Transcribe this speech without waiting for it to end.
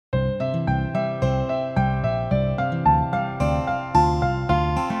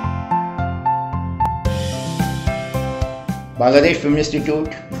Bangladesh film institute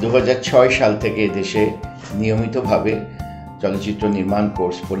 2006 সাল থেকে দেশে নিয়মিতভাবে চলচ্চিত্র নির্মাণ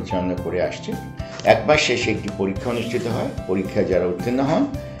কোর্স পরিচালনা করে আসছে। এক মাস শেষে একটি পরীক্ষা অনুষ্ঠিত হয়। পরীক্ষায় যারা উত্তীর্ণ হন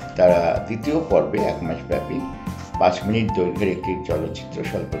তারা দ্বিতীয় পর্বে 1 মাস ব্যাপী 5 মিনিট দৈর্ঘ্যের একটি চলচ্চিত্র,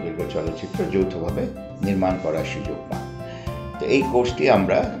 স্বল্পদৈর্ঘ্য চলচ্চিত্র যৌথভাবে নির্মাণ করার সুযোগ পান। তো এই কোর্সটি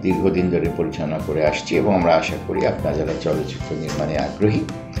আমরা দীর্ঘদিন ধরে পরিচালনা করে আসছি এবং আমরা আশা করি আপনারা যারা চলচ্চিত্র নির্মাণে আগ্রহী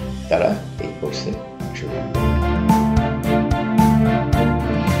তারা এই কোর্সে অংশগ্রহণ করবেন।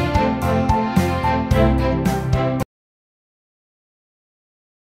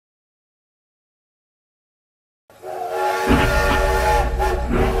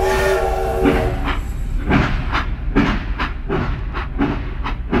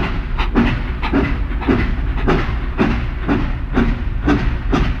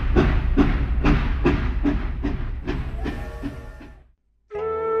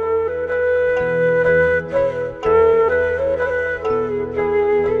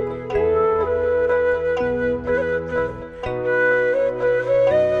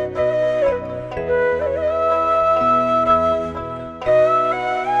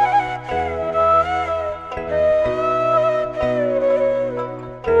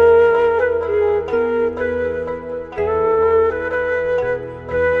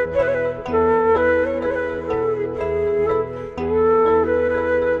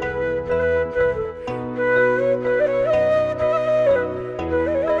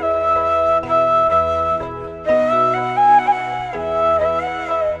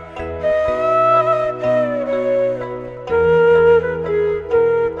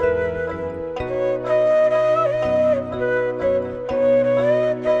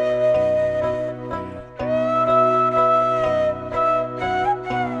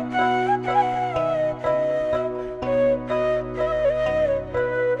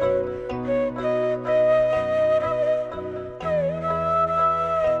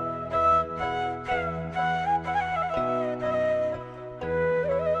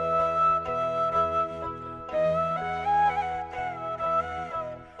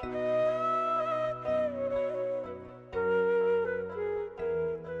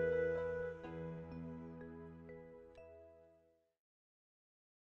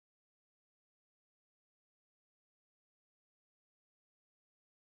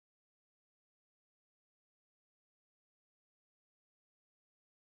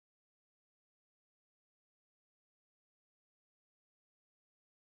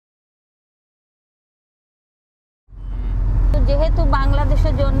 যেহেতু বাংলাদেশে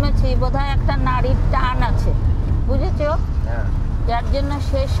জন্মেছি, বোধহয় একটা নারীর টান আছে, বুঝেছো? যার জন্য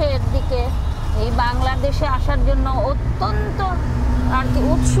শেষের দিকে এই বাংলাদেশে আসার জন্য অত্যন্ত আর কি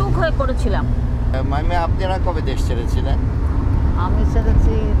উৎসুক হয়ে পড়েছিলাম। মাইমে আপনারা কবে দেশ ছেড়েছিলেন? আমি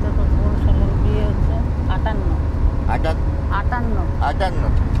ছেড়েছি তখন কোন সালে বিয়ে হচ্ছে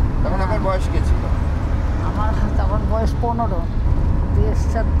 58 তখন আমার বয়স কি ছিল? আমার তখন বয়স 15। দেশ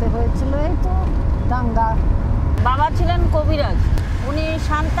ছাড়তে হয়েছিল এই তো দাঙ্গা। বাবা ছিলেন কবিরাজ, উনি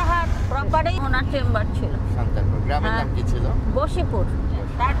সান্তাহার প্রপারেই ওনার চেম্বার ছিল। সান্তাহার গ্রামের নাম কি ছিল? বশিপুর।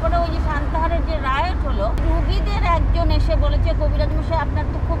 তারপরে ওই যে সান্তাহারের যে রায়ট হলো, রুগীদের একজন এসে বলেছে, কবিরাজ মশাই আপনার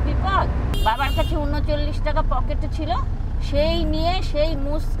তো খুব বিপদ। বাবার কাছে 39 টাকা পকেটে ছিল, সেই নিয়ে সেই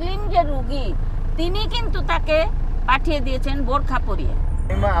মুসলিম যে রুগী তিনি কিন্তু তাকে পাঠিয়ে দিয়েছেন বোরখা পরিয়ে।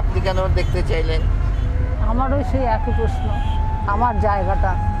 আপনি কেন দেখতে চাইলেন? আমারও সেই একই প্রশ্ন। আমার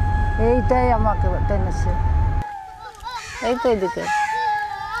জায়গাটা এইটাই আমাকে টেনেছে। এই তো এদিকে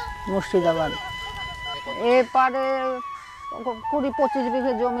মুর্শিদাবাদ, এপারে 20-25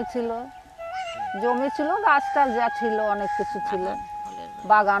 বিঘে জমি ছিল, গাছটার যা ছিল অনেক কিছু ছিল,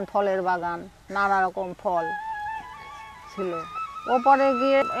 বাগান, ফলের বাগান, নানা রকম ফল ছিল। ওপরে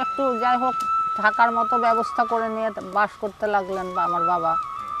গিয়ে একটু যাই হোক থাকার মতো ব্যবস্থা করে নিয়ে বাস করতে লাগলেন আমার বাবা।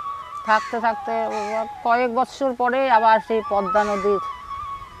 থাকতে থাকতে কয়েক বছর পরে আবার সেই পদ্মা নদীর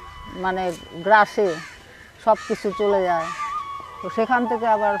মানে গ্রাসে সব কিছু চলে যায়। তো সেখান থেকে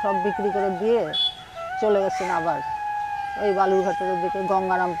আবার সব বিক্রি করে দিয়ে চলে গেছেন আবার ওই বালুরঘাটের দিকে,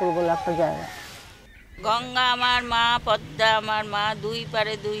 গঙ্গারামপুর বলে একটা জায়গা। গঙ্গা আমার মা, পদ্মা আমার মা, দুই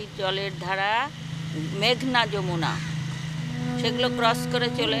পারে দুই জলের ধারা, মেঘনা যমুনা, সেগুলো ক্রস করে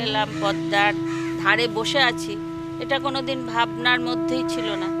চলে এলাম পদ্মার ধারে বসে আছি। এটা কোনোদিন ভাবনার মধ্যেই ছিল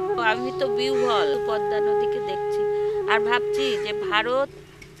না। আমি তো বিহ্বল পদ্মা নদীকে দেখছি আর ভাবছি যে ভারত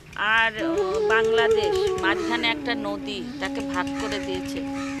আর বাংলাদেশ মাঝখানে একটা নদী, তাকে ভাগ করে দিয়েছে।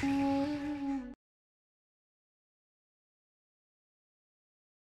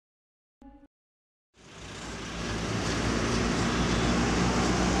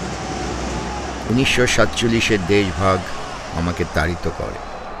 উনিশশো 47-এর দেশভাগ আমাকে তাড়িত করে।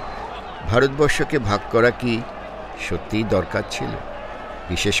 ভারতবর্ষকে ভাগ করা কি সত্যিই দরকার ছিল?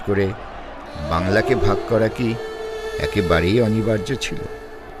 বিশেষ করে বাংলাকে ভাগ করা কি একেবারেই অনিবার্য ছিল?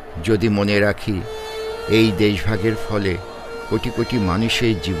 যদি মনে রাখি এই দেশভাগের ফলে কোটি কোটি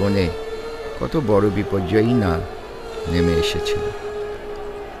মানুষের জীবনে কত বড় বিপর্যয়ই না নেমে এসেছিল।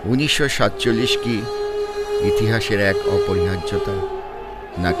 1947 কি ইতিহাসের এক অপরিহার্যতা,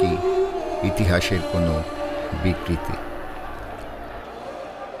 নাকি ইতিহাসের কোনো বিকৃতি?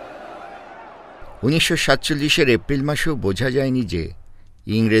 1947 এপ্রিল মাসেও বোঝা যায়নি যে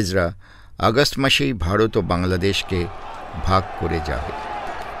ইংরেজরা আগস্ট মাসেই ভারত ও বাংলাদেশকে ভাগ করে যাবে।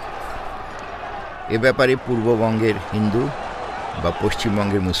 এ ব্যাপারে পূর্ববঙ্গের হিন্দু বা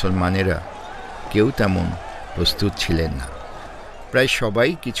পশ্চিমবঙ্গের মুসলমানেরা কেউ তেমন প্রস্তুত ছিলেন না। প্রায় সবাই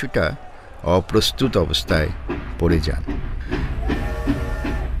কিছুটা অপ্রস্তুত অবস্থায় পড়ে যান।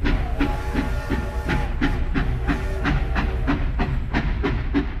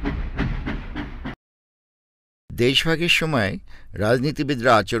 দেশভাগের সময়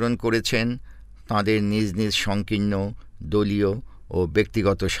রাজনীতিবিদরা আচরণ করেছেন তাঁদের নিজ নিজ সংকীর্ণ দলীয় ও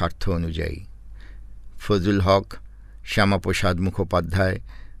ব্যক্তিগত স্বার্থ অনুযায়ী। ফজলুল হক, শ্যামাপ্রসাদ মুখোপাধ্যায়,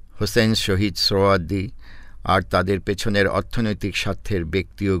 হোসেন শহীদ সোহরাওয়ার্দী আর তাদের পেছনের অর্থনৈতিক স্বার্থের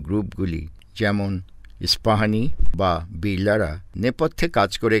ব্যক্তি ও গ্রুপগুলি যেমন ইস্পাহানি বা বিড়লারা নেপথ্যে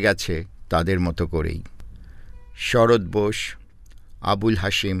কাজ করে গেছে তাদের মতো করেই। শরৎ বোস, আবুল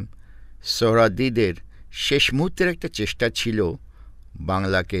হাশিম, সোহরাওয়ার্দীদের শেষ মুহূর্তের একটা চেষ্টা ছিল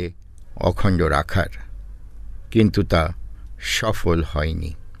বাংলাকে অখণ্ড রাখার, কিন্তু তা সফল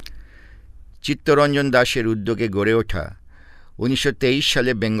হয়নি। চিত্তরঞ্জন দাসের উদ্যোগে গড়ে ওঠা 1923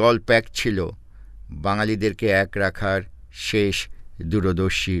 সালে বেঙ্গল প্যাক্ট ছিল বাঙালিদেরকে এক রাখার শেষ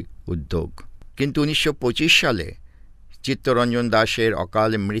দূরদর্শী উদ্যোগ। কিন্তু 1925 সালে চিত্তরঞ্জন দাসের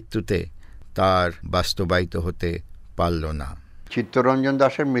অকাল মৃত্যুতে তার বাস্তবায়িত হতে পারল না। চিত্তরঞ্জন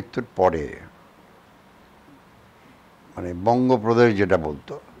দাসের মৃত্যুর পরে মানে বঙ্গপ্রদেশ যেটা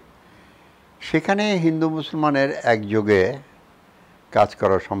বলতো, সেখানে হিন্দু মুসলমানের একযোগে কাজ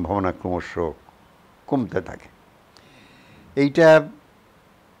করার সম্ভাবনা ক্রমশ কমতে থাকে। এইটা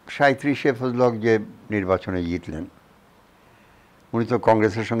 37-এ ফজলুল হক যে নির্বাচনে জিতলেন, উনি তো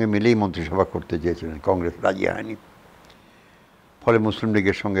কংগ্রেসের সঙ্গে মিলেই মন্ত্রিসভা করতে চেয়েছিলেন, কংগ্রেস রাজি হয়নি। ফলে মুসলিম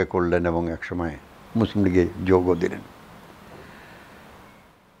লীগের সঙ্গে করলেন এবং একসময় মুসলিম লীগে যোগও দিলেন।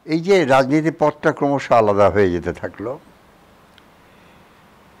 এই যে রাজনীতির পথটা ক্রমশ আলাদা হয়ে যেতে থাকলো।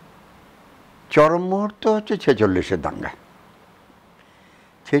 চরম মুহূর্ত হচ্ছে 46-এর দাঙ্গা।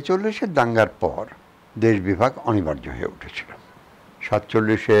 46-এর দাঙ্গার পর দেশ বিভাগ অনিবার্য হয়ে উঠেছিল।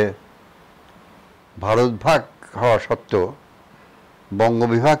 47-এ ভারত ভাগ হওয়া সত্ত্বেও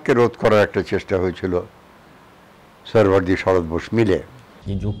বঙ্গবিভাগকে রোধ করার একটা চেষ্টা হয়েছিল সোহরাওয়ার্দী, শরৎ বোস মিলে।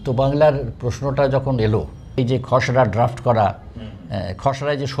 এই যুক্ত বাংলার প্রশ্নটা যখন এলো, এই যে খসড়া ড্রাফট করা,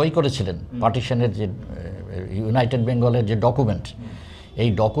 খসড়ায় যে সই করেছিলেন পার্টিশনের যে ইউনাইটেড বেঙ্গলের যে ডকুমেন্ট, এই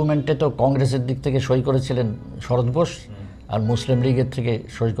ডকুমেন্টে তো কংগ্রেসের দিক থেকে সই করেছিলেন শরৎ বোস, আর মুসলিম লীগের থেকে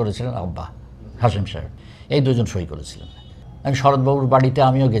সই করেছিলেন আব্বা হাশিম সাহেব। এই দুজন সই করেছিলেন। আমি শরৎবাবুর বাড়িতে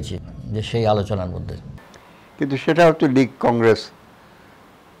আমিও গেছি যে সেই আলোচনার মধ্যে। কিন্তু সেটা হচ্ছে লীগ কংগ্রেস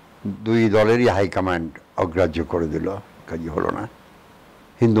দুই দলেরই হাইকমান্ড অগ্রাহ্য করে দিল, কাজই হলো না।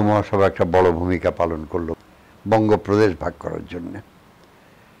 হিন্দু মহাসভা একটা বড় ভূমিকা পালন করলো বঙ্গপ্রদেশ ভাগ করার জন্যে,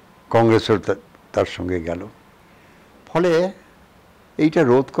 কংগ্রেসও তার সঙ্গে গেল। ফলে এইটা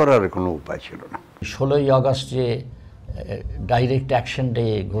রোধ করার কোনো উপায় ছিল না। 16ই আগস্ট যে ডাইরেক্ট অ্যাকশন ডে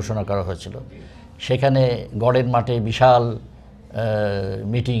ঘোষণা করা হয়েছিল, সেখানে গড়ের মাঠে বিশাল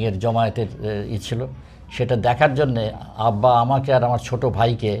মিটিংয়ের জমায়েতের ছিল। সেটা দেখার জন্যে আব্বা আমাকে আর আমার ছোট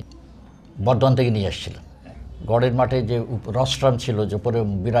ভাইকে বর্ধমান থেকে নিয়ে এসেছিলেন। গড়ের মাঠে যে রস্ট্রাম ছিল, যে পরে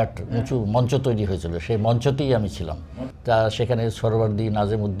বিরাট উঁচু মঞ্চ তৈরি হয়েছিল, সেই মঞ্চতেই আমি ছিলাম। তা সেখানে সোহরাওয়ার্দী,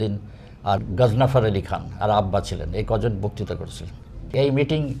 নাজিম উদ্দিন আর গজনফর আলী খান আর আব্বা ছিলেন। এই কজন বক্তৃতা করেছিলেন। এই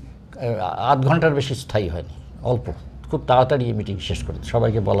মিটিং আধ ঘন্টার বেশি স্থায়ী হয়নি, অল্প, খুব তাড়াতাড়ি এই মিটিং শেষ করে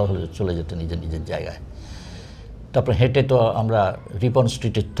সবাইকে বলা হলো চলে যেতে নিজের নিজের জায়গায়। তারপর হেঁটে তো আমরা রিপন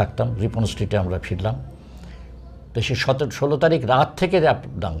স্ট্রিটে থাকতাম, রিপন স্ট্রিটে আমরা ফিরলাম। তো সে 16 তারিখ রাত থেকে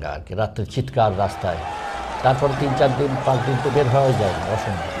দাঙ্গা আর কি, রাত্রে চিৎকার রাস্তায়। তারপর 3-4 দিন 5 দিন তো বের হওয়া যায় না,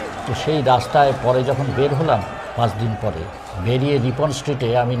 অসম্ভব। তো সেই রাস্তায় পরে যখন বের হলাম 5 দিন পরে, বেরিয়ে রিপন স্ট্রিটে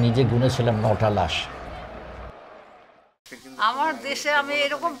আমি নিজে গুনেছিলাম 9টা লাশ। আমার দেশে আমি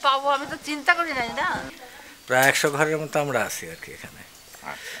এরকম পাবো আমি তো চিন্তা করি নাই না। প্রায় 100 ঘরের মতো আমরা আছি আর কি এখানে।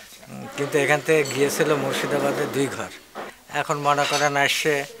 কিন্তু এখান থেকে গিয়েছিল মুর্শিদাবাদে 2 ঘর, এখন মনে করেন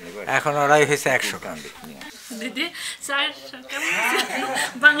আসছে, এখন ওরাই হয়েছে 100 ঘর। দিদি স্যার কেমন আছেন?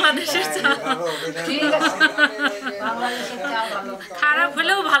 বাংলাদেশের চা খারাপ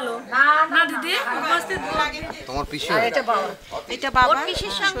হলেও ভালো না দিদি। তোমার পিছু এটা বাবা, এটা বাবা,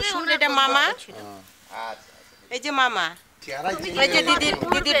 পিসির সঙ্গে এটা মামা। এই যে মামা, এই যে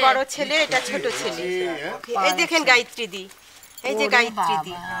দিদির বড় ছেলে, এটা ছোট ছেলে। এই দেখেন গায়ত্রী দি, এই যে গায়ত্রী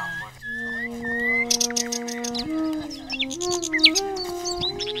দি।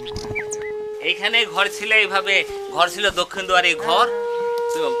 এইখানে ঘর ছিল, এইভাবে ঘর ছিল, দক্ষিণ দুয়ারে ঘর,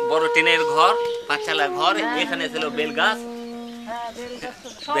 বড় টিনের ঘর, পাঁচচালা ঘর। এখানে ছিল বেল গাছ,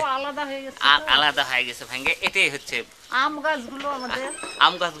 আলাদা হয়ে গেছে ভেঙে। এটাই হচ্ছে আম গাছগুলো আমাদের,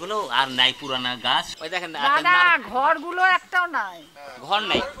 আম গাছগুলো আর নাই, পুরানা গাছ। ওই দেখেন ঘরগুলো একটাও নাই, ঘর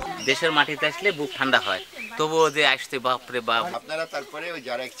নাই। দেশের মাটিতে আসলে বুক ঠান্ডা হয়, তবুও যে আসতে বাপরে বাপ। আপনারা তারপরে ওই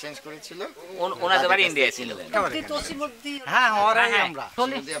যারা এক্সচেঞ্জ করেছিল ওনাদের বাড়ি ইন্ডিয়া ছিল। হ্যাঁ, ওরাই আমরা।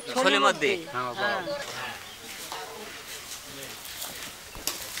 সলিমদ্দি।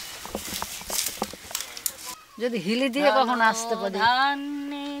 যদি হিলি দিয়ে কখনো আসতে পারি,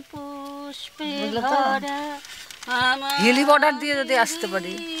 বুঝলে তো, হিলি বর্ডার দিয়ে যদি আসতে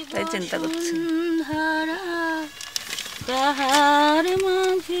পারি, তাই চিন্তা করছি। তাহার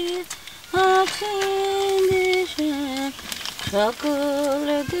মাঝে আছে দেশে সকল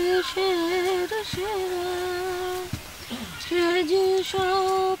দেশের সেরা, সে যে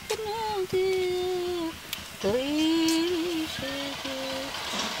স্বপ্ন দিয়ে তৈরি, সে যে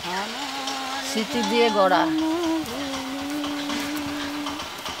আমার স্মৃতি দিয়ে গড়া,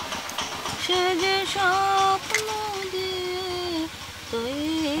 সে যে স্বপ্ন দিয়ে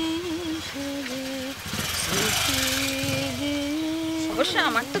তৈরি, সে যে স্মৃতি দিয়ে। অবশ্য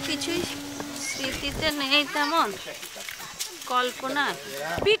আমার তো কিছুই স্মৃতিতে নেই তেমন, কল্পনা।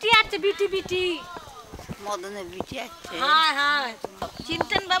 বিটি আছে, বিটি বিটি, মদনের বিটি আছে। হ্যাঁ হ্যাঁ,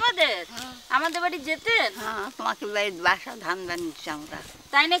 চিনতেন বাবাদের? আমাদের বাড়ি যেতেন? হ্যাঁ, তোমাকে বাড়ির বাসা ধান বানিয়েছি আমরা।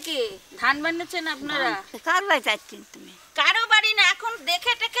 তাই নাকি? ধান বানিয়েছেন আপনারা? কার বাড়ি যাচ্ছেন তুমি? কারো বাড়ি না, এখন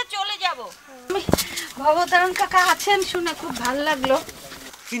দেখে টেকে চলে যাব। ভবতারণ কাকা আছেন শুনে খুব ভালো লাগলো।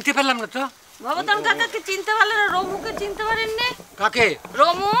 চিনতে পারলাম না তো। ভবতারণ কাকাকে চিনতে পারলেন না? রমুকে চিনতে পারেননি? কাকে?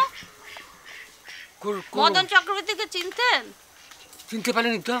 রমু, মদন চক্রবর্তীকে চিনতেন? চিনতে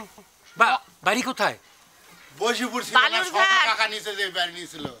পারেনি তো। বাড়ি কোথায়? বসিপুর ছিল না, কাকা নিচে যে বাড়ি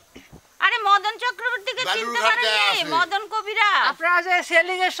নিয়েছিল। আরে মদন চক্রবর্তীকে চিনতে পারেননি? মদন কবিরাজ। আপনারা যে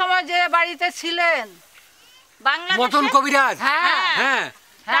সেলিং এর সময় যে বাড়িতে ছিলেন, বাংলাদেশে। মদন কবিরাজ? হ্যাঁ হ্যাঁ।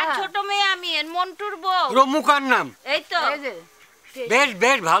 তার ছোট মেয়ে আমি, মন্টুর বউ। রমু কার নাম? এই তো। বেশ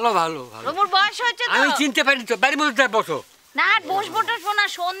বেশ, ভালো ভালো ভালো। রমুর বয়স হয়েছে তো। আমি চিনতে পারিনি তো। বাড়ির মধ্যে বসো না, বসবো টসবো না,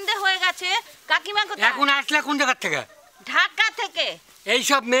 সন্ধে হয়ে গেছে। কাকিমা কোথায়? এখন আসলে কোন জায়গা থেকে? ঢাকা থেকে।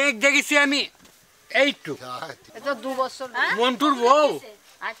 এইসব মেঘ দেখেছি আমি এইটু। এটা 2 বছর। মন্টুর বউ?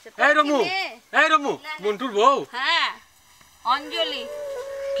 আচ্ছা, এই রমু, এই রমু, মন্টুর বউ? হ্যাঁ, অঞ্জলি।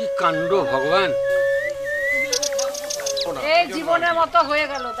 কি কাণ্ড ভগবান! এই জীবনের মতো হয়ে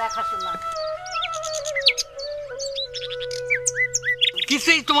গেল দেখাশোনা।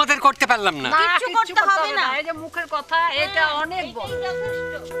 কিছুই তোমাদের করতে পারলাম না। কিছু করতে হবে না। এই যে মুখের কথা, এটা অনেক বড়,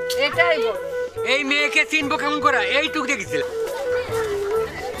 এটাই বড়। এই মেয়েকে চিনবো কেমন করে? এইটুক দেখেছি।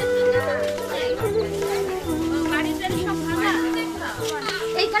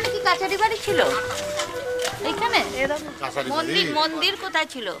 এইখানে কি কাছারি বাড়ি ছিল? এইখানে মন্দির, মন্দির কোথায়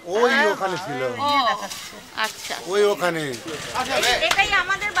ছিল? ওই ওখানে ছিল। ও আচ্ছা, ওই ওখানে। এটাই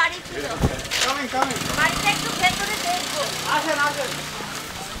আমাদের বাড়ি ছিল। বাড়িটা একটু ভেতরে দেখবো। আসেন আসেন।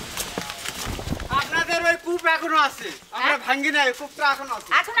 আপনাদের ওই কূপ এখনো আছে, আমরা ভাঙি নাই, কূপটা এখনো আছে।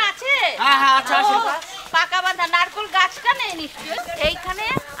 এখন আছে? হ্যাঁ হ্যাঁ, আছে আছে। পাকা বাঁধা নারকোল গাছটা নেই নিশ্চয়। এইখানে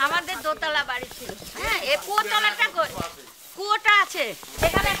আমাদের দোতলা বাড়ি ছিল। হ্যাঁ, এই কুয়োতলাটা কুয়োটা আছে।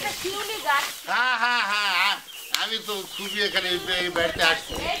 এখানে একটা শিউলি গাছ। হ্যাঁ হ্যাঁ হ্যাঁ, আমি তো খুবই এখানে এই বাড়িতে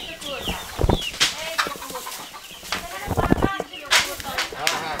আসছি।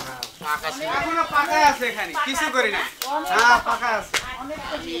 এখনো পাকায় আছে এখানে, কিছু করি না। হ্যাঁ, পাকায় আছে।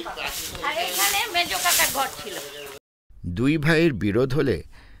 আর এখানে মেজো কাকার ঘর ছিল। দুই ভাইয়ের বিরোধ হলে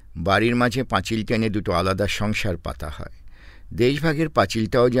বাড়ির মাঝে পাঁচিল টেনে দুটো আলাদা সংসার পাতা হয়। দেশভাগের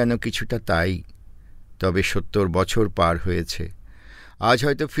পাঁচিলটাও যেন কিছুটা তাই। তবে 70 বছর পার হয়েছে। আজ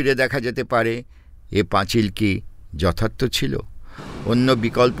হয়তো ফিরে দেখা যেতে পারে এ পাঁচিল কি যথার্থ ছিল, অন্য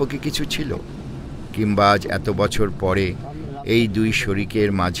বিকল্প কি কিছু ছিল, কিংবা আজ এত বছর পরে এই দুই শরিকের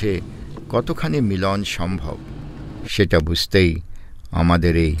মাঝে কতখানি মিলন সম্ভব, সেটা বুঝতেই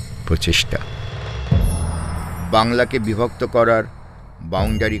আমাদের এই প্রচেষ্টা। বাংলাকে বিভক্ত করার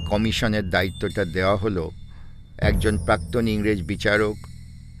বাউন্ডারি কমিশনের দায়িত্বটা দেওয়া হলো একজন প্রাক্তন ইংরেজ বিচারক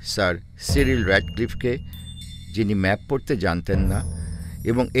স্যার সিরিল র্যাডক্লিফকে, যিনি ম্যাপ পড়তে জানতেন না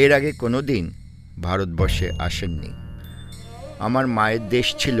এবং এর আগে কোনো দিন ভারতবর্ষে আসেননি। আমার মায়ের দেশ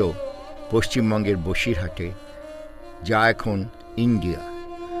ছিল পশ্চিমবঙ্গের বসিরহাটে, যা এখন ইন্ডিয়া।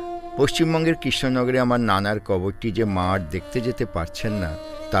 পশ্চিমবঙ্গের কৃষ্ণনগরে আমার নানার কবরটি যে মা আর দেখতে যেতে পারছেন না,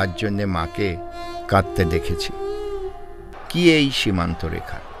 তার জন্যে মাকে কাঁদতে দেখেছি। কি এই সীমান্ত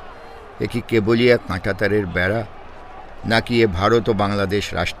রেখা? এ কি কেবলই এক কাঁটাতারের বেড়া, নাকি এ ভারত ও বাংলাদেশ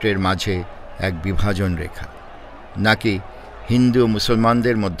রাষ্ট্রের মাঝে এক বিভাজন রেখা, নাকি হিন্দু ও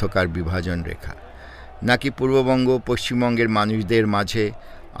মুসলমানদের মধ্যকার বিভাজন রেখা, নাকি পূর্ববঙ্গ ও পশ্চিমবঙ্গের মানুষদের মাঝে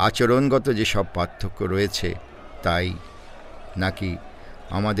আচরণগত যেসব পার্থক্য রয়েছে তাই, নাকি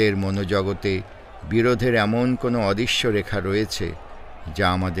আমাদের মনোজগতে বিরোধের এমন কোনো অদৃশ্য রেখা রয়েছে যা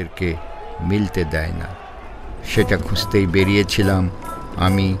আমাদেরকে মিলতে দেয় না? সেটা খুঁজতেই বেরিয়েছিলাম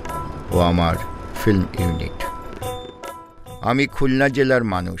আমি ও আমার ফিল্ম ইউনিট। আমি খুলনা জেলার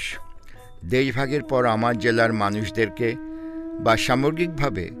মানুষ। দেশভাগের পর আমার জেলার মানুষদেরকে বা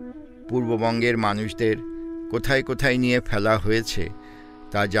সামগ্রিকভাবে পূর্ববঙ্গের মানুষদের কোথায় কোথায় নিয়ে ফেলা হয়েছে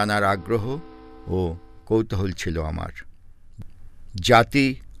তা জানার আগ্রহ ও কৌতূহল ছিল আমার। জাতি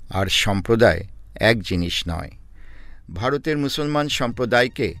আর সম্প্রদায় এক জিনিস নয়। ভারতের মুসলমান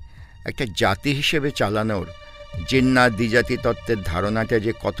সম্প্রদায়কে একটা জাতি হিসেবে চালানোর জিন্নাহ দ্বিজাতি তত্ত্বের ধারণাটা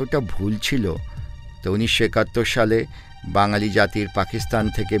যে কতটা ভুল ছিল তা 1971 সালে বাঙালি জাতির পাকিস্তান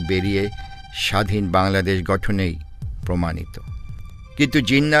থেকে বেরিয়ে স্বাধীন বাংলাদেশ গঠনেই প্রমাণিত। কিন্তু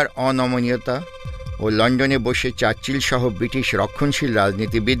জিন্নাহর অনমনীয়তা ও লন্ডনে বসে চার্চিল সহ ব্রিটিশ রক্ষণশীল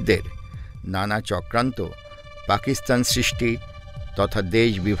রাজনীতিবিদদের নানা চক্রান্ত পাকিস্তান সৃষ্টি তথা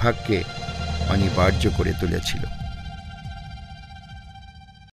দেশ বিভাগকে অনিবার্য করে তুলেছিল।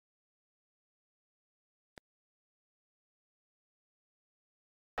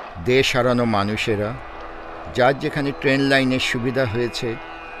 দেশ হারানো মানুষেরা যার যেখানে ট্রেন লাইনের সুবিধা হয়েছে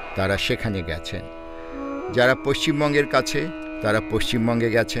তারা সেখানে গেছেন। যারা পশ্চিমবঙ্গের কাছে তারা পশ্চিমবঙ্গে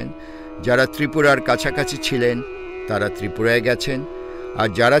গেছেন, যারা ত্রিপুরার কাছাকাছি ছিলেন তারা ত্রিপুরায় গেছেন, আর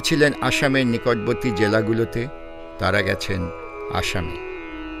যারা ছিলেন আসামের নিকটবর্তী জেলাগুলোতে তারা গেছেন আসামে।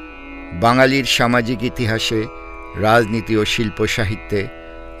 বাঙালির সামাজিক ইতিহাসে, রাজনীতি ও শিল্প সাহিত্যে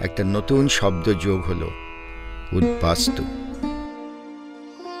একটা নতুন শব্দ যোগ হলো উদ্বাস্তু।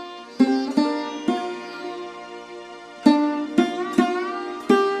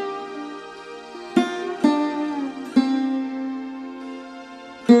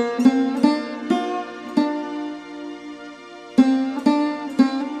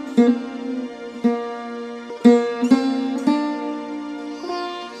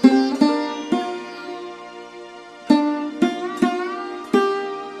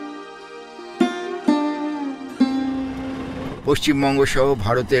 পশ্চিমবঙ্গ সহ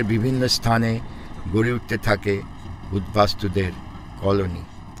ভারতের বিভিন্ন স্থানে গড়ে উঠতে থাকে উদ্বাস্তুদের কলোনি।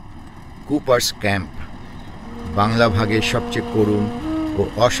 কুপার্স ক্যাম্প বাংলা ভাগের সবচেয়ে করুণ ও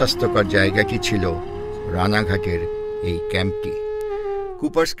অস্বাস্থ্যকর জায়গাটি ছিল রানাঘাটের এই ক্যাম্পটি।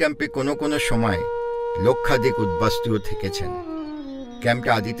 কুপার্স ক্যাম্পে কোনো কোনো সময় লক্ষাধিক উদ্বাস্তুও থেকেছেন।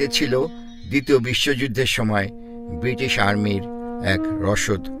 ক্যাম্পটা আদিতে ছিল দ্বিতীয় বিশ্বযুদ্ধের সময় ব্রিটিশ আর্মির এক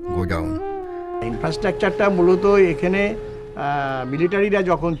রসদ গোডাউন। ইনফ্রাস্ট্রাকচারটা মূলত এখানে মিলিটারিরা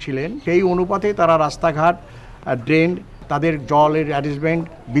যখন ছিলেন সেই অনুপাতে তারা রাস্তাঘাট, ড্রেন, তাদের জলের অ্যারেঞ্জমেন্ট,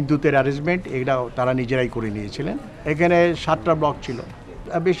 বিদ্যুতের অ্যারেঞ্জমেন্ট এগুলো তারা নিজেরাই করে নিয়েছিলেন। এখানে 7টা ব্লক ছিল,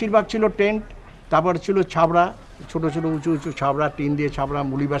 বেশিরভাগ ছিল টেন্ট, তারপর ছিল ছাবড়া, ছোট ছোট উঁচু উঁচু ছাবড়া, টিন দিয়ে ছাবড়া,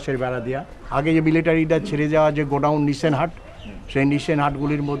 মুলিবাসের বেড়া দেওয়া। আগে যে মিলিটারিরা ছেড়ে যাওয়া যে গোডাউন নিশেন হাট, সেই নিশেন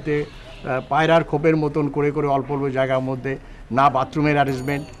হাটগুলির মধ্যে পায়রার খোপের মতন করে করে অল্প অল্প জায়গার মধ্যে না বাথরুমের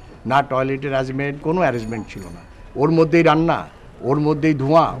অ্যারেঞ্জমেন্ট, না টয়লেটের অ্যারেঞ্জমেন্ট, কোনো অ্যারেঞ্জমেন্ট ছিল না। ওর মধ্যেই রান্না, ওর মধ্যেই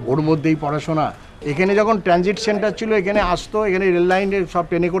ধোঁয়া, ওর মধ্যেই পড়াশোনা। এখানে যখন ট্রানজিট সেন্টার ছিল এখানে আসতো, এখানে রেল লাইনে সব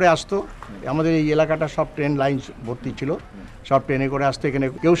ট্রেনে করে আসতো। আমাদের এই এলাকাটা সব ট্রেন লাইন ভর্তি ছিল, সব ট্রেনে করে আসতো। এখানে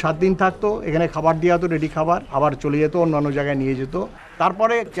কেউ 7 দিন থাকতো, এখানে খাবার দেওয়া হতো, রেডি খাবার, আবার চলে যেত অন্যান্য জায়গায় নিয়ে যেত।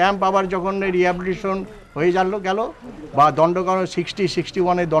 তারপরে ক্যাম্প আবার যখন রিহ্যাবিলিটেশন হয়ে গেল বা দণ্ডকারণ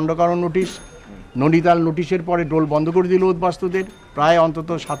 60-61 দণ্ডকারণ নোটিশ, ননিতাল নোটিশের পরে ডোল বন্ধ করে দিল উদ্বাস্তুদের, প্রায় অন্তত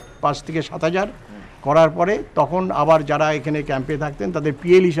 5 থেকে 7,000 করার পরে তখন আবার যারা এখানে ক্যাম্পে থাকতেন তাদের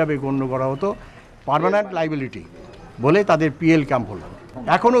পিএল হিসাবে গণ্য করা হতো, পার্মানেন্ট লাইবিলিটি বলে তাদের পিএল ক্যাম্প হলো।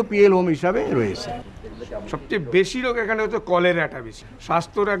 এখনও পিএল হোম হিসাবে রয়েছে। সবচেয়ে বেশি লোক এখানে হতো কলেরাটা বেশি,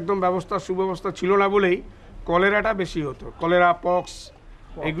 স্বাস্থ্যর একদম ব্যবস্থা সুব্যবস্থা ছিল না বলেই কলেরাটা বেশি হতো, কলেরা, পক্স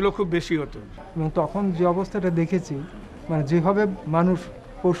এগুলো খুব বেশি হতো। এবং তখন যে অবস্থাটা দেখেছি, মানে যেভাবে মানুষ,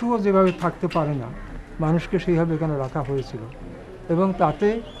 পশুও যেভাবে থাকতে পারে না, মানুষকে সেইভাবে এখানে রাখা হয়েছিল এবং তাতে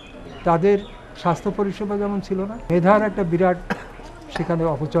তাদের স্বাস্থ্য পরিষেবা যেমন ছিল না, মেধার একটা বিরাট সেখানে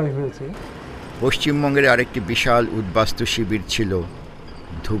অপচয় হয়েছে। পশ্চিমবঙ্গের আরেকটি বিশাল উদ্বাস্তু শিবির ছিল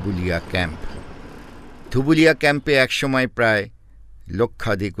ধুবুলিয়া ক্যাম্প। ধুবুলিয়া ক্যাম্পে একসময় প্রায়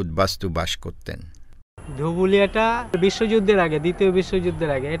লক্ষাধিক উদ্বাস্তু বাস করতেন। ধুবুলিয়াটা বিশ্বযুদ্ধের আগে, দ্বিতীয়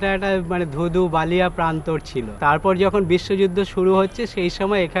বিশ্বযুদ্ধের আগে এটা একটা মানে ধুধু বালিয়া প্রান্তর ছিল। তারপর যখন বিশ্বযুদ্ধ শুরু হচ্ছে সেই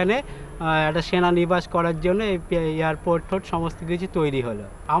সময় এখানে একটা সেনানিবাস করার জন্য এই এয়ারপোর্ট টোট সমস্ত কিছু তৈরি হলো।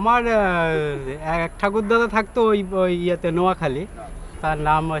 আমার এক ঠাকুরদাদা থাকতো ওই ইয়েতে নোয়াখালী, তার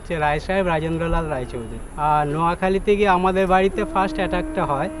নাম হচ্ছে রায় সাহেব রাজেন্দ্রলাল রায়চৌধুরী। আর নোয়াখালীতে গিয়ে আমাদের বাড়িতে ফার্স্ট অ্যাটাকটা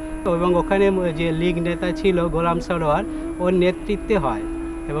হয় এবং ওখানে যে লীগ নেতা ছিল গোলাম সরোয়ার, ওর নেতৃত্বে হয়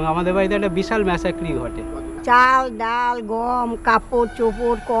এবং আমাদের বাড়িতে একটা বিশাল ম্যাসাক্রি ঘটে। চাল ডাল গম কাপড়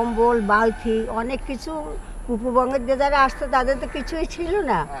চোপড় কম্বল বালতি অনেক কিছু পূর্ববঙ্গের যে যারা আসতো তাদের তো কিছুই ছিল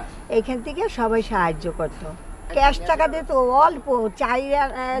না, এইখান থেকে সবাই সাহায্য করতো। ক্যাশ টাকা দিত অল্প, 4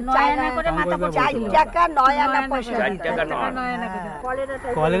 টাকা 9 আনা পয়সা।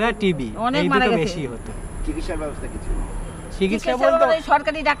 কলেরা টিবি অনেক বেশি হতো। চিকিৎসার ব্যবস্থা কি ছিল? চিকিৎসা বলতে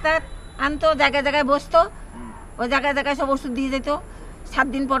সরকারি ডাক্তার আনতো, জায়গায় জায়গায় বসতো, ওই জায়গায় জায়গায় সব ওষুধ দিয়ে যেত 7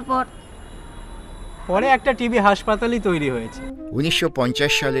 দিন পর পর। পরে একটা টিবি হাসপাতালই তৈরি হয়েছে।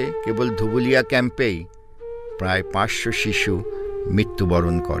 1950 সালে কেবল ধুবুলিয়া ক্যাম্পেই প্রায় 500 শিশু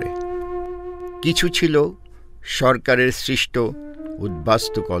মৃত্যুবরণ করে। কিছু ছিল সরকারের সৃষ্ট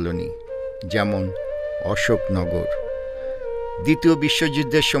উদ্বাস্তু কলোনি, যেমন অশোকনগর। দ্বিতীয়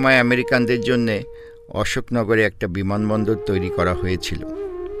বিশ্বযুদ্ধের সময় আমেরিকানদের জন্যে অশোকনগরে একটা বিমানবন্দর তৈরি করা হয়েছিল।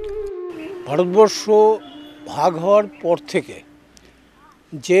 ভারতবর্ষ ভাগ হওয়ার পর থেকে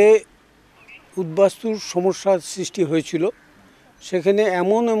যে উদ্বাস্তুর সমস্যার সৃষ্টি হয়েছিল, সেখানে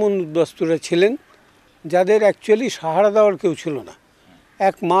এমন উদ্বাস্তুরা ছিলেন যাদের অ্যাকচুয়ালি সাহারা দেওয়ার কেউ ছিল না।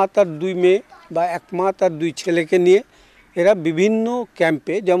 এক মা তার 2 মেয়ে বা এক মা তার 2 ছেলেকে নিয়ে এরা বিভিন্ন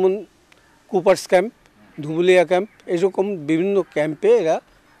ক্যাম্পে, যেমন কুপার্স ক্যাম্প, ধুবুলিয়া ক্যাম্প, এরকম বিভিন্ন ক্যাম্পে এরা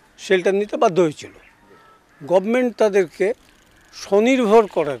শেল্টার নিতে বাধ্য হয়েছিল। গভর্নমেন্ট তাদেরকে স্বনির্ভর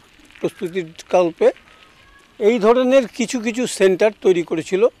করার প্রস্তুতির কল্পে এই ধরনের কিছু কিছু সেন্টার তৈরি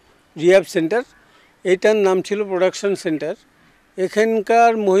করেছিল, রিহ্যাব সেন্টার। এইটার নাম ছিল প্রোডাকশন সেন্টার।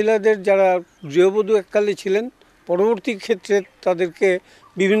 এখানকার মহিলাদের যারা গৃহবধূ এককালে ছিলেন, পরবর্তী ক্ষেত্রে তাদেরকে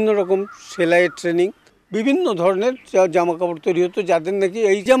বিভিন্ন রকম সেলাইয়ের ট্রেনিং, বিভিন্ন ধরনের জামাকাপড় তৈরি হতো, যাদের নাকি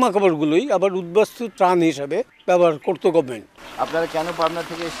এই জামাকাপড়গুলোই আবার উদ্বাস্তু ত্রাণ হিসাবে ব্যবহার করতো গভর্নমেন্ট। আপনারা কেন পাবনা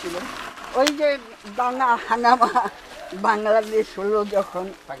থেকে এসেছিলেন? ওই যে দাঙ্গা হাঙ্গামা বাংলাদেশ হলো যখন,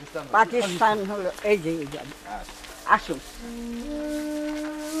 পাকিস্তান হলো, এই যে আসুন।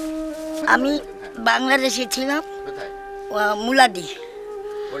 আমি বাংলাদেশে ছিলাম, মুলাদি,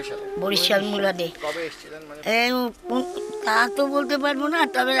 বরিশাল মুলাদি। তা তো বলতে পারবো না,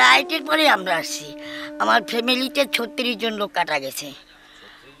 তবে রাইটের পরে আমরা আসছি। আমার ফ্যামিলিতে 36 জন লোক কাটা গেছে,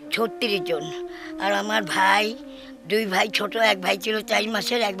 36 জন। আর আমার ভাই, 2 ভাই ছোট, এক ভাই ছিল 4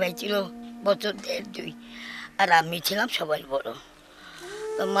 মাসের, এক ভাই ছিল বছর 1.5-2, আর আমি ছিলাম সবাই বড়।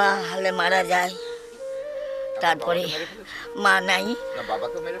 তো মা হালে মারা যায়, তারপরে মা নাই,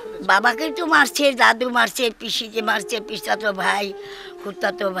 বাবাকে তো মারছে, দাদু মারছে, পিসিকে মারছে, পিসাতো ভাই,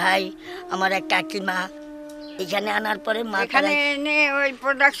 খুড়াতো ভাই, আমার এক কাকিমা। এখানে আনার পরে মা এখানে এনে ওই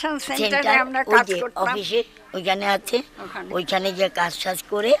প্রোডাকশন সেন্টারে আমরা কাজ করতাম, অফিসে ওইখানে আছে, ওইখানে যে কাজ টাজ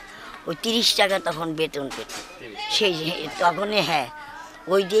করে ওই 30 টাকা তখন বেতন পেত। সেই তখন হ্যাঁ,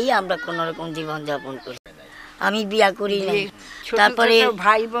 ওই দিয়েই আমরা কোনো রকম জীবনযাপন করি। আমি বিয়া করি না, তারপরে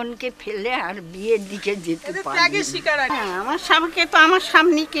ভাই বোনকে ফেলে আর বিয়ের দিকে যেতে পারি। আমার স্বামীকে তো আমার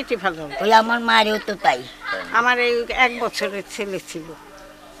সামনেই কেটে ফেলো। ওই আমার মায়েরও তো তাই। আমার এই 1 বছরের ছেলে ছিল।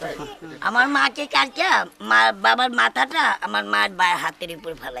 আমার মাকে কাটে বাবার মাথাটা আমার মায়ের হাতের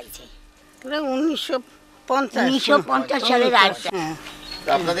উপর ফেলাইছে। 1950 সালের আগে।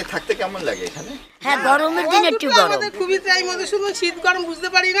 আপনাদের থাকতে কেমন লাগে এখানে? হ্যাঁ, গরমের দিনে একটু গরম। খুবই চাই মধুসূদন, শীত গরম বুঝতে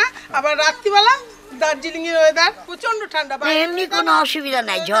পারি না। আবার রাত্রিবেলা দার্জিলিং এর ওয়েদার প্রচন্ড ঠান্ডা, এমনি কোনো অসুবিধা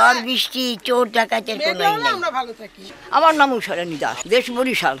নাই, ঝড় বৃষ্টি চোর ডাকাতের কোনো নাই। আমরা ভালো থাকি। আমার নাম উষারানী দাস, দেশ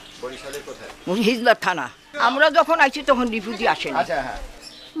বরিশাল। বরিশালের কোথায়? হিজলার থানা। আমরা যখন আইছি তখন রিফিউজি আসেনি। আচ্ছা, হ্যাঁ।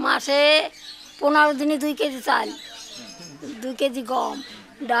 মাসে 15 দিনে 2 কেজি চাল, 2 কেজি গম,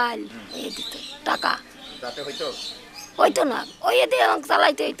 ডাল এই দিত টাকা। তাতে হইতো? হইতো না, ওই দিয়ে আমাকে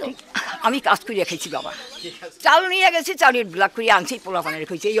চালাইতে হইতো। আমি কাজ করে খেয়েছি বাবা, চাল নিয়ে গেছি, চালের ব্লাক করে আনছি, পোলা পানে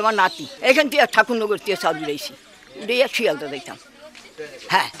রেখেছি। এই আমার নাতি এখান থেকে ঠাকুরনগর থেকে চাল দিয়েছি, দিয়ে শিয়ালদা দিতাম।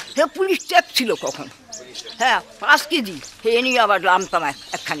 হ্যাঁ, সে পুলিশ ট্যাপ ছিল কখন। হ্যাঁ, 5 কেজি সে নিয়ে আবার নামতাম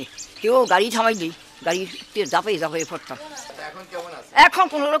একখানি, কেউ গাড়ি থামাইলি গাড়িতে জাপাই পড়তাম। এখন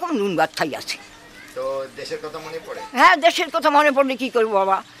কোনো রকম নুন ভাত খাই আছে। তো দেশের কথা মনে পড়ে? হ্যাঁ, দেশের কথা মনে পড়লে কি করবো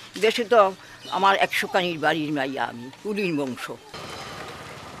বাবা, দেশে তো আমার 100 কানির বাড়ির মাইয়া, আমি কুলির বংশ।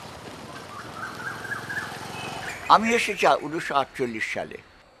 আমি এসেছি 1948 সালে।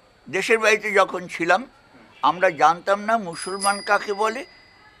 দেশের বাড়িতে যখন ছিলাম আমরা জানতাম না মুসলমান কাকে বলে,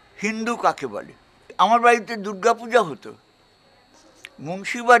 হিন্দু কাকে বলে। আমার বাড়িতে দুর্গাপূজা হতো,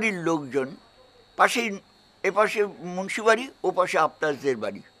 মুন্সিবাড়ির লোকজন পাশেই, এপাশে মুন্সিবাড়ি, ও পাশে আফতাজদের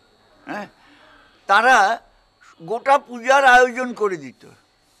বাড়ি, হ্যাঁ, তারা গোটা পূজার আয়োজন করে দিত।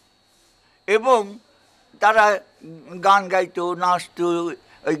 এবং তারা গান গাইতো, নাচতো,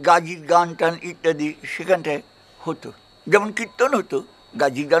 ওই গাজির গান টান ইত্যাদি সেখানটায় হতো, যেমন কীর্তন হতো,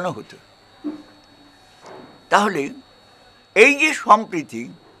 গাজির গানও হতো। তাহলে এই যে সম্প্রীতি,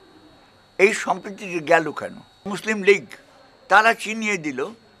 এই সম্প্রীতি গেল কেন? মুসলিম লীগ তারা চিনিয়ে দিল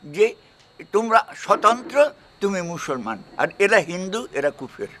যে তোমরা স্বতন্ত্র, তুমি মুসলমান, আর এরা হিন্দু, এরা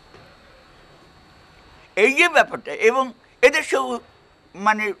কুফের। এই যে ব্যাপারটা, এবং এদেশেও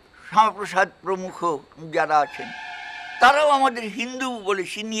মানে শ্যামাপ্রসাদ প্রমুখ যারা আছেন তারাও আমাদের হিন্দু বলে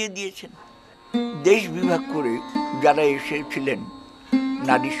চিনিয়ে দিয়েছেন। দেশ বিভাগ করে যারা এসেছিলেন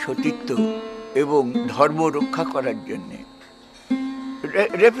নারীর সতীত্ব এবং ধর্ম রক্ষা করার জন্যে,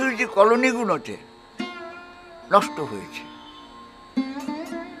 রেফিউজি কলোনিগুলোতে নষ্ট হয়েছে।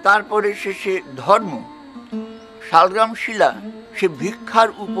 তারপরে শেষে ধর্ম, শালগ্রাম শিলা সে ভিক্ষার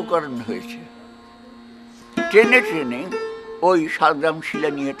উপকরণ হয়েছে। ট্রেনে ট্রেনে ওই শালগ্রাম শিলা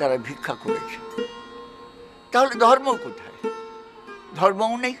নিয়ে তারা ভিক্ষা করেছে। তাহলে ধর্ম কোথায়?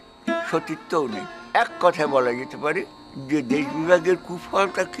 ধর্মও নেই, সতীত্বও নেই। এক কথায় বলা যেতে পারে যে দেশ বিভাগের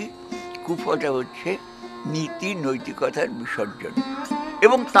কুফলটা কি? কুফলটা হচ্ছে নীতি নৈতিকতার বিসর্জন,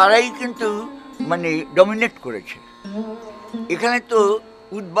 এবং তারাই কিন্তু মানে ডমিনেট করেছে। এখানে তো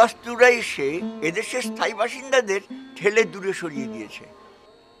উদ্বাস্তুরা এসে এদেশের স্থায়ী বাসিন্দাদের ঠেলে দূরে সরিয়ে দিয়েছে।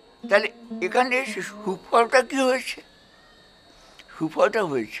 তাহলে এখানে সুফলটা কি হয়েছে? সুফলটা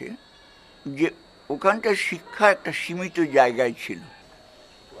হয়েছে যে ওখানটার শিক্ষা একটা সীমিত জায়গায় ছিল।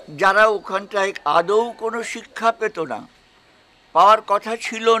 যারা ওখানটায় আদৌ কোনো শিক্ষা পেত না, পাওয়ার কথা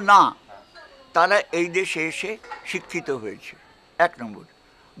ছিল না, তারা এই দেশে এসে শিক্ষিত হয়েছে, এক নম্বর।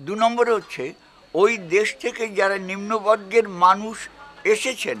 দু নম্বরে হচ্ছে ওই দেশ থেকে যারা নিম্নবর্গের মানুষ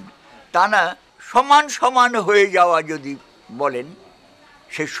এসেছেন তারা সমান সমান হয়ে যাওয়া যদি বলেন,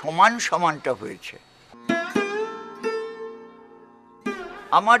 সে সমান সমানটা হয়েছে।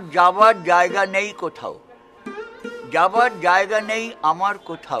 আমার যাবার জায়গা নেই কোথাও, যাবার জায়গা নেই আমার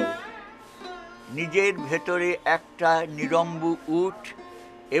কোথাও, নিজের ভেতরে একটা নিরম্ব উঠ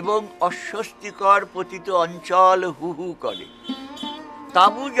এবং অস্বস্তিকর পতিত অঞ্চল হু হু করে।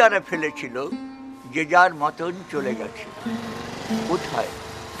 তাঁবু যারা ফেলেছিল যে যার মতন চলে গেছে, কোথায়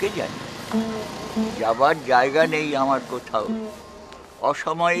কে জানে। যাবার জায়গা নেই আমার কোথাও,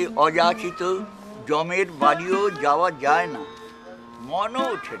 অসময়ে অযাচিত জমের বাড়িও যাওয়া যায় না, মনও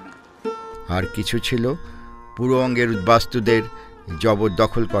ওঠে না। আর কিছু ছিল পুরো অঙ্গের উদ্বাস্তুদের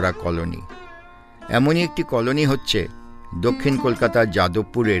জবরদখল করা কলোনি। এমনই একটি কলোনি হচ্ছে দক্ষিণ কলকাতার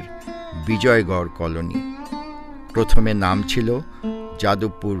যাদবপুরের বিজয়গড় কলোনি। প্রথমে নাম ছিল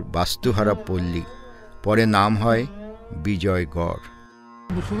যাদবপুর বাস্তুহারা পল্লী, পরে নাম হয় বিজয়গড়।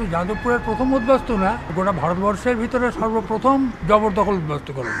 শুধু যাদবপুরের প্রথম উদ্বাস্তু না, গোটা ভারতবর্ষের ভিতরে সর্বপ্রথম জবরদখল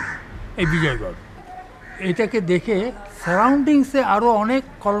উদ্বাস্তু কলোনি এই বিজয়গড়। এটাকে দেখে সারাউন্ডিংসে আরও অনেক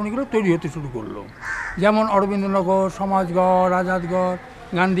কলোনিগুলো তৈরি হতে শুরু করলো, যেমন Arabindanagar, সমাজগড়, Azadgarh,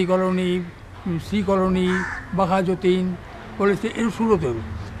 Gandhi colony, C colony, Baghajatin বলেছে, এর শুরু হতে হবে।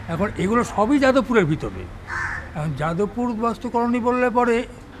 এখন এগুলো সবই যাদবপুরের ভিতরে। এখন যাদবপুর উদ্বাস্তু কলোনি বললে পরে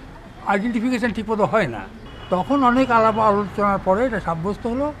আইডেন্টিফিকেশান ঠিকমতো হয় না। তখন অনেক আলাপ আলোচনার পরে এটা সাব্যস্ত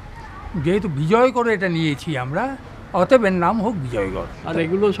হলো, যেহেতু বিজয় করে এটা নিয়েছি আমরা, অতএব এর নাম হোক বিজয়গড়। আর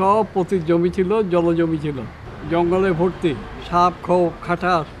এগুলো সব পতির জমি ছিল, জলজমি ছিল, জঙ্গলে ভর্তি, সাপ, খোপ,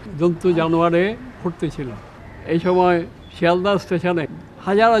 খাটাস, জন্তু জানোয়ারে ভর্তি ছিল। এই সময় শিয়ালদা স্টেশনে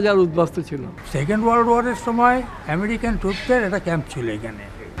হাজার হাজার উদ্বাস্তু ছিল। সেকেন্ড ওয়ার্ল্ড ওয়ারের সময় আমেরিকান ট্রুপসের একটা ক্যাম্প ছিল এখানে।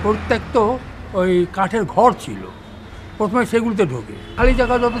 প্রত্যেক তো ওই কাঠের ঘর ছিল, প্রথমে সেগুলিতে ঢোকে। খালি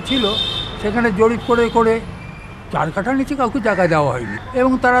জায়গা যত ছিল সেখানে জরিপ করে করে 4 কাঠার নিচে কাউকে জায়গা দেওয়া হয়নি,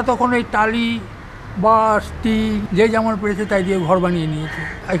 এবং তারা তখন এই টালি বা স্টিল যে যেমন পেরেছে তাই দিয়ে ঘর বানিয়ে নিয়েছে।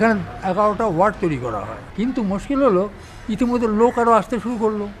 এখানে 11টা ওয়ার্ড তৈরি করা হয়, কিন্তু মুশকিল হলো ইতিমধ্যে লোক আরও আসতে শুরু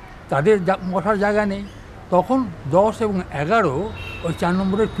করলো, তাদের বসার জায়গা নেই। তখন 10 এবং 11 ওই 4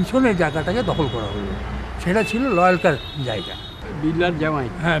 নম্বরের পিছনের জায়গাটাকে দখল করা হলো। সেটা ছিল লয়ালকার জায়গা, বিল্লার জামাই।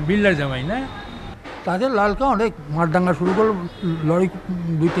 হ্যাঁ, বিল্লার জামাই না, তাদের লালকা অনেক মারদাঙ্গা শুরু করলো। লরি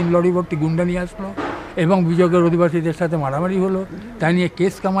 2-3 লরি ভর্তি গুন্ডা নিয়ে আসলো এবং বিজয়গড় অধিবাসীদের সাথে মারামারি হলো, তাই নিয়ে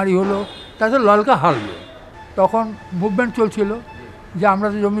কেস কামারি হলো, তাদের লালকা হারলো। তখন মুভমেন্ট চলছিল যে আমরা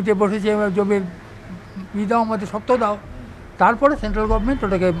তো জমিতে বসেছি, এবার জমির দাও, আমাদের সত্য দাও। তারপরে সেন্ট্রাল গভর্নমেন্ট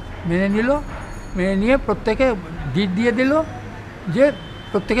ওটাকে মেনে নিল, মেনে নিয়ে প্রত্যেকে ডিট দিয়ে দিল যে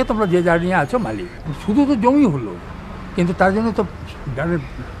প্রত্যেকে তোমরা যে যা নিয়ে আছো মালিক। শুধু তো জমি হলো, কিন্তু তার জন্য তো যাদের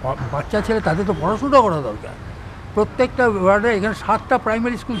বাচ্চা ছেলে তাদের তো পড়াশোনা করা দরকার। প্রত্যেকটা ওয়ার্ডে এখানে 7টা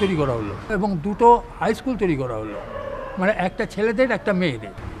প্রাইমারি স্কুল তৈরি করা হলো এবং 2টো হাই স্কুল তৈরি করা হলো, মানে একটা ছেলেদের একটা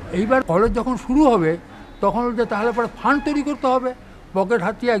মেয়েদের। এইবার কলেজ যখন শুরু হবে তখন যে তাহলে পরে ফান্ড তৈরি করতে হবে। পকেট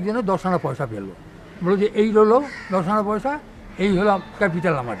হাতিয়ে একজনের 10 আনা পয়সা পেলো, বললো যে এই হলো 10 আনা পয়সা, এই হলো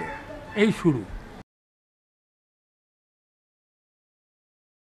ক্যাপিটাল আমাদের। এই শুরু।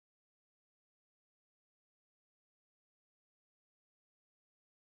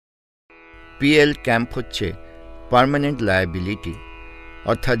 পিএল ক্যাম্প হচ্ছে পার্মানেন্ট লায়াবিলিটি,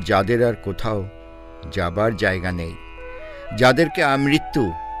 অর্থাৎ যাদের আর কোথাও যাবার জায়গা নেই, যাদেরকে আমৃত্যু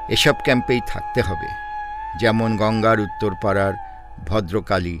এসব ক্যাম্পেই থাকতে হবে, যেমন গঙ্গার উত্তরপাড়ার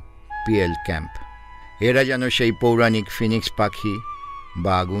ভদ্রকালী পিএল ক্যাম্প। এরা যেন সেই পৌরাণিক ফিনিক্স পাখি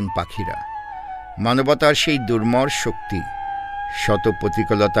বা আগুন পাখিরা, মানবতার সেই দুর্মর শক্তি, শত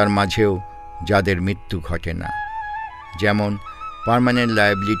প্রতিকূলতার মাঝেও যাদের মৃত্যু ঘটে না, যেমন পার্মানেন্ট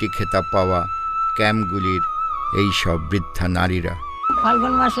লায়াবিলিটি খেতাব পাওয়া ক্যাম্পগুলির এই সব বৃদ্ধা নারীরা।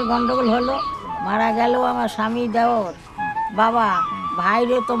 ফাল্গুন মাসে গন্ডগোল হলো, মারা গেল আমার স্বামী দেওর বাবা,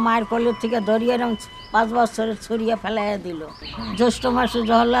 ভাইরে তো মায়ের কোলের থেকে ধরিয়ে এরকম 5 বছরের ছড়িয়ে ফেলাইয়া দিল। জ্যৈষ্ঠ মাসে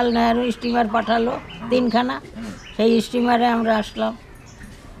জওহরলাল নেহরু স্টিমার পাঠালো 3খানা, সেই স্টিমারে আমরা আসলাম।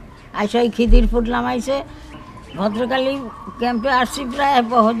 আইসে ওই খিদিরপুর নামাইছে, ভদ্রকালী ক্যাম্পে আসছি প্রায়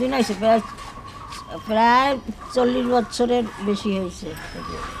বহুদিন হয়েছে, প্রায় 40 বছরের বেশি হয়েছে।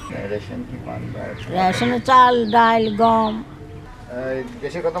 রেশনে চাল, ডাল, গম।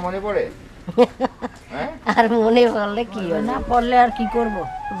 দেশের কথা মনে পড়ে? আর মনে পড়লে কি হয়, না পড়লে আর কি করব,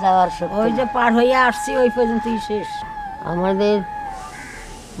 যাওয়ার সময় ওই যে পার হয়ে আসছি ওই পর্যন্তই শেষ। আমাদের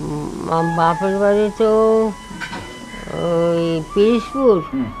বাপের বাড়ি তো ওই পিরিসপুর,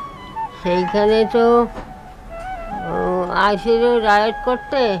 সেইখানে তো আইসিল রাইড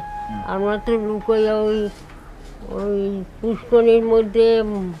করতে, আমরা তো লুকোইয়া ওই ওই পুষ্করির মধ্যে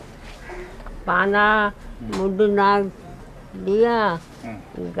পানা মধ্যে নাক দিয়া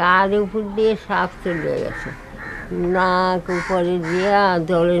গার উপর দিয়ে সাপ চলে গেছে, নাক উপরে দিয়া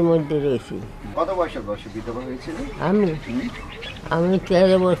জলের মধ্যে রয়েছি। কত বয়সে বিধবা হয়েছিল? আমি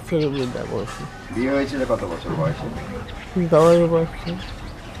 13 বছরে বিধবা বলছি। বিয়ে হয়েছিল কত বছর বয়সে? 10 বছর।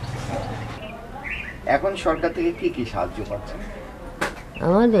 এখন সরকার থেকে কি কি সাহায্য পাচ্ছে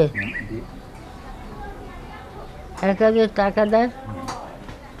আমাদের? 1000 টাকা দেয়,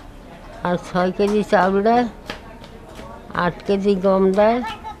 আর 6 কেজি চাউল দেয়, 8 কেজি গম দেয়,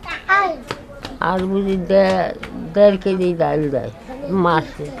 আর বুঝি 1.5 কেজি ডাল দেয়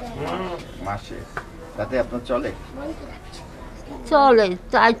মাসে। তাতে আপনার চলে?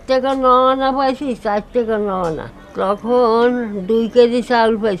 4 টাকা 9 আনা পাইছি, 4 টাকা 9 আনা। তখন 2 কেজি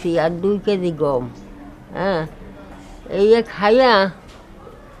চাউল পাইছি আর 2 কেজি গম। হ্যাঁ, এই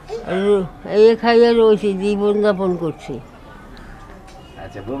খাইয়া রয়েছি, জীবনযাপন করছি।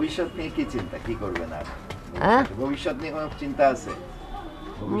 আচ্ছা, ভবিষ্যৎ নিয়ে কি চিন্তা, কি করবেন আর? ভবিষ্যৎ নিয়ে কোনো চিন্তা আছে?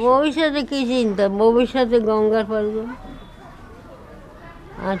 ভবিষ্যতে কি চিন্তা, ভবিষ্যতে গঙ্গার পার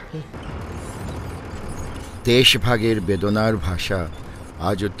আর কি। দেশভাগের বেদনার ভাষা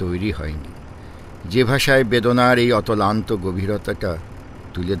আজও তৈরি হয়নি, যে ভাষায় বেদনার এই অতলান্ত গভীরতাটা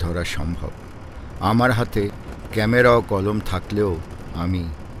তুলে ধরা সম্ভব। আমার হাতে ক্যামেরা ও কলম থাকলেও আমি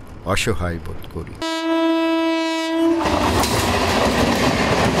অসহায় বোধ করি।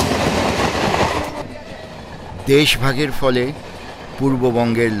 দেশভাগের ফলে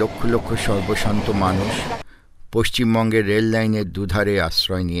পূর্ববঙ্গের লক্ষ লক্ষ সর্বশান্ত মানুষ পশ্চিমবঙ্গের রেল লাইনের দুধারে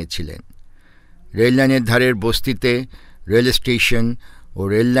আশ্রয় নিয়েছিলেন। রেল লাইনের ধারের বস্তিতে রেল স্টেশন ও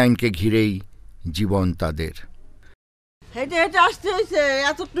রেল লাইনকে ঘিরেই জীবন তাদের। হেঁটে হেঁটে আসতে হয়েছে,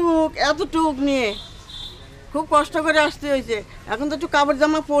 এতটুক নিয়ে খুব কষ্ট করে আসতে হয়েছে। এখন তো একটু কাপড়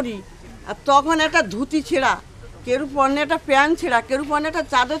জামা পরি, আর তখন একটা ধুতি ছেঁড়া, কেরু পরনে একটা প্যান্ট ছেঁড়া, কেরু পরনে একটা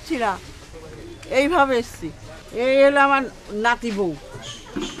চাদর ছেঁড়া, এইভাবে এসছি। এই হলো আমার নাতি বউ,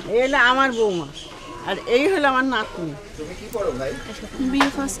 এই হলো আমার বৌমা, আর এই হলো আমার নাতনি। তুমি কি পড়ো ভাই? BA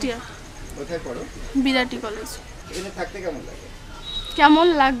first year. কোথায় পড়ো? বিরাটি কলেজ। এখানে থাকতে কেমন লাগে? কেমন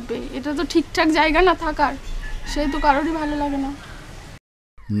লাগবে, এটা তো ঠিকঠাক জায়গা না থাকার, সেই তো কারোরই ভালো লাগে না।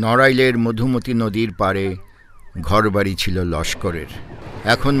 নড়াইলের মধুমতি নদীর পাড়ে ঘরবাড়ি ছিল লস্করের।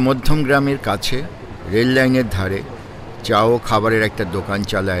 এখন মধ্যম গ্রামের কাছে রেল লাইনের ধারে চা ও খাবারের একটা দোকান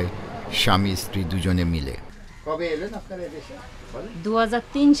চালায় স্বামী স্ত্রী দুজনে মিলে। কবে এলেন আপনারা দেশে?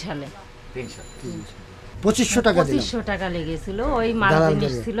 2003 সালে। 2500 টাকা দিলাম। 2500 টাকা লেগেছিল, ওই মাল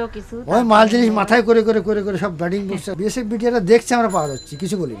জিনিস ছিল কিছু, ওই মাল জিনিস মাথায় করে করে করে করে সব ব্যাটিং করছে। বিএসএফ বিটিআরা দেখছে আমরা পাওয়া যাচ্ছি,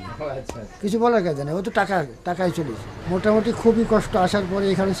 কিছু বলিনি, কিছু বলার কাজ নেই, ও তো টাকায় চলেছে। মোটামুটি খুবই কষ্ট। আসার পরে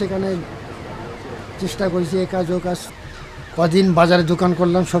এখানে সেখানে চেষ্টা করেছি, এ কাজ ও কাজ। কদিন বাজারে দোকান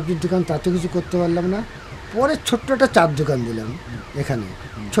করলাম, সবজির দোকান, তাতে কিছু করতে পারলাম না। পরে ছোট্ট একটা চার দোকান দিলাম এখানে,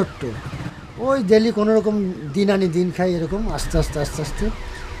 ছোট্ট। ওই ডেলি কোনো রকম দিন আনি দিন খাই, এরকম আস্তে আস্তে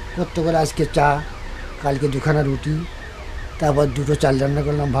করতে করে আজকে চা, কালকে 2খানা রুটি, তারপর 2টো চাল রান্না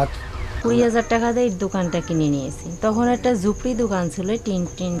করলাম, ভাত। 20,000 টাকা দিয়ে দোকানটা কিনে নিয়েছি। তখন একটা ঝুপড়ি দোকান ছিল, টিন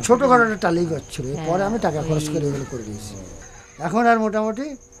ছোটোখাটো একটা টালি গাছ ছিল। পরে আমি টাকা খরচ করে এগুলো করে দিয়েছি। এখন আর মোটামুটি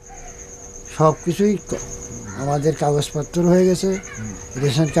সব কিছুই আমাদের কাগজপত্র হয়ে গেছে,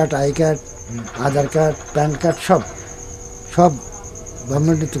 ration card, I card, Aadhaar card, pan card, সব সব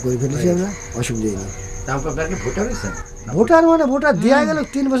গভর্নমেন্টের তো করে ফেলেছি আমরা, অসুবিধাই নেই। ভোটার মানে ভোটার দেওয়া গেল,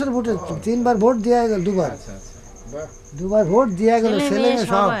 3 বছর ভোটার, 3বার ভোট দেওয়া গেল, দুবার ভোট দেওয়া গেল, ছেলে মেয়ে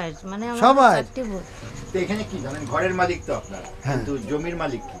সব সবাই। এখানে কি জানেন, ঘরের মালিক তো আপনারা, কিন্তু জমির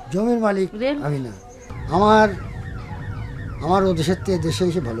মালিক কি? জমির মালিক আমি না, আমার ও দেশের থেকে দেশে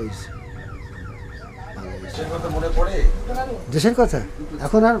এসে ভালো হয়েছে। দেশের কথা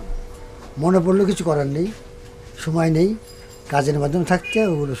এখন আর মনে পড়লেও কিছু করার নেই, সময় নেই, কাজের মাধ্যমে থাকতে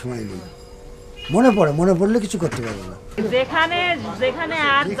ওগুলো সময় নেই। মনে পড়লে কিছু করতে পারবো না। যেখানে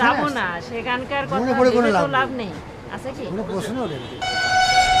আর যাবো না সেখানকার কথা মনে পড়ে কোনো লাভ নেই। আছে কি কোনো প্রশ্ন নেই।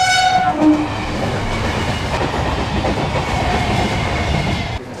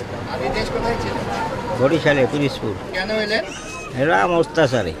 বরিশালে পিরিজপুর। কেন এলেন? এরা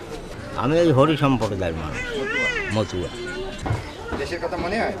অত্যাচারে। আমি এই হরি সম্প্রদায়ের মানুষ, মতুয়া। দেশের কথা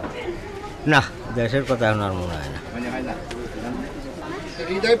মনে হয় না, দেশের কথা এখন আর মনে হয় না। মনে হয় না।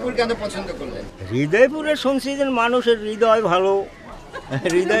 হৃদয়পুর কেন পছন্দ করলেন? হৃদয়পুরে শুনছি যে মানুষের হৃদয় ভালো,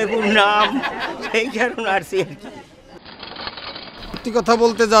 হৃদয়পুর নাম, সেই কারণে আসছি আর কি। সত্যি কথা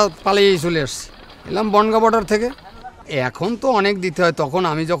বলতে যা পালিয়েই চলে আসছি, এলাম বনগা বর্ডার থেকে। এখন তো অনেক দিতে হয়, তখন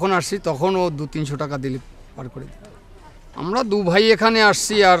আমি যখন আসছি তখন ও 200-300 টাকা দিলে পার করে দিত। আমরা 2 ভাই এখানে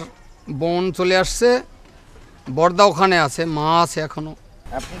আসছি, আর বোন চলে আসছে, বর্দা ওখানে আছে, মা আছে এখনো।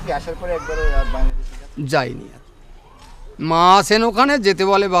 আপনি কি আসার পরে একবার যাইনি, মা আছেন ওখানে, যেতে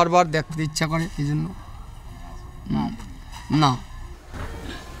বলে বারবার, দেখতে ইচ্ছা করে এই জন্য। না,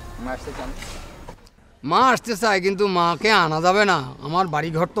 মা আসতে চায় কিন্তু মাকে আনা যাবে না, আমার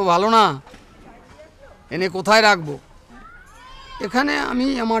বাড়িঘর তো ভালো না, এনে কোথায় রাখবো। এখানে আমি,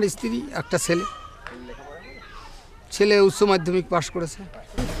 আমার স্ত্রী, একটা ছেলে উচ্চ মাধ্যমিক পাশ করেছে।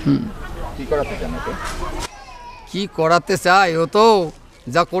 কি করাতে চায় ও, তো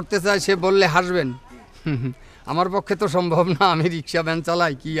যা করতে চায় সে বললে হাসবেন। আমার পক্ষে তো সম্ভব না, আমি রিক্সা ভ্যান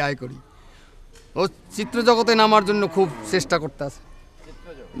চালাই, কি আয় করি। ও চিত্র জগতে নামার জন্য খুব চেষ্টা করতে আছে।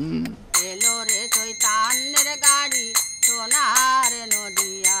 এলো রে চৈতান্যের গাড়ি সোনার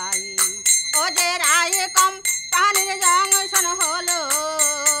নদিয়াই, ও যে রায় কম পানির জংশন হলো,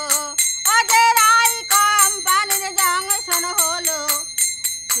 ও যে রায় কম পানির জংশন হলো,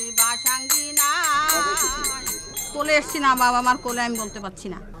 শিবা সঙ্গী না। কোলে এসছি না বাবা, আমার কোলে আমি বলতে পারছি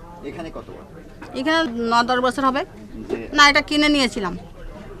না। এখানে কত? এখানে 9-10 বছর হবে না, এটা কিনে নিয়েছিলাম।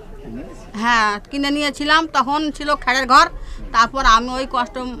 হ্যাঁ, কিনে নিয়েছিলাম, তখন ছিল খেড়ের ঘর। তারপর আমি ওই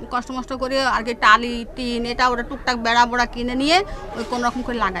কষ্ট করে আর কি টালি, টিন, এটা ওটা টুকটাক বেড়া বোড়া কিনে নিয়ে ওই কোনো রকম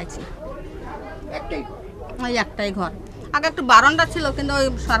করে লাগাইছি। ওই একটাই ঘর। আগে একটু বারান্দা ছিল, কিন্তু ওই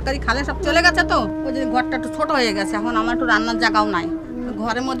সরকারি খালে সব চলে গেছে, তো ওই জন্য ঘরটা একটু ছোট হয়ে গেছে। এখন আমার একটু রান্নার জায়গাও নাই,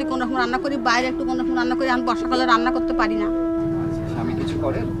 ঘরের মধ্যে কোনো রকম রান্না করি, বাইরে একটু কোনো রকম রান্না করি। এখন বর্ষাকালে রান্না করতে পারি না। স্বামী কিছু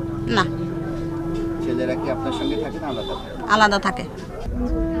করেন না। ছেলেরা কি আপনার সঙ্গে থাকে না আলাদা? আলাদা থাকে।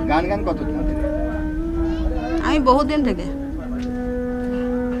 গান কতদিন থেকে? আমি বহুদিন থেকে।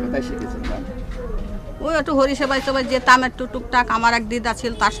 কোথায় শিখেছেন গান? ওই একটু হরিসেবায় যেতাম, একটু টুকটাক। আমার এক দিদা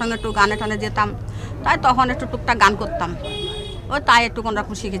ছিল, তার সঙ্গে একটু গানে টানে যেতাম, তাই তখন একটু টুকটাক গান করতাম। ওই তাই একটু কোন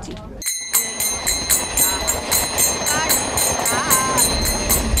রকম শিখেছি।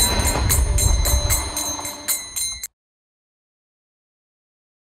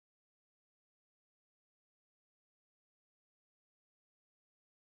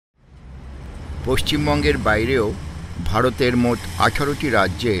 পশ্চিমবঙ্গের বাইরেও ভারতের মোট 18টি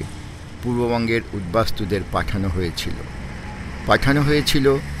রাজ্যে পূর্ববঙ্গের উদ্বাস্তুদের পাঠানো হয়েছিল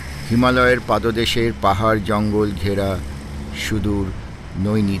হিমালয়ের পাদদেশের পাহাড় জঙ্গল ঘেরা সুদূর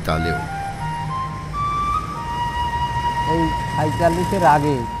নৈনিতালেও। এই 47-এর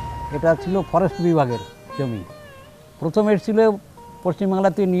আগে এটা ছিল ফরেস্ট বিভাগের জমি। প্রথম এসেছিল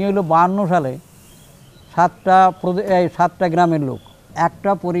পশ্চিমবাংলাতে নিয়ে এলো 52 সালে 7টা গ্রামের লোক।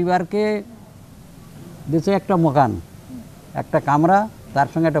 একটা পরিবারকে দিয়েছে একটা মকান, একটা কামরা, তার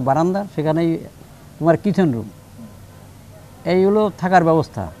সঙ্গে একটা বারান্দা, সেখানেই তোমার কিচেন রুম, এই হলো থাকার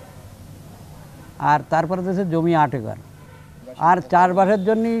ব্যবস্থা। আর তারপরে দিয়েছে জমি 8 একর, আর চাষবাসের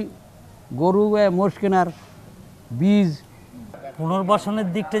জন্যই গরু মোষ কেনার বীজ। পুনর্বাসনের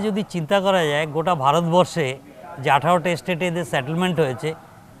দিকটা যদি চিন্তা করা যায়, গোটা ভারতবর্ষে যে 18টা স্টেটে এদের সেটেলমেন্ট হয়েছে,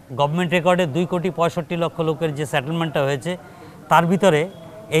 গভর্নমেন্ট রেকর্ডে 2,65,00,000 লোকের যে সেটেলমেন্টটা হয়েছে, তার ভিতরে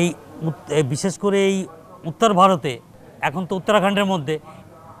এই বিশেষ করে এই উত্তর ভারতে, এখন তো উত্তরাখণ্ডের মধ্যে,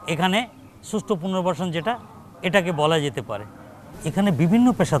 এখানে সুষ্ঠু পুনর্বাসন যেটা, এটাকে বলা যেতে পারে। এখানে বিভিন্ন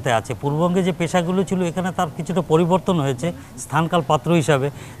পেশাতে আছে। পূর্ববঙ্গে যে পেশাগুলো ছিল, এখানে তার কিছুটা পরিবর্তন হয়েছে স্থানকাল পাত্র হিসাবে।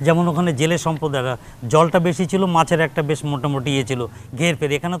 যেমন ওখানে জেলে সম্প্রদায়রা, জলটা বেশি ছিল, মাছের একটা বেশ মোটামুটি ইয়ে ছিল, ঘের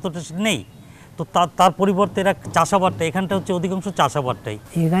ফের। এখানে তো নেই, তো তার পরিবর্তে এরা চাষাবাদটা, এখানটা হচ্ছে অধিকাংশ চাষাবাদটাই।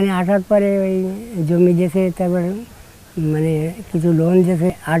 এখানে আসার পরে ওই জমি দিয়েছে, তারপর মানে কিছু লোন দিয়েছে,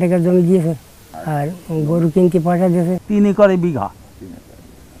 8 একর জমি দিয়েছে, আর গরু কিনতে পয়সা দিয়েছে। 3 একর বিঘা,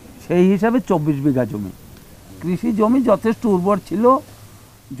 সেই হিসাবে 24 বিঘা জমি। কৃষি জমি যথেষ্ট উর্বর ছিল,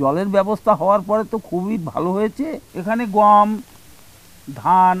 জলের ব্যবস্থা হওয়ার পরে তো খুবই ভালো হয়েছে। এখানে গম,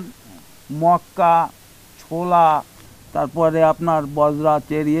 ধান, মক্কা, ছোলা, তারপরে আপনার বজরা,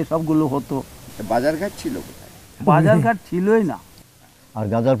 চেরি এসবগুলো হতো। বাজারঘাট ছিল কোথায়? বাজারঘাট ছিলই না। আর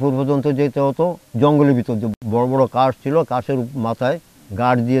গাজারপুর পর্যন্ত যেতে হতো জঙ্গলের ভিতর, যে বড় বড় কাঠ ছিল, কাঠের মাথায়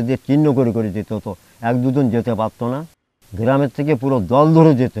গার্ড দিয়ে দিয়ে চিহ্ন করে করে যেতে হতো। 1-2 জন যেতে পারতো না, গ্রামের থেকে পুরো দল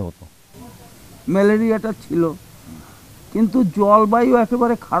ধরে যেতে হতো। ম্যালেরিয়াটা ছিল, কিন্তু জলবায়ু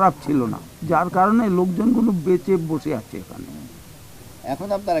একেবারে খারাপ ছিল না, যার কারণে লোকজনগুলো বেঁচে বসে আছে এখানে। এখন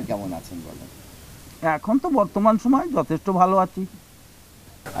আপনারা কেমন আছেন বলেন? এখন তো বর্তমান সময় যথেষ্ট ভালো আছি।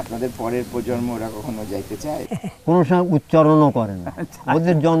 আপনাদের পরের প্রজন্ম ওরা কখনো যাইতে চায়? কোনো সময় উচ্চারণও করে না।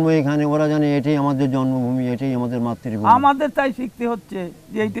 ওদের জন্ম এখানে, ওরা জানে এটাই আমাদের জন্মভূমি, এটাই আমাদের মাতৃভূমি। আমাদের তাই শিখতে হচ্ছে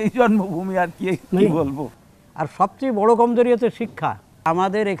যে এইটাই জন্মভূমি, আর কি বলবো। আর সবচেয়ে বড় কমজোরি হচ্ছে শিক্ষা।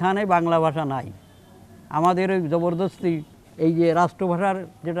 আমাদের এখানে বাংলা ভাষা নাই, আমাদের ওই জবরদস্তি এই যে রাষ্ট্রভাষার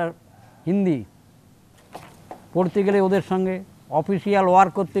যেটা হিন্দি, পড়তে গেলে ওদের সঙ্গে, অফিসিয়াল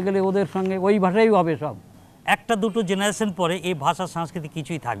ওয়ার্ক করতে গেলে ওদের সঙ্গে ওই ভাষাই হবে সব। 1-2 জেনারেশন পরে এই ভাষা সংস্কৃতি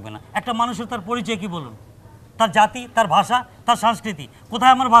কিছুই থাকবে না। একটা মানুষের তার পরিচয় কি বলুন? তার জাতি, তার ভাষা, তার সংস্কৃতি।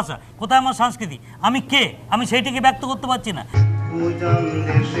 কোথায় আমার ভাষা, কোথায় আমার সংস্কৃতি, আমি কে, আমি সেইটাকে ব্যক্ত করতে পারছি না।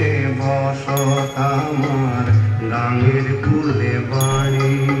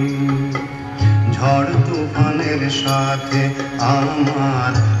 ঝড় তুফানের সাথে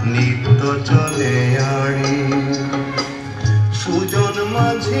আমার নিত্য চলে আড়ি, সুজন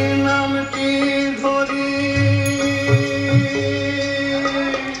মাঝি নামটি ধরি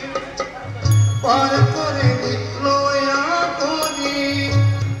পার করে লয়া করি,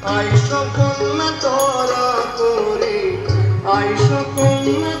 আইস কন্যা তোরা করি, আইস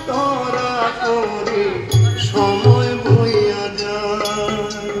কন্যা তোরা করি, সময় বইয়া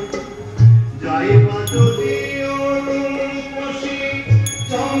যায়, যাইবা যদি অনুপসি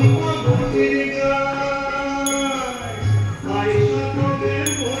চম্পা গতির গায়, আইস কবে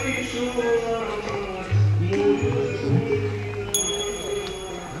বইস আমার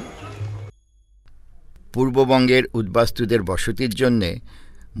পূর্ববঙ্গের উদ্বাস্তুদের বসতির জন্যে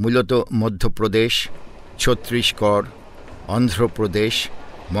মূলত মধ্যপ্রদেশ, ছত্তিশগড়, অন্ধ্রপ্রদেশ,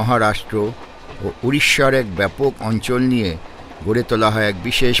 মহারাষ্ট্র ও উড়িষ্যার এক ব্যাপক অঞ্চল নিয়ে গড়ে তোলা হয় এক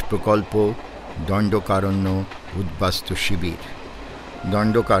বিশেষ প্রকল্প, দণ্ডকারণ্য উদ্বাস্তু শিবির।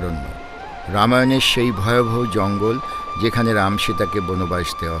 দণ্ডকারণ্য রামায়ণের সেই ভয়াবহ জঙ্গল যেখানে রাম সীতাকে বনবাস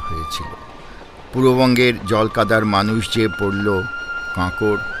দেওয়া হয়েছিল। পূর্ববঙ্গের জলকাদার মানুষ যে পড়ল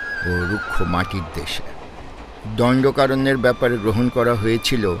কাঁকড় ও রুক্ষ মাটির দেশে। দণ্ডকারণ্যের ব্যাপারে গ্রহণ করা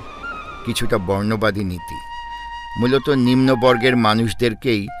হয়েছিল কিছুটা বর্ণবাদী নীতি। মূলত নিম্নবর্গের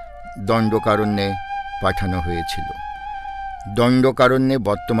মানুষদেরকেই দণ্ডকারণ্যে পাঠানো হয়েছিল। দণ্ডকারণ্যে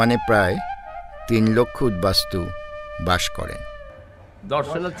বর্তমানে প্রায় 3 লক্ষ উদ্বাস্তু বাস করেন।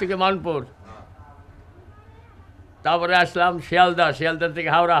 দর্শনার থেকে মানপুর, তারপরে আসলাম শিয়ালদা, শিয়ালদা থেকে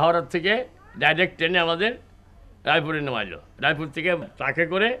হাওড়া, হাওড়ার থেকে ডাইরেক্ট ট্রেনে আমাদের রায়পুরে নামাইলো, রায়পুর থেকে ট্রাকে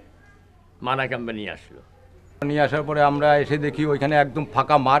করে মানা ক্যাম্পে নিয়ে আসলো। নিয়ে আসার পরে আমরা এসে দেখি ওইখানে একদম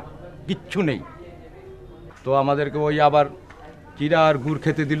ফাঁকা মাঠ, কিচ্ছু নেই। তো আমাদেরকে ওই আবার চিরা আর গুড়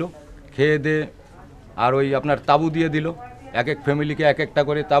খেতে দিল, খেয়ে দিয়ে আর ওই আপনার তাঁবু দিয়ে দিল, এক এক ফ্যামিলিকে এক একটা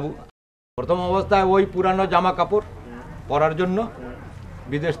করে তাঁবু। প্রথম অবস্থায় ওই পুরানো জামা কাপড় পরার জন্য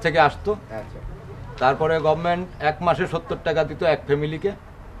বিদেশ থেকে আসতো, তারপরে গভর্নমেন্ট 1 মাসে 70 টাকা দিত এক ফ্যামিলিকে।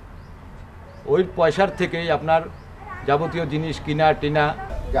 ওই পয়সার থেকেই আপনার যাবতীয় জিনিস কিনা টিনা।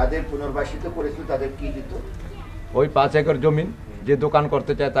 যাদের পুনর্বাসিত করেছিল তাদের কি দিত? ওই 5 একর জমিন, যে দোকান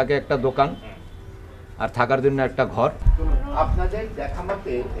করতে চায় তাকে একটা দোকান, আর থাকার জন্য একটা ঘর। আপনাদের দেখা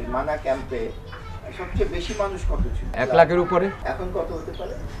মতে এই মানা ক্যাম্পে সবচেয়ে বেশি মানুষ কত ছিল? 1 লাখের উপরে। এখন কত হতে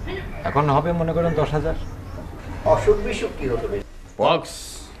পারে? এখন হবে মনে করেন 10,000। অসুখ বিসুখ কি হতো? পক্স,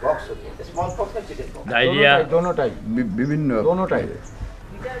 স্মল পক্স না চিকেন পক্স? ডায়রিয়া, দোনোটাই, বিভিন্ন দোনোটাই।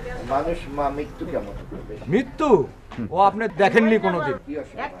 মানুষ মৃত্যু কেমন? মৃত্যু ও আপনি দেখেননি কোনোদিন।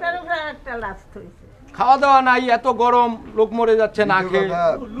 একটার উপরে একটা লাস্ট হয়েছে। খাওয়া দাওয়া নাই, এত গরম, লোক মরে যাচ্ছে না খেয়ে।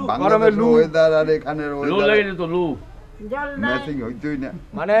 গরমে লু, ওয়েদার আর এখানের লু লাগে তো লু, ম্যাচিং হইতই না।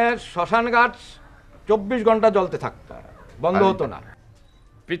 মানে শ্মশান ঘাট 24 ঘন্টা জ্বলতে থাকতো, বন্ধ হতো না।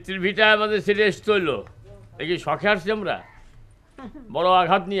 পিতৃভিটা আমাদের ছেড়ে আসতে হইলো, দেখি শখে আসছি আমরা, বড়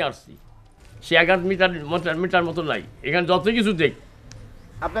আঘাত নিয়ে আসছি। সে আঘাত মিটার মতো নাই, এখানে যত কিছু দেখ।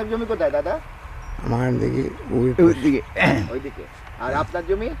 আপনার জমি কোথায় দাদা? আমার দেখি ওইদিকে। আর আপনার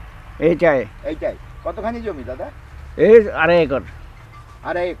জমি? এইটাই। এইটাই কতখানি জমি দাদা? এই 2.5 একর।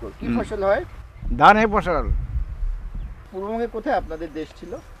 2.5 একর। কি ফসল হয়? ধানের ফসল। পূর্ববঙ্গে কোথায় আপনাদের দেশ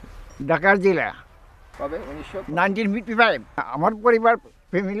ছিল? ঢাকার জেলা। কবে? 1955। আমার পরিবার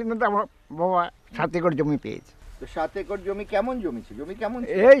ফ্যামিলির মধ্যে আমার বাবা 7 একর জমি পেয়েছে। তো 7 একর জমি কেমন জমি ছিল? জমি কেমন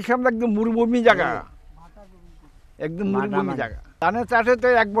ছিল? এই সব একদম মরুভূমি জায়গা, একদম মরুভূমি জায়গা। ধানের চাষে তো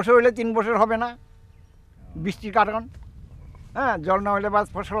 1 বছর হলে 3 বছর হবে না, বৃষ্টির কারণ। হ্যাঁ, জল না হলে বাস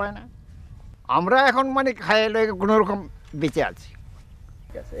ফসল হয় না। আমরা এখন মানে খাইয়ে লয়ে কোনো রকম বেঁচে আছি।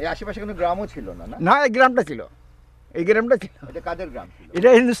 ঠিক আছে। এই আশেপাশে কোনো গ্রামও ছিল না? না, এই গ্রামটা ছিল। এই গ্রামটা ছিল। এটা কাদের গ্রাম ছিল? এটা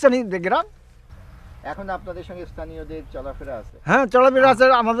হিন্দুস্তানি গ্রাম। এখন আপনাদের সঙ্গে স্থানীয়দের চলাফেরা আছে? হ্যাঁ, চলাফেরা আছে,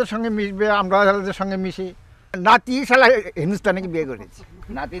 আমাদের সঙ্গে মিশবে, আমরা তাদের সঙ্গে মিশি। নাতি শালা হিন্দুস্তানিকে বিয়ে করেছি।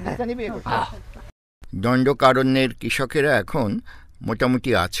 নাতি হিন্দুস্তানি বিয়ে করছে? দণ্ডকারণ্যের কৃষকেরা এখন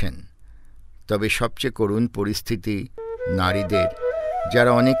মোটামুটি আছেন, তবে সবচেয়ে করুণ পরিস্থিতি নারীদের,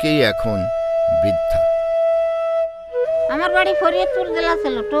 যারা অনেকেই এখন বৃদ্ধা। আমার বাড়ি ফরিদপুর জেলা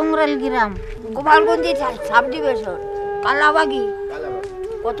ছিল, টংরাল গ্রাম, গোপালগঞ্জের সাব ডিভিশন, কালাবাগি।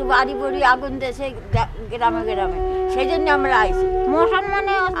 কত বাড়ি বাড়ি আগুন দেশে গ্রামে গ্রামে, সেই জন্য আমরা আইছি। মৌসুম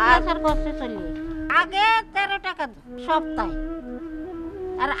মানে আসার কষ্টে চলি। আগে 13 টাকা সপ্তাহে,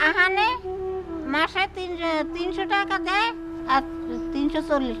 আর আহানে মাসে 300 টাকা দেয়, আর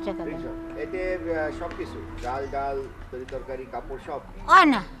 340 টাকা দেয়। এতে সবকিছু ডাল ডাল তরি তরকারি কাপড় সব হয়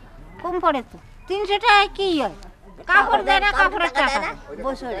না, কম পড়ে তো। 300 টাকায় কি হয়? কাপড় দেয় না, কাপড়ের টাকা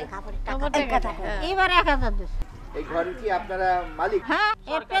বছরে এবার 1000 দিচ্ছে। এই ঘরে কি আপনারা মালিক? হ্যাঁ,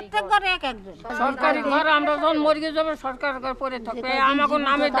 এর প্রত্যেক ঘরে এক একজন। সরকারি ঘর আমরা যখন মরে যাবো সরকারি ঘর পরে থাকবে, আমাকে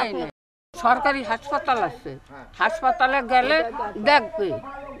নামে দেয় না। সরকারি হাসপাতাল আছে, হাসপাতালে গেলে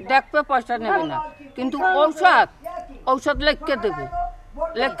দেখবে পয়সা নেবে না, কিন্তু ঔষধ লিখে দেবে,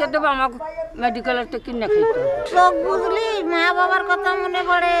 আমাকে মেডিকেলের থেকে কিনে খেতে হবে। চোখ বুঝলি, মা বাবার কথা মনে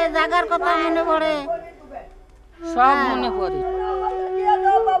পড়ে, জাগার কথা মনে পড়ে, সব মনে পড়ে।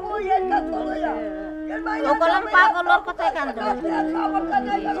 কলম পাগলের কথা কান্দে।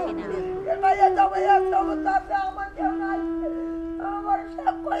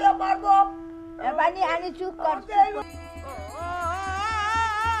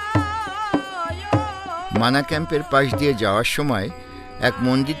 মানা ক্যাম্পের পাশ দিয়ে যাওয়ার সময় এক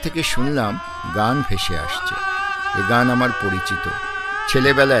মন্দির থেকে শুনলাম গান ভেসে আসছে। এ গান আমার পরিচিত।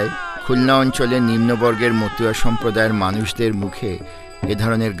 ছেলেবেলায় খুলনা অঞ্চলের নিম্নবর্গের মতুয়া সম্প্রদায়ের মানুষদের মুখে এ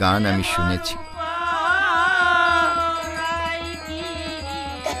ধরনের গান আমি শুনেছি।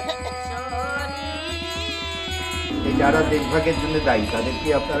 এই যারা দেশভাগের জন্য দায়ী, তাদের কি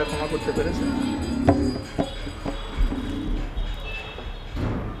আপনারা ক্ষমা করতে পেরেছেন?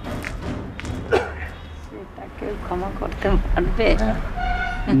 সেটা কেউ ক্ষমা করতে পারবে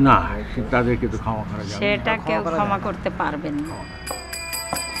না, তাদেরকে তো ক্ষমা করা যাবে না। সেটা কেউ ক্ষমা করতে পারবেন না।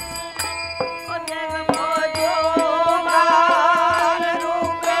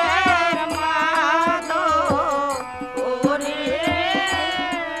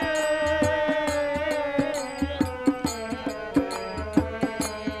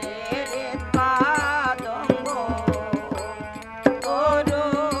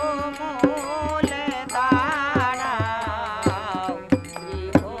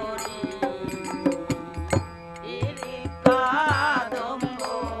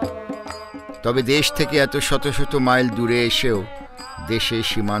 তবে দেশ থেকে এত শত শত মাইল দূরে এসেও দেশের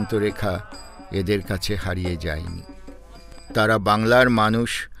সীমান্ত রেখা এদের কাছে হারিয়ে যায়নি। তারা বাংলার মানুষ,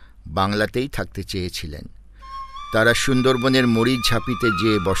 বাংলাতেই থাকতে চেয়েছিলেন। তারা সুন্দরবনের মরিচ ঝাঁপিতে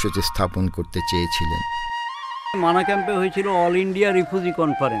যেয়ে বসতি স্থাপন করতে চেয়েছিলেন। মানা ক্যাম্পে হয়েছিল অল ইন্ডিয়া রিফিউজি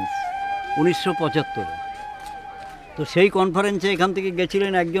কনফারেন্স 1975। তো সেই কনফারেন্সে এখান থেকে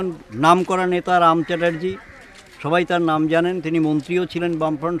গেছিলেন একজন নামকরা নেতা রাম চ্যাটার্জি, সবাই তার নাম জানেন, তিনি মন্ত্রীও ছিলেন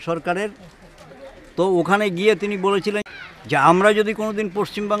বামফ্রন্ট সরকারের। তো ওখানে গিয়ে তিনি বলেছিলেন যে আমরা যদি কোনোদিন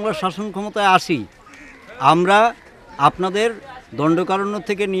পশ্চিমবাংলার শাসন ক্ষমতায় আসি, আমরা আপনাদের দণ্ডকারণ্য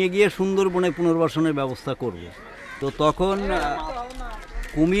থেকে নিয়ে গিয়ে সুন্দরবনে পুনর্বাসনের ব্যবস্থা করব। তো তখন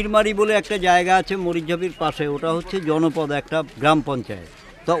কুমিরমারি বলে একটা জায়গা আছে মরিচঝাপির পাশে, ওটা হচ্ছে জনপদ, একটা গ্রাম পঞ্চায়েত।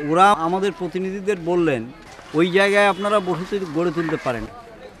 তো ওরা আমাদের প্রতিনিধিদের বললেন ওই জায়গায় আপনারা বসতি গড়ে তুলতে পারেন।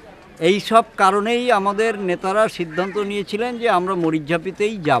 এই সব কারণেই আমাদের নেতারা সিদ্ধান্ত নিয়েছিলেন যে আমরা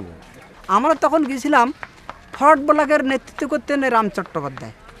মরিচঝাপিতেই যাব। আমরা তখন গেছিলাম, ফরওয়ার্ড ব্লকের নেতৃত্ব করতেন রাম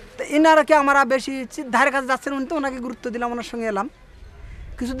চট্টোপাধ্যায়। তো এনারাকে আমরা বেশি ধারে কাছে যাচ্ছেন, উনি তো ওনাকে গুরুত্ব দিলাম, ওনার সঙ্গে এলাম।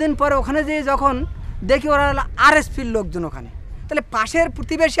 কিছুদিন পরে ওখানে যেয়ে যখন দেখি ওরা হলো আরএসপির লোকজন ওখানে, তাহলে পাশের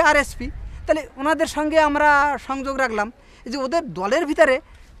প্রতিবেশী আরএসপি, তাহলে ওনাদের সঙ্গে আমরা সংযোগ রাখলাম যে ওদের দলের ভিতরে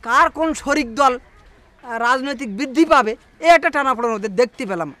কার কোন শরিক দল রাজনৈতিক বৃদ্ধি পাবে, এ একটা টানাপোড়েন ওদের দেখতে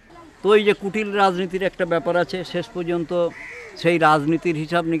পেলাম। তো এই যে কুটিল রাজনীতির একটা ব্যাপার আছে, শেষ পর্যন্ত সেই রাজনীতির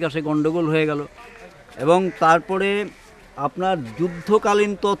হিসাব নিকাশে গণ্ডগোল হয়ে গেল। এবং তারপরে আপনার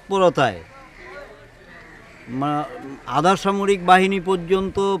যুদ্ধকালীন তৎপরতায় আধা সামরিক বাহিনী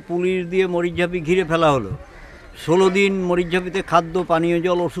পর্যন্ত পুলিশ দিয়ে মরিচঝাপি ঘিরে ফেলা হলো। 16 দিন মরিচঝাপিতে খাদ্য, পানীয়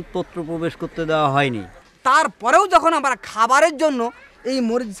জল, ওষুধপত্র প্রবেশ করতে দেওয়া হয়নি। তারপরেও যখন আমরা খাবারের জন্য এই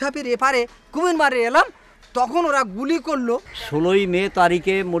মরিচঝাপির এপারে কুমিরমারে এলাম, তখন ওরা গুলি করলো। 16ই মে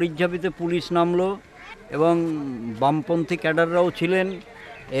তারিখে মরিচঝাপিতে পুলিশ নামলো এবং বামপন্থী ক্যাডাররাও ছিলেন।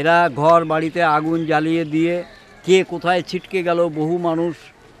 এরা ঘর বাড়িতে আগুন জ্বালিয়ে দিয়ে কে কোথায় ছিটকে গেল, বহু মানুষ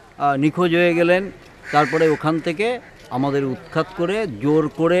নিখোঁজ হয়ে গেলেন। তারপরে ওখান থেকে আমাদের উৎখাত করে জোর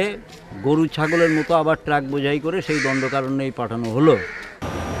করে গরু ছাগলের মতো আবার ট্রাক বোঝাই করে সেই দণ্ডকারণ্যেই পাঠানো হলো।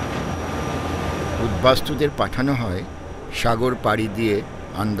 উদ্বাস্তুদের পাঠানো হয় সাগর পাড়ি দিয়ে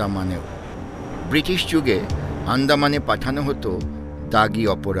আন্দামানেও। ব্রিটিশ যুগে আন্দামানে পাঠানো হতো দাগি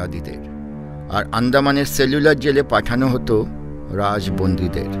অপরাধীদের, আর আন্দামানের সেলুলার জেলে পাঠানো হতো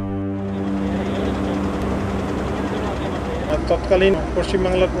রাজবন্দীদের। তৎকালীন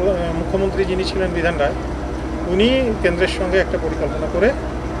পশ্চিমবাংলার মুখ্যমন্ত্রী যিনি ছিলেন বিধান রায়, উনি কেন্দ্রের সঙ্গে একটা পরিকল্পনা করে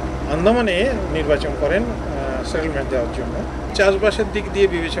আন্দামানে নির্বাচন করেন সেটেলমেন্ট দেওয়ার জন্য। চাষবাসের দিক দিয়ে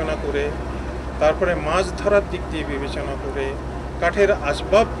বিবেচনা করে, তারপরে মাছ ধরার দিক দিয়ে বিবেচনা করে, কাঠের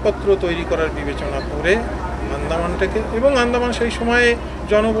আসবাবপত্র তৈরি করার বিবেচনা করে আন্দামানটাকে, এবং আন্দামান সেই সময়ে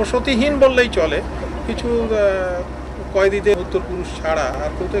জনবসতিহীন বললেই চলে, কিছু কয়েদিদের উত্তর পুরুষ ছাড়া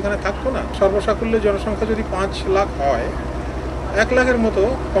আর কেউ তো এখানে থাকতো না। সর্বসাকুল্যে জনসংখ্যা যদি 5 লাখ হয়, 1 লাখের মতো,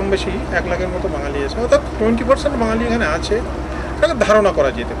 কম বেশি 1 লাখের মতো বাঙালি আছে, অর্থাৎ 20% বাঙালি এখানে আছে, তাকে ধারণা করা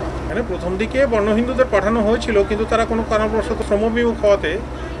যেতে পারে। এখানে প্রথম দিকে বর্ণ হিন্দুদের পাঠানো হয়েছিল, কিন্তু তারা কোনো কারণবশত শ্রমবিমুখ হওয়াতে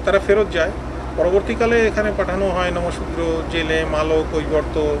তারা ফেরত যায়। পরবর্তীকালে এখানে পাঠানো হয় নমশূদ্র, জেলে, মালক,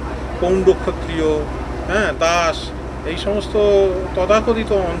 কৈবর্ত, পৌণ্ড ক্ষত্রিয়, দাস, এই সমস্ত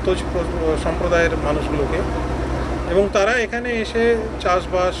তথাকথিত অন্তজ সম্প্রদায়ের মানুষগুলোকে, এবং তারা এখানে এসে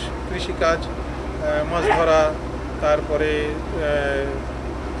চাষবাস, কৃষিকাজ, মাছ ধরা, তারপরে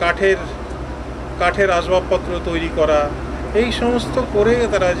কাঠের আসবাবপত্র তৈরি করা, এই সমস্ত করে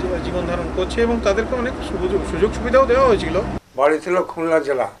তারা জীবন ধারণ করছে, এবং তাদেরকে অনেক সুযোগ সুবিধাও দেওয়া হয়েছিল। বাড়ি ছিল খুলনা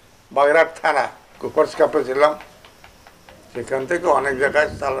জেলা, বাগেরহাট থানা, কুপার্স ক্যাম্পে ছিলাম। সেখান থেকে অনেক জায়গায়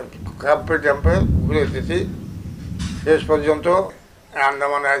ক্যাম্পে ঘুরে এসেছি। শেষ পর্যন্ত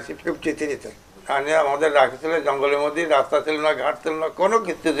আন্দামানে আছি 53-তে। আনে আমাদের রাখেছিল জঙ্গলের মধ্যে, রাস্তা ছিল না, ঘাট ছিল না, কোনো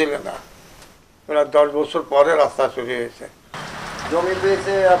কিছু ছিল না। প্রায় 10 বছর পরে রাস্তা শুরু হয়েছে। জমি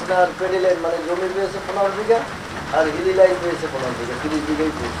পেয়েছে আপনার পেডিলেন, মানে জমি পেয়েছে 15 বিঘা, আর হিলি লাইন পেয়েছে 15 বিঘা, 30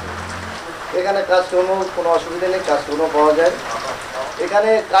 বিঘাই পেয়েছে। এখানে কাজকর্ম কোনো অসুবিধা নেই, কাজকর্ম পাওয়া যায়। এখানে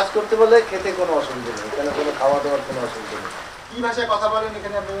কাজ করতে বলে খেতে কোনো অসুবিধা নেই, এখানে কোনো খাওয়া দাওয়ার কোনো অসুবিধা নেই। কি ভাষায় কথা বলেন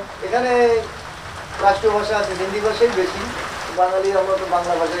এখানে আপনারা? এখানে রাষ্ট্রীয় ভাষা আছে, হিন্দি ভাষাই বেশি। বাঙালি আমরা তো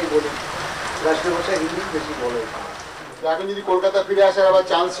বাংলা ভাষাই বলি, রাষ্ট্রীয় ভাষা হিন্দি বেশি বলে। এখন যদি কলকাতা ফিরে আসার আবার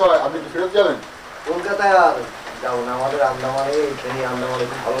চান্স হয়, আপনি কি ফেরত যাবেন? কলকাতায় আর যাবো না, আমাদের আন্দামানে, এইখানে আন্দামানে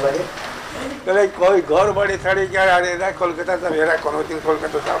খুব ভালো লাগে। তাহলে কই ঘর বাড়ি ছাড়ি গিয়ে আর এরা কলকাতা যাবে, এরা কোনোদিন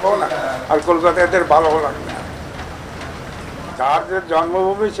কলকাতা যাবো না, আর কলকাতা এদের ভালো লাগে না। তার যে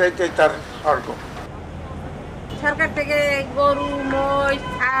জন্মভূমি সেইটাই তার স্বর্গ। সরকার থেকে গরু, মহিষ,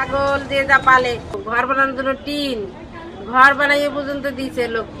 ছাগল দিয়ে যা পালে, ঘর বানানোর জন্য টিন, ঘর বানাইয়ে পর্যন্ত দিয়েছে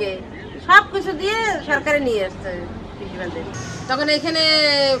লোককে, সব কিছু দিয়ে সরকারে নিয়ে আসছে কৃষিবাদের। তখন এখানে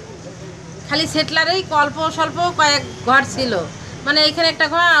খালি সেটলারেই অল্প স্বল্প কয়েক ঘর ছিল, মানে এখানে একটা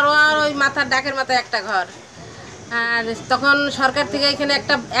ঘর, আর ওই মাথার ডাকের মাথায় একটা ঘর। আর তখন সরকার থেকে এখানে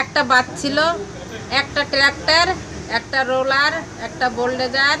একটা বাস ছিল, একটা ট্র্যাক্টর, একটা রোলার, একটা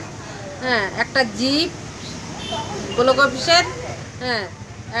বোল্ডেজার, একটা জিপ ব্লক অফিসের,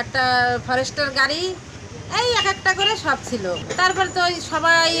 একটা ফরেস্টের গাড়ি, এই এক একটা করে সব ছিল। তারপর তো ওই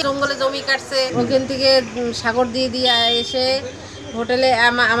সবাই জঙ্গলে জমি কাটছে, ওখান থেকে সাগর দিয়ে এসে হোটেলে,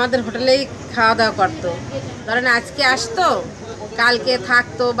 আমাদের হোটেলেই খাওয়া দাওয়া করতো। ধরেন আজকে আসতো, কালকে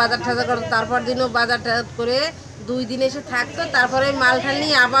থাকতো, বাজার টাজার করতো, তারপর দিনও বাজার টাজার করে 2 দিন এসে থাকতো। তারপরে মাল ঠাল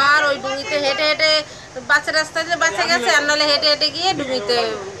নিয়ে আবার ওই ডুঙিতে হেঁটে হেঁটে, বাচ্চা রাস্তায় যে বাচ্চা গেছে, আর নাহলে হেঁটে হেঁটে গিয়ে ডুঙিতে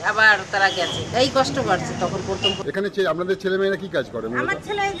আবার তারা গেছে। এই কষ্ট করছে তখন প্রথম। এখানে আপনাদের ছেলে মেয়েরা কি কাজ করে? আমার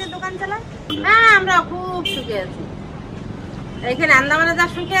ছেলে এই যে দোকান চালায়। আমরা খুব সুখে আছি এখানে। আন্দামানে যা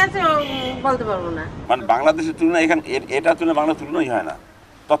সুখে আছে বলতে পারবো না। মানে বাংলাদেশের তুলনায় এখানে এটা তুলনায় বাংলার তুলনাই হয় না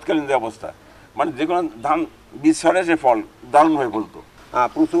তৎকালীন যে অবস্থা। মানে যে কোনো ধান বীজ ছড়ে সে ফল দারুণ হয়ে বলতো।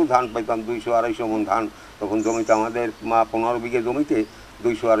 প্রচুর ধান পাইতাম, 200-250 মণ ধান তখন জমিতে, আমাদের 15 বিঘে জমিতে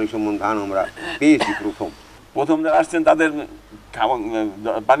 200-250 মণ ধান আমরা পেয়েছি। প্রথম যারা আসছেন তাদের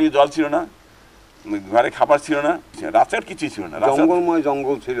পানীয় জল ছিল না, ঘরে খাবার ছিল না, রাস্তার কিছুই ছিল না, জঙ্গলময়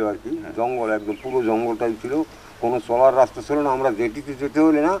জঙ্গল ছিল আর কি, জঙ্গল একদম পুরো জঙ্গলটাই ছিল, কোনো চলার রাস্তা ছিল না। আমরা যেটিতে যেতে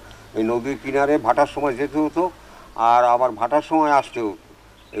হলে না এই নদীর কিনারে ভাটার সময় যেতে হতো, আর আবার ভাটার সময় আসতে হতো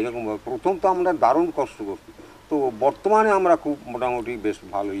এরকম। প্রথম তো আমরা দারুণ কষ্ট করছি, তো বর্তমানে আমরা খুব মোটামুটি বেশ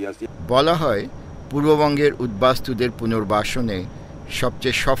ভালোই আছি। বলা হয় পূর্ববঙ্গের উদ্বাস্তুদের পুনর্বাসনে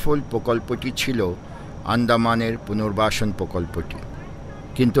সবচেয়ে সফল প্রকল্পটি ছিল আন্দামানের পুনর্বাসন প্রকল্পটি।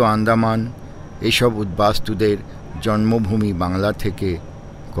 কিন্তু আন্দামান এইসব উদ্বাস্তুদের জন্মভূমি বাংলা থেকে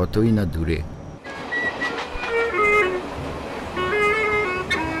কতই না দূরে।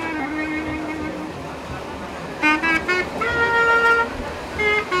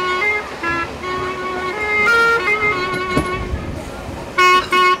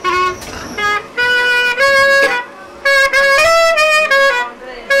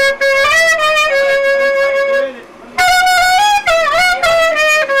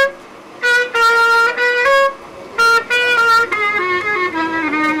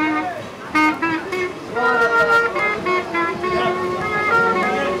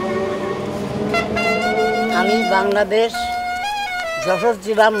 বাংলাদেশ যশোর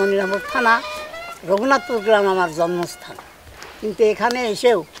জেলা মনিরামপুর থানা রঘুনাথপুর গ্রাম আমার জন্মস্থান, কিন্তু এখানে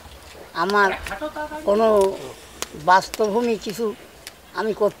এসেও আমার কোনো বাস্তবভূমি কিছু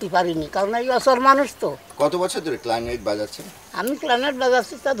আমি করতে পারিনি, কারণ এই অসর মানুষ তো। কত বছর ধরে ক্লারিনেট বাজাচ্ছেন? আমি ক্লারিনেট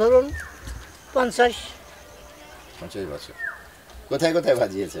বাজাচ্ছি তা ধরুন 50 বছর। কোথায় কোথায়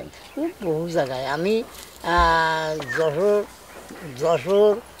বাজিয়েছেন? বহু জায়গায়। আমি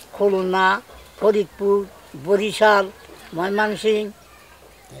যশোর, খুলনা, ফরিদপুর, বরিশাল, ময়মনসিংহ,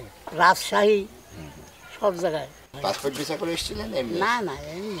 রাজশাহী, সব জায়গায়। পাসপোর্ট ভিসা করে এসেছিলেন? না না,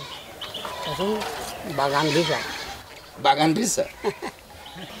 এমনি তখন বাগান ভিসা। বাগান ভিসা?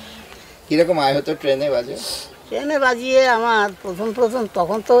 কিরকম আয় হতো ট্রেনে বাজে? ট্রেনে বাজিয়ে আমার প্রথম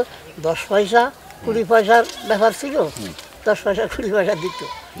তখন তো 10 পয়সা 20 পয়সার ব্যাপার ছিল। 10 পয়সা 20 পয়সা দিত।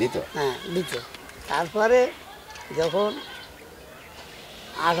 হ্যাঁ দিত। তারপরে যখন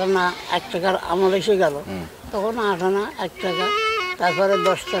 8 আনা 1 টাকার আমল এসে গেল, তখন 8 আনা 1 টাকা, তারপরে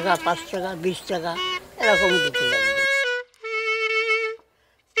 10 টাকা, 5 টাকা, 20 টাকা এরকমই দিতে লাগবে।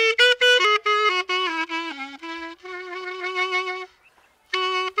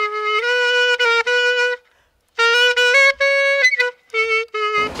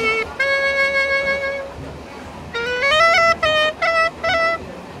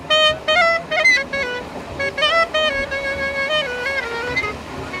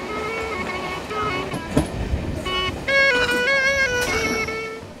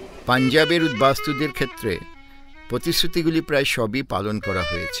 পাঞ্জাবের উদ্বাস্তুদের ক্ষেত্রে প্রতিশ্রুতিগুলি প্রায় সবই পালন করা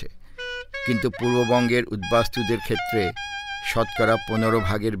হয়েছে, কিন্তু পূর্ববঙ্গের উদ্বাস্তুদের ক্ষেত্রে শতকরা 15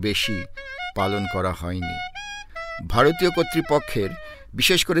 ভাগের বেশি পালন করা হয়নি। ভারতীয় কর্তৃপক্ষের,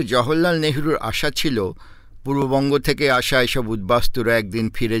 বিশেষ করে জওহরলাল নেহরুর আশা ছিল পূর্ববঙ্গ থেকে আসা এসব উদ্বাস্তুরা একদিন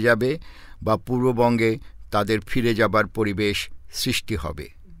ফিরে যাবে বা পূর্ববঙ্গে তাদের ফিরে যাবার পরিবেশ সৃষ্টি হবে।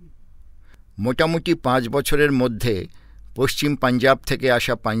 মোটামুটি 5 বছরের মধ্যে পশ্চিম পাঞ্জাব থেকে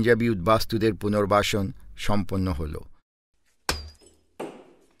আসা পাঞ্জাবি উদ্বাস্তুদের পুনর্বাসন সম্পন্ন হল।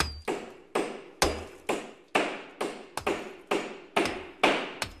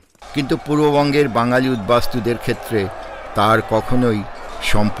 কিন্তু পূর্ববঙ্গের বাঙালি উদ্বাস্তুদের ক্ষেত্রে তার কখনোই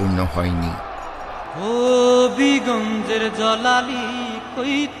সম্পূর্ণ হয়নি। হবিগঞ্জের জলালি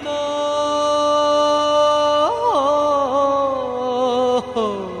কইতো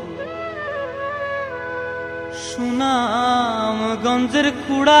সুনামগঞ্জের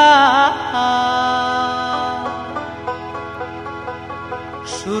কুড়া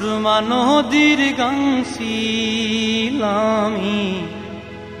সুরমা নদীর গাংশিলামি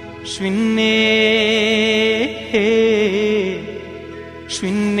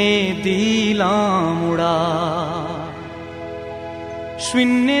শূন্যে দিলাম উড়া,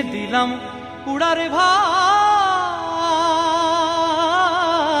 শূন্যে দিলাম উড়ারে ভাই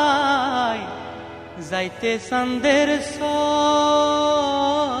যাইতে চাঁদের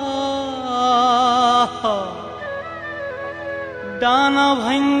ডানা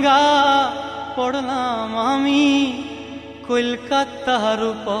ভাঙ্গা পড়লাম আমি কলকাতার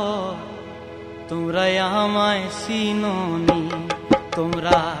উপর। তোমরা আমায় চিনোনি,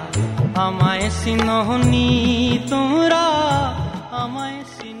 তোমরা আমায় চিনোনি, তোমরা আমায়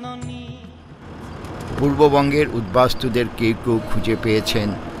চিনোনি। পূর্ববঙ্গের উদ্বাস্তুদের কেউ কেউ খুঁজে পেয়েছেন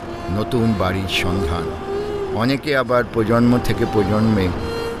নতুন বাড়ির সন্ধান, অনেকে আবার প্রজন্ম থেকে প্রজন্মে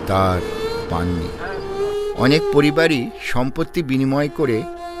তার পাননি। অনেক পরিবারই সম্পত্তি বিনিময় করে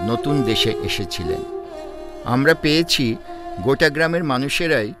নতুন দেশে এসেছিলেন। আমরা পেয়েছি গোটা গ্রামের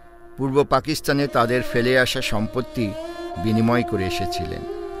মানুষেরাই পূর্ব পাকিস্তানে তাদের ফেলে আসা সম্পত্তি বিনিময় করে এসেছিলেন,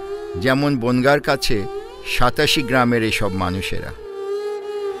 যেমন বনগাঁর কাছে 87 গ্রামের এসব মানুষেরা।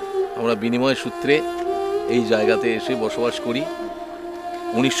 আমরা বিনিময় সূত্রে এই জায়গাতে এসে বসবাস করি।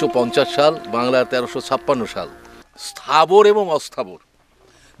 1950 সাল, বাংলার 1356 সাল। স্থাবর এবং অস্থাবর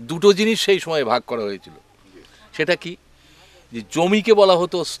দুটো জিনিস সেই সময় ভাগ করা হয়েছিল। সেটা কি, যে জমিকে বলা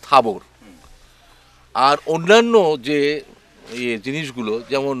হতো স্থাবর, আর অন্যান্য যে জিনিসগুলো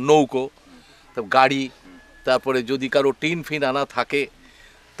যেমন নৌকো, গাড়ি, তারপরে যদি কারো টিন ফিন আনা থাকে,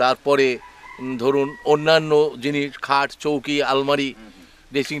 তারপরে ধরুন অন্যান্য জিনিস খাট, চৌকি, আলমারি,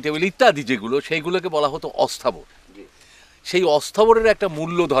 ড্রেসিং টেবিল ইত্যাদি যেগুলো, সেইগুলোকে বলা হতো অস্থাবর। সেই অস্থাবরের একটা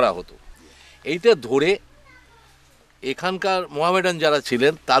মূল্য ধরা হতো। এইটা ধরে এখানকার মোহামেডান যারা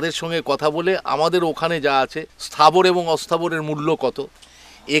ছিলেন তাদের সঙ্গে কথা বলে আমাদের ওখানে যা আছে স্থাবর এবং অস্থাবরের মূল্য কত,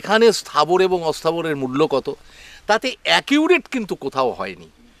 এখানে স্থাবর এবং অস্থাবরের মূল্য কত, তাতে অ্যাকিউরেট কিন্তু কোথাও হয়নি।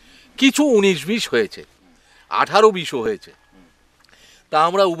 কিছু 19-20 হয়েছে, 18-20 হয়েছে। তা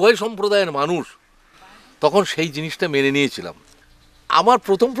আমরা উভয় সম্প্রদায়ের মানুষ তখন সেই জিনিসটা মেনে নিয়েছিলাম। আমার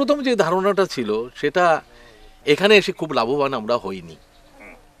প্রথম যে ধারণাটা ছিল সেটা এখানে এসে খুব লাভবান আমরা হইনি,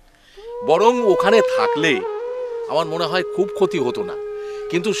 বরং ওখানে থাকলে আমার মনে হয় খুব ক্ষতি হতো না।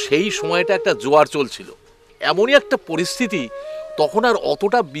 কিন্তু সেই সময়টা একটা জোয়ার চলছিল, এমনই একটা পরিস্থিতি, তখন আর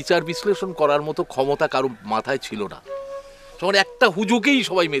অতটা বিচার বিশ্লেষণ করার মতো ক্ষমতা কারো মাথায় ছিল না। তখন একটা হুজুকেই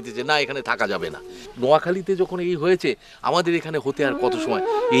সবাই মেতেছে, না এখানে থাকা যাবে না। নোয়াখালীতে যখন এই হয়েছে, আমাদের এখানে হতে আর কত সময়,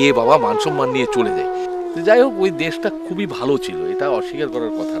 বাবা মান সম্মান নিয়ে চলে যায়। যাই হোক, ওই দেশটা খুবই ভালো ছিল, এটা অস্বীকার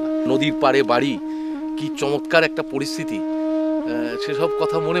করার কথা না। নদীর পাড়ে বাড়ি, কি চমৎকার একটা পরিস্থিতি, সেসব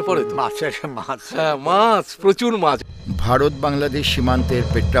কথা মনে পড়ে তো। হ্যাঁ, মাছ, প্রচুর মাছ। ভারত বাংলাদেশ সীমান্তের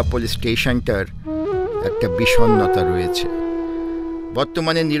পেট্রাপোল স্টেশনটার একটা বিষণ্ণতা রয়েছে।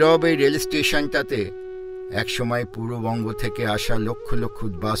 বর্তমানে নীরব এই রেল স্টেশনটাতে একসময় পূর্ববঙ্গ থেকে আসা লক্ষ লক্ষ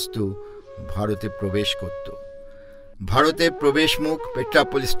উদ্বাস্তু ভারতে প্রবেশ করত। ভারতের প্রবেশমুখ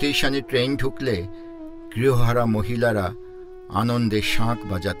পেট্রাপোল স্টেশনে ট্রেন ঢুকলে গৃহহারা মহিলারা আনন্দে শাঁখ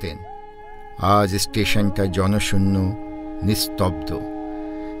বাজাতেন। আজ স্টেশনটা জনশূন্য, নিস্তব্ধ।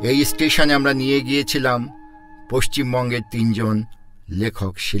 এই স্টেশনে আমরা নিয়ে গিয়েছিলাম পশ্চিমবঙ্গের 3 জন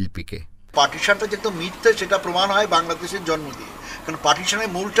লেখক শিল্পীকে। পার্টিশনটা যে একদম মিথ্যে সেটা প্রমাণ হয় বাংলাদেশের জন্ম দিয়ে। কারণ পার্টিশনের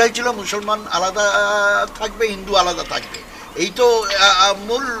মূলটাই ছিল মুসলমান আলাদা থাকবে, হিন্দু আলাদা থাকবে, এই তো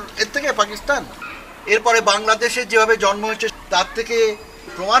মূল। এর থেকে পাকিস্তান, এরপরে বাংলাদেশের যেভাবে জন্ম হয়েছে তার থেকে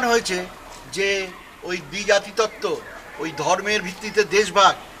প্রমাণ হয়েছে যে ওই দ্বিজাতি তত্ত্ব, ওই ধর্মের ভিত্তিতে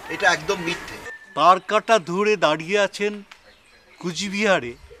দেশভাগ, এটা একদম মিথ্যে। তার কাটা ধরে দাঁড়িয়ে আছেন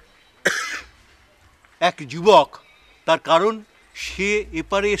কুচবিহারে এক যুবক। তার কারণ সে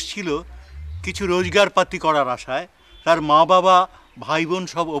এপারে এসেছিল কিছু রোজগারপাতি করার আশায়, তার মা বাবা ভাই বোন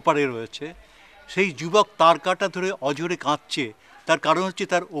সব ওপারে রয়েছে। সেই যুবক তার কাটা ধরে অঝরে কাঁদছে, তার কারণ হচ্ছে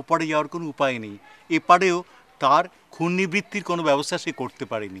তার ওপারে যাওয়ার কোনো উপায় নেই, এপারেও তার ঘূর্ণিবৃত্তির কোনো ব্যবস্থা সে করতে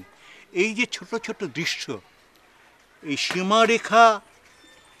পারেনি। এই যে ছোট ছোট দৃশ্য, এই সীমারেখা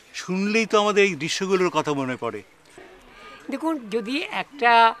শুনলেই তো আমাদের এই দৃশ্যগুলোর কথা মনে পড়ে। দেখুন, যদি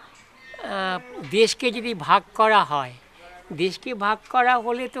একটা দেশকে যদি ভাগ করা হয়, দেশকে ভাগ করা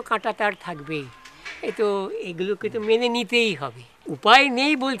হলে তো কাঁটা তার থাকবেই, তো এগুলোকে তো মেনে নিতেই হবে। উপায়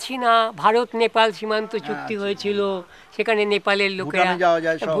নেই বলছি না। ভারত নেপাল সীমান্ত চুক্তি হয়েছিল, সেখানে নেপালের লোকেরা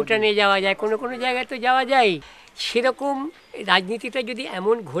ভুটানে যাওয়া যায়, কোনো কোনো জায়গায় তো যাওয়া যায়। সেরকম রাজনীতিটা যদি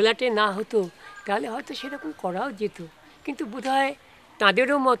এমন ঘোলাটে না হতো তাহলে হয়তো সেরকম করাও যেত, কিন্তু বোধহয়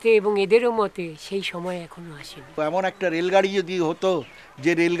তাদেরও মতে এবং এদেরও মতে সেই সময় এখনো আসেনি। এমন একটা রেলগাড়ি যদি হতো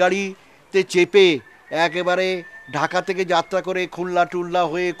যে রেলগাড়িতে চেপে একেবারে ঢাকা থেকে যাত্রা করে খুলনা টুলনা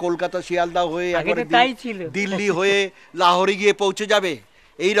হয়ে কলকাতা শিয়ালদা হয়ে দিল্লি হয়ে লাহোরে গিয়ে পৌঁছে যাবে,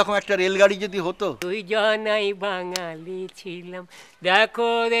 এই রকম একটা রেলগাড়ি যদি হতো। দুই জনাই বাঙালি ছিলাম,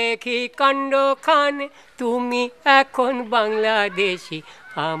 দেখো দেখি কাণ্ড খান, তুমি এখন বাংলাদেশি,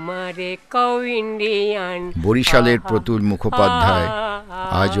 আমারে কও ইন্ডিয়ান। বরিশালের প্রতুল মুখোপাধ্যায়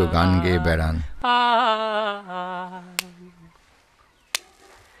আজও গান গেয়ে বেড়ান।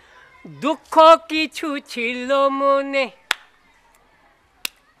 দুঃখ কিছু ছিল মনে,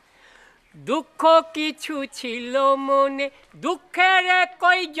 দুঃখ কিছু ছিল মনে, দুঃখের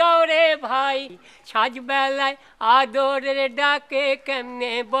কই জরে ভাই, সাজবেলায় আদরের ডাকে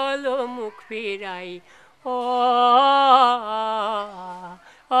কেমনে বলো মুখ ফিরাই। ও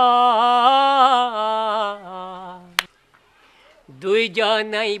দুই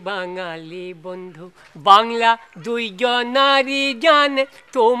জনাই বাঙালি বন্ধু, বাংলা দুই জনারই জান,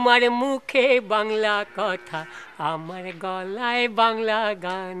 তোমার মুখে বাংলা কথা, আমার গলায় বাংলা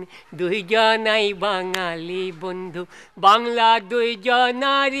গান। দুই জনাই বাঙালি বন্ধু, বাংলা দুই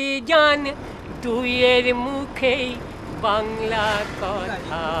জনারই জান, দুইয়ের মুখেই বাংলা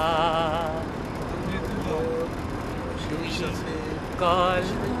কথা,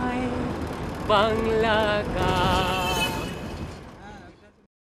 গলায় বাংলা গান।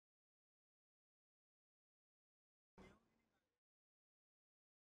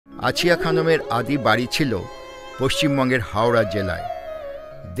 আছিয়া খানমের আদি বাড়ি ছিল পশ্চিমবঙ্গের হাওড়া জেলায়।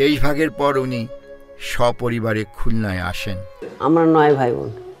 দেশভাগের পর উনি সপরিবারে খুলনায় আসেন। আমরা 9 ভাই বোন।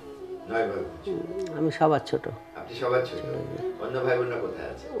 9 ভাই বোন। আমি সবার ছোট। আপনি সবার ছোট। অন্য ভাই বোনরা কোথায়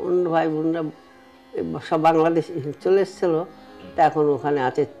আছে? অন্য ভাই বোনরা সব বাংলাদেশ চলে এসেছিল, তা এখন ওখানে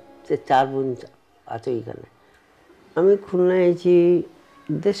আছে, 4 বোন আছে ওইখানে। আমি খুলনায় এসেছি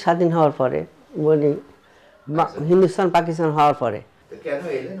দেশ স্বাধীন হওয়ার পরে, মানে হিন্দুস্তান পাকিস্তান হওয়ার পরে। কেন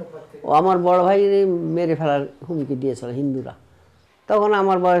এলেন ওখান থেকে? ও আমার বড় ভাই মেরে ফেলার হুমকি দিয়েছিল হিন্দুরা, তখন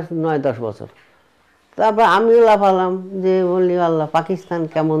আমার বয়স 9-10 বছর। তারপর আমিও লাফালাম যে বললি আল্লাহ পাকিস্তান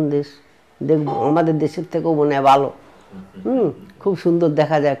কেমন দেশ, দেখবো আমাদের দেশের থেকেও মনে হয় ভালো, খুব সুন্দর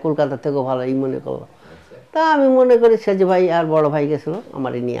দেখা যায়, কলকাতা থেকেও ভালো, এই মনে করলো। তা আমি মনে করি সেজে ভাই আর বড় ভাই গেছিলো,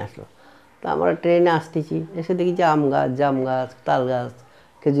 আমারে নিয়ে আসলো। তা আমরা ট্রেনে আসতেছি, এসে দেখি যে আম গাছ, জাম গাছ, তাল গাছ,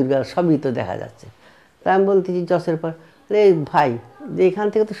 খেজুর গাছ সবই তো দেখা যাচ্ছে। তা আমি বলতেছি জসের পর, রে ভাই যে এখান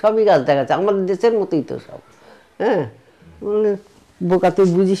থেকে তো সবই গাছ দেখা যাচ্ছে, আমাদের দেশের মতোই তো সব। হ্যাঁ, বললেন বোকা তুই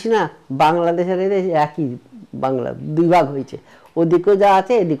বুঝিস না, বাংলাদেশের একই বাংলা 2 ভাগ হয়েছে, ওদিকেও যা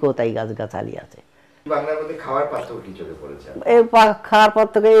আছে এদিকেও তাই গাছগাছালি আছে। বাংলার মধ্যে খাওয়ার পার্থক্য কি চলে পড়েছে? এই খাওয়ার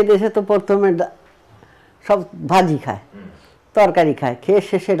পার্থক্য, এই দেশে তো প্রথমে সব ভাজি খায়, তরকারি খায়, খেয়ে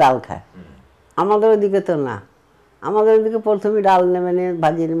শেষে ডাল খায়। আমাদের ওদিকে তো না, আমাদের ওদিকে প্রথমে ডাল নেমে নিয়ে,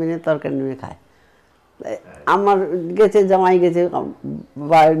 ভাজি নেমে নিয়ে, তরকারি নেমে খায়। আমার গেছে জামাই গেছে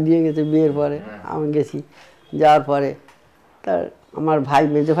দিয়ে গেছে বিয়ের পরে, আমি গেছি, যাওয়ার পরে তার আমার ভাই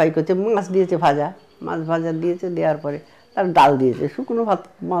মেজো ভাই করছে মাছ দিয়েছে ভাজা, মাছ ভাজা দিয়েছে, দেওয়ার পরে তার ডাল দিয়েছে, শুকনো ভাত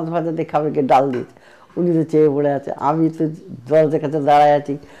মাছ ভাজা দিয়ে খাবে, ডাল দিয়েছে। উনি তো চেয়ে পড়ে আছে, আমি তো দরজার কাছে দাঁড়ায়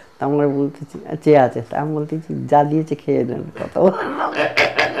আছি, তা আমরা বলতেছি চেয়ে আছে, তা আমি বলতেছি যা দিয়েছে খেয়ে নেন, কথা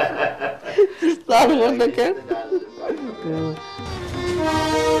তারপর দেখে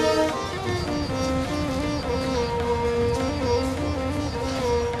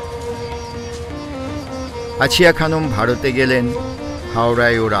আছিয়া খানম ভারতে গেলেন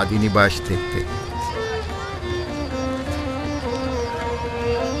হাওড়ায় ওর আদিনিবাস দেখতে।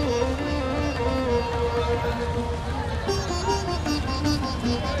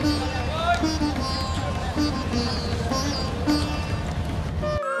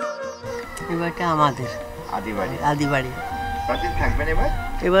 এবারটা আমাদের আদি বাড়ি। থাকবেন এবার?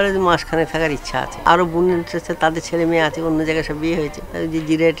 এবারে মাসখানে থাকার ইচ্ছা আছে, আরো বোনের তাদের ছেলে মেয়ে আছে, অন্য জায়গায় সব বিয়ে হয়েছে, যে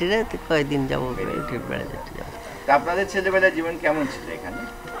জিরে টিরে কয়েকদিন যাবো, বেড়াতে যাবো। আপনাদের ছেলেবেলার জীবন কেমন ছিল এখানে?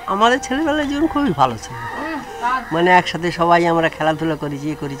 আমাদের ছেলেবেলার জীবন খুবই ভালো ছিল, মানে একসাথে সবাই আমরা খেলাধুলা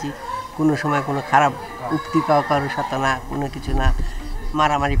করেছি, কোনো সময় কোনো খারাপ উক্তি পাওয়া কারোর সাথে না, কোনো কিছু না,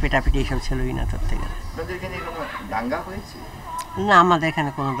 মারামারি পেটাপিটি এইসব ছিলই না। তোর থেকে দাঙ্গা হয়েছে না, আমাদের এখানে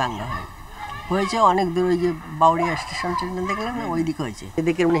কোনো দাঙ্গা হয়েছে অনেক দূর, ওই যে বাউড়িয়া স্টেশন দেখলাম না, ওই দিকে হয়েছে।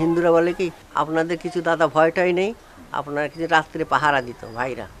 এদিকে হিন্দুরা বলে কি আপনাদের কিছু দাদা ভয়টাই নেই, আপনারা কিছু রাত্রে পাহারা দিত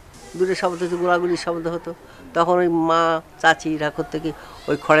ভাইরা, দূরে শব্দ হতো, গোলাগুলির শব্দ হতো, তখন ওই মা চাচিরা করতে কি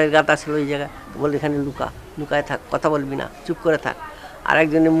ওই খড়ের গাঁথা ছিল ওই জায়গায়, বলে এখানে লুকায় থাক, কথা বলবি না, চুপ করে থাক।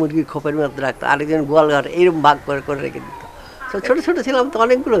 আরেকজনের মুরগির খোপের মধ্যে রাখতো, আরেকজন গোয়াল ঘর, এইরকম ভাগ করে রেখে দিত। তো ছোট ছোট ছিলাম তো,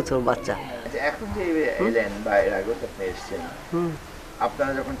 অনেকগুলো ছিল বাচ্চা। এখন যে এলেন বা এর আগেও আপনি এসেছেন,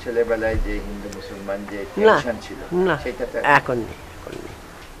 আপনারা যখন ছেলেবেলায় যে হিন্দু মুসলমান যে টেনশন ছিল না, এখন নেই,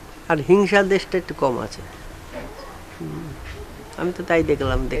 আর হিংসার দেশটা একটু কম আছে, আমি তো তাই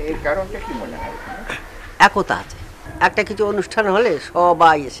দেখলাম। এর কারণটা কি মনে হয়? একতা আছে, একটা কিছু অনুষ্ঠান হলে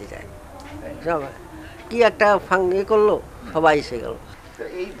সবাই এসে যায়, সবাই কি একটা এ করলো সবাই এসে গেল।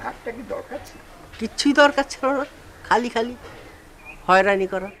 এই ভাগটা কি দরকার ছিল? কিচ্ছুই দরকার ছিল না, খালি হয়রানি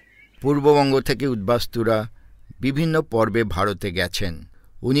করা। পূর্ববঙ্গ থেকে উদ্বাস্তুরা বিভিন্ন পর্বে ভারতে গেছেন।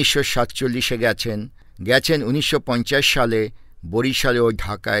 1947-এ গেছেন 1950 সালে বরিশালে ও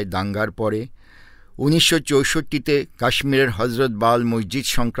ঢাকায় দাঙ্গার পরে, 1964-তে কাশ্মীরের হজরত বাল মসজিদ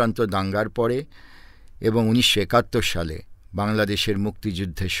সংক্রান্ত দাঙ্গার পরে, এবং 1971 সালে বাংলাদেশের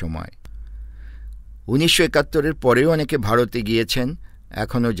মুক্তিযুদ্ধের সময়। 1971-এর পরেও অনেকে ভারতে গিয়েছেন,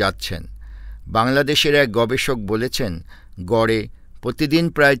 এখনও যাচ্ছেন। বাংলাদেশের এক গবেষক বলেছেন, গড়ে প্রতিদিন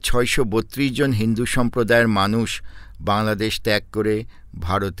প্রায় 632 জন হিন্দু সম্প্রদায়ের মানুষ বাংলাদেশ ত্যাগ করে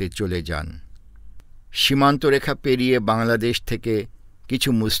ভারতে চলে যান। সীমান্তরেখা পেরিয়ে বাংলাদেশ থেকে কিছু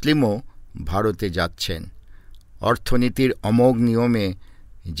মুসলিমও ভারতে যাচ্ছেন। অর্থনীতির অমোঘ নিয়মে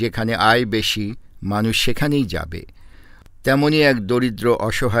যেখানে আয় বেশি, মানুষ সেখানেই যাবে। তেমনি এক দরিদ্র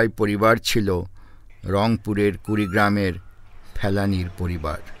অসহায় পরিবার ছিল রংপুরের কুড়িগ্রামের ফেলানির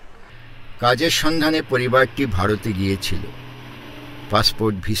পরিবার। কাজের সন্ধানে পরিবারটি ভারতে গিয়েছিল।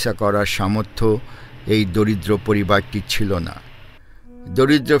 পাসপোর্ট ভিসা করার সামর্থ্য এই দরিদ্র পরিবারটির ছিল না।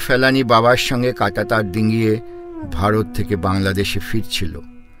 দরিদ্র ফেলানি বাবার সঙ্গে কাঁটাতার ডিঙিয়ে ভারত থেকে বাংলাদেশে ফিরছিল।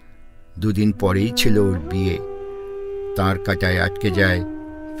 2 দিন পরেই ছিল ওর বিয়ে। তার কাঁটায় আটকে যায়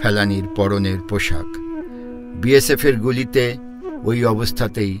ফেলানির পরনের পোশাক। বিএসএফের গুলিতে ওই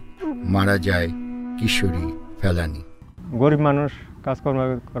অবস্থাতেই মারা যায় কিশোরী ফেলানি। গরিব মানুষ, কাজকর্ম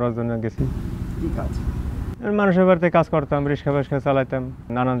করার জন্য গেছি। মানুষের বাড়িতে কাজ করতাম, রিক্সা ফিক্সা চালাইতাম,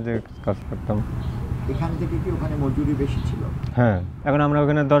 নানান যে কাজ করতাম। এখান থেকে কি ওখানে মজুরি বেশি ছিল? হ্যাঁ, এখন আমরা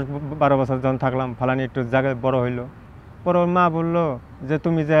ওখানে 10-12 বছর যখন থাকলাম, ফালানি একটু জায়গায় বড় হইলো, পরে ওর মা বললো যে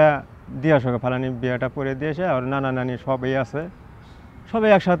তুমি যা দিয়ে আসো, ফালানি বিয়েটা পরে দিয়ে আসে, আর নানা নানি সবই আছে, সবাই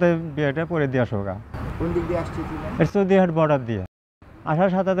একসাথে বিয়েটা পরে দিয়ে আসো। কোন দিক দিয়ে আসছে? সৌদিহাট বর্ডার দিয়ে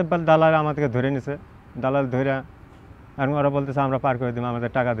আসার সাথে দালাল আমাদেরকে ধরে নিছে। দালাল ধরে আর ওরা বলতেছে আমরা পার করে দেবো,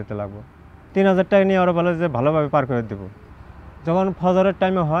 আমাদের টাকা দিতে লাগবো। 3000 টাকা নিয়ে ওরা বলে যে ভালোভাবে পার করে দেবো। যখন ফজরের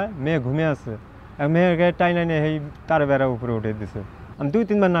টাইমে হয়, মেয়ে ঘুমিয়ে আছে, মেয়ের গায়ে টাইনা নিয়ে এই তার বেড়া উপরে উঠে দিছে। আমি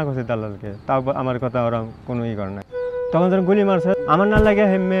 2-3 বার না করছি দালালকে, তাও আমার কথা ওরা কোনো করে নাই। তখন যখন গুলি মারছে, আমার না লাগে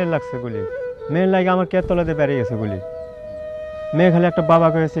মেয়ের লাগছে গুলি, মেয়ের লাগে আমার কে তলাতে বেরিয়ে গেছে গুলি। মেয়ে খালি একটা বাবা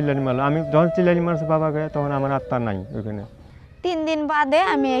করে চিল্লানি মারলো। আমি যখন চিল্লানি মারছে বাবা করে, তখন আমার আত্মা নাই ওইখানে। 3 দিন বাদে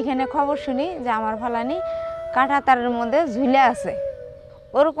আমি এখানে খবর শুনি যে আমার ফালানি কাঁটাতারের মধ্যে ঝুলে আছে।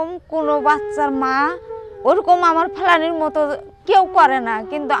 ওরকম কোনো বাচ্চার মা ওরকম আমার ফালানির মতো কেউ করে না,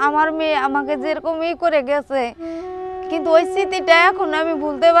 কিন্তু আমার মেয়ে আমাকে যেরকম করে গেছে, কিন্তু ওই স্মৃতিটা এখন আমি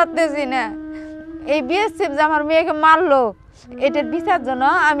ভুলতে পারতেছি না। এই বিএসএফ যে আমার মেয়েকে মারলো, এটার বিচার যেন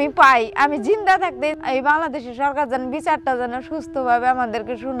আমি পাই। আমি জিন্দা থাকতে এই বাংলাদেশের সরকার যেন বিচারটা যেন সুস্থভাবে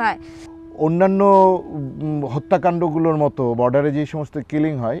আমাদেরকে শোনায়। অন্যান্য হত্যাকাণ্ডগুলোর মতো বর্ডারে যে সমস্ত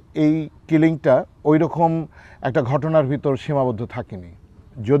কিলিং হয়, এই কিলিংটা ওই রকম একটা ঘটনার ভিতর সীমাবদ্ধ থাকেনি।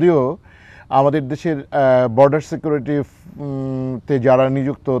 যদিও আমাদের দেশের বর্ডার সিকিউরিটিতে যারা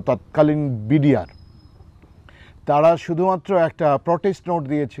নিযুক্ত তৎকালীন বিডিআর, তারা শুধুমাত্র একটা প্রটেস্ট নোট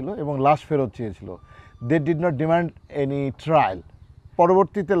দিয়েছিল এবং লাশ ফেরত চেয়েছিল। They did not demand any trial.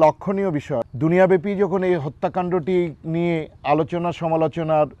 পরবর্তীতে লক্ষণীয় বিষয়, দুনিয়াব্যাপী যখন এই হত্যাকাণ্ডটি নিয়ে আলোচনা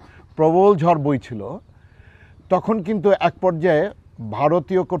সমালোচনার প্রবল ঝড় বইছিল, তখন কিন্তু এক পর্যায়ে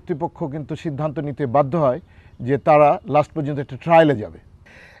ভারতীয় কর্তৃপক্ষ কিন্তু সিদ্ধান্ত নিতে বাধ্য হয় যে তারা লাস্ট পর্যন্ত একটা ট্রায়ালে যাবে।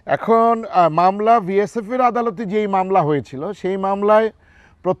 এখন মামলা বিএসএফের আদালতে যেই মামলা হয়েছিল, সেই মামলায়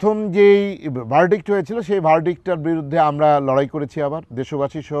প্রথম যেই ভার্ডিক্ট হয়েছিল, সেই ভার্ডিক্টটার বিরুদ্ধে আমরা লড়াই করেছি। আবার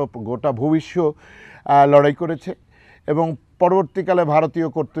দেশবাসী সহ গোটা ভবিষ্য লড়াই করেছে এবং পরবর্তীকালে ভারতীয়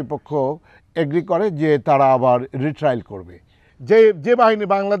কর্তৃপক্ষ এগ্রি করে যে তারা আবার রিট্রায়াল করবে। যে বাহিনী,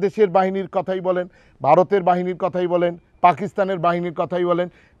 বাংলাদেশের বাহিনীর কথাই বলেন, ভারতের বাহিনীর কথাই বলেন, পাকিস্তানের বাহিনীর কথাই বলেন,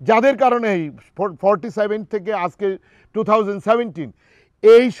 যাদের কারণে এই 47 থেকে আজকে 2017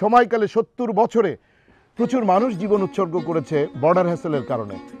 এই সময়কালে 70 বছরে প্রচুর মানুষ জীবন উৎসর্গ করেছে বর্ডার হ্যাসেলের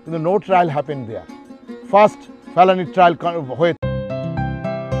কারণে, কিন্তু নো ট্রায়াল হ্যাপেন দেয়ার। ফার্স্ট ফেলানি ট্রায়াল হয়ে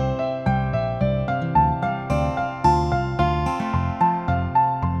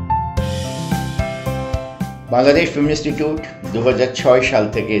বাংলাদেশ ফিল্ম ইনস্টিটিউট 2006 সাল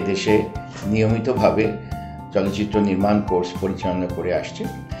থেকে দেশে নিয়মিতভাবে চলচ্চিত্র নির্মাণ কোর্স পরিচালনা করে আসছে।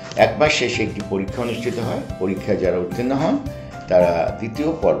 1 মাস শেষে একটি পরীক্ষা অনুষ্ঠিত হয়। পরীক্ষায় যারা উত্তীর্ণ হন তারা দ্বিতীয়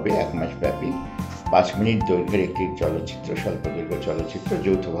পর্বে 1 মাস ব্যাপী 5 মিনিট দৈর্ঘ্যের একটি চলচ্চিত্র, স্বল্পদৈর্ঘ্য চলচ্চিত্র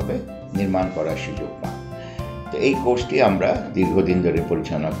যৌথভাবে নির্মাণ করার সুযোগ পান। তো এই কোর্সটি আমরা দীর্ঘদিন ধরে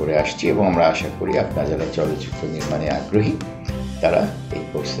পরিচালনা করে আসছি এবং আমরা আশা করি আপনারা যারা চলচ্চিত্র নির্মাণে আগ্রহী তারা এই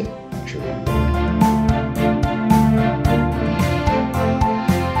কোর্সে অংশগ্রহণ করবেন।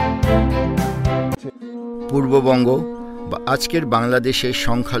 পূর্ববঙ্গ বা আজকের বাংলাদেশের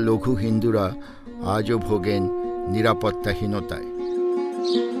সংখ্যালঘু হিন্দুরা আজও ভোগেন নিরাপত্তাহীনতায়।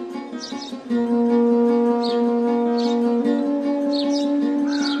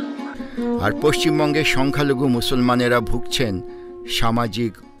 আর পশ্চিমবঙ্গের সংখ্যালঘু মুসলমানেরা ভুগছেন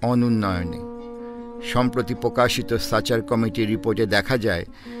সামাজিক অনুন্নয়নে। সম্প্রতি প্রকাশিত সাচার কমিটির রিপোর্টে দেখা যায়,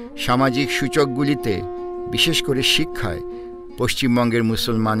 সামাজিক সূচকগুলিতে বিশেষ করে শিক্ষায় পশ্চিমবঙ্গের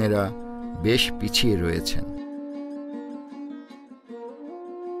মুসলমানেরা বেশ পিছিয়ে রয়েছেন।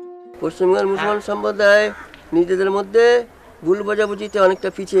 পশ্চিমবঙ্গের মুসলমান সম্প্রদায় নিজেদের মধ্যে ভুল বোঝাবুঝিতে অনেকটা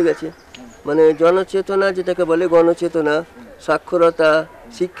পিছিয়ে গেছে। মানে জনচেতনা, যেটাকে বলে গণচেতনা, সাক্ষরতা,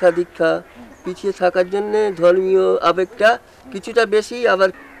 শিক্ষা দীক্ষা পিছিয়ে থাকার জন্য ধর্মীয় আবেগটা কিছুটা বেশি, আবার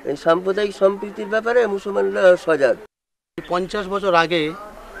সাম্প্রদায়িক সম্প্রীতির ব্যাপারে মুসলমানরা সজাগ। 50 বছর আগে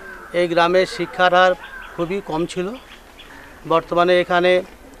এই গ্রামের শিক্ষার হার খুবই কম ছিল। বর্তমানে এখানে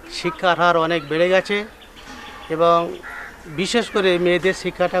শিক্ষার হার অনেক বেড়ে গেছে এবং বিশেষ করে মেয়েদের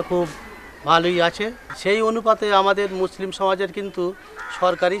শিক্ষাটা খুব ভালোই আছে। সেই অনুপাতে আমাদের মুসলিম সমাজের কিন্তু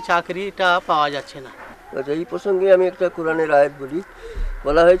সরকারি চাকরিটা পাওয়া যাচ্ছে না। আচ্ছা, এই প্রসঙ্গে আমি একটা কোরআনের আয়াত বলি।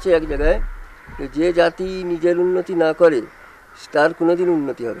 বলা হয়েছে এক জায়গায়, যে জাতি নিজের উন্নতি না করে তার কোনোদিন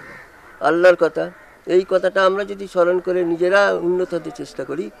উন্নতি হবে না। আল্লাহর কথা, এই কথাটা আমরা যদি স্মরণ করে নিজেরা উন্নত হতে চেষ্টা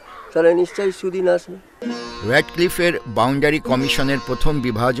করি তাহলে নিশ্চয়ই সুদিন আসবে। র্যাডক্লিফের বাউন্ডারি কমিশনের প্রথম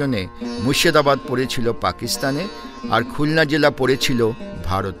বিভাজনে মুর্শিদাবাদ পড়েছিল পাকিস্তানে আর খুলনা জেলা পড়েছিল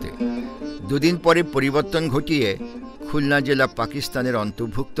ভারতে। দুদিন পরে পরিবর্তন ঘটিয়ে খুলনা জেলা পাকিস্তানের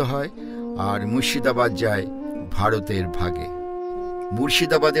অন্তর্ভুক্ত হয় আর মুর্শিদাবাদ যায় ভারতের ভাগে।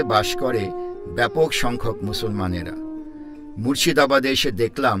 মুর্শিদাবাদে বাস করে ব্যাপক সংখ্যক মুসলমানেরা। মুর্শিদাবাদে এসে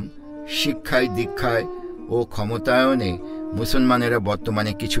দেখলাম শিক্ষায়, দীক্ষায় ও ক্ষমতায়নে মুসলমানেরা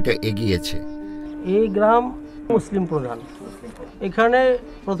বর্তমানে কিছুটা এগিয়েছে। এই গ্রাম মুসলিম প্রধান। এখানে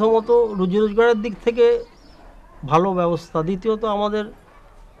প্রথমত রুজি রোজগারের দিক থেকে ভালো ব্যবস্থা, দ্বিতীয়ত আমাদের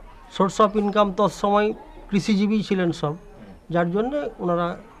সোর্স অফ ইনকাম তৎসময় কৃষিজীবী ছিলেন সব, যার জন্যে ওনারা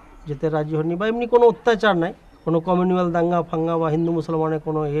যেতে রাজি হননি, বা এমনি কোনো অত্যাচার নাই, কোনো কমিউনাল দাঙ্গা ফাঙ্গা বা হিন্দু মুসলমানের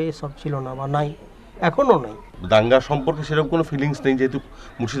কোনো সব ছিল না বা নাই, এখনও নাই। দাঙ্গা সম্পর্কে সেরকম কোনো ফিলিংস নেই, যেহেতু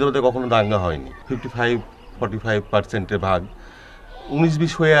মুর্শিদাবাদে কখনো দাঙ্গা হয়নি। 55-45% ভাগ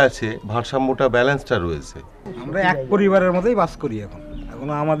 19-20 হয়ে আছে, ভারসাম্যটা ব্যালেন্সটা রয়েছে। আমরা এক পরিবারের মতোই বাস করি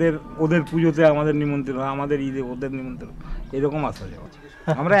এখনো আমাদের ওদের পুজোতে আমাদের নিমন্ত্রণ, আমাদের ঈদে ওদের নিমন্ত্রণ, এরকম আসা যাওয়া।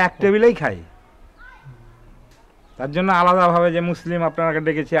 আমরা এক টেবিলেই খাই, তার জন্য আলাদাভাবে যে মুসলিম আপনাকে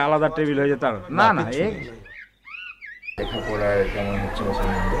ডেকেছে আলাদা টেবিল হয়ে যায় তার না।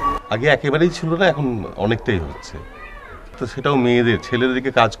 আগে একেবারেই ছিল না, এখন অনেকটাই হচ্ছে। তো সেটাও মেয়েদের,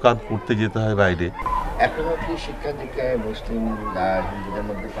 ছেলেদেরকে কাজ করতে যেতে হয় বাইরে। এখনো কি শিক্ষা দিকে মুসলিম আর হিন্দুদের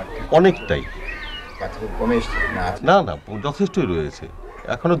মধ্যে অনেকটাই কমে এসছে? না, যথেষ্টই রয়েছে।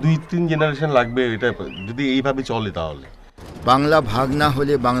 এখনো 2-3 জেনারেশন লাগবে এটা যদি এইভাবে চলে। তাহলে বাংলা ভাগ না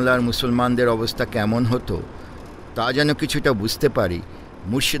হলে বাংলার মুসলমানদের অবস্থা কেমন হতো তা যেন কিছুটা বুঝতে পারি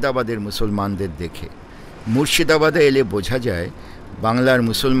মুর্শিদাবাদের মুসলমানদের দেখে। মুর্শিদাবাদে এলে বোঝা যায় বাংলার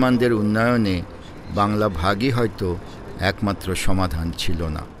মুসলমানদের উন্নয়নে বাংলা ভাগই হয়তো একমাত্র সমাধান ছিল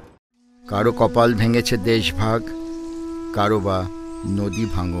না। কারো কপাল ভেঙেছে দেশভাগ, কারো বা নদী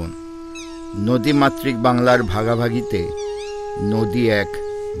ভাঙন। নদীমাতৃক বাংলার ভাগাভাগিতে নদী এক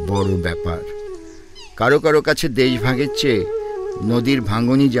বড় ব্যাপার। কারো কারো কাছে দেশভাগের চেয়ে নদীর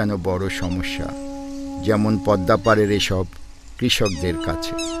ভাঙনই যেন বড় সমস্যা, যেমন পদ্মাপাড়ের এসব কৃষকদের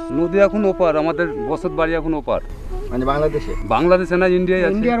কাছে। নদী এখন ওপার, আমাদের বসত বাড়ি এখন ওপার। মানে বাংলাদেশে না, ইন্ডিয়ায়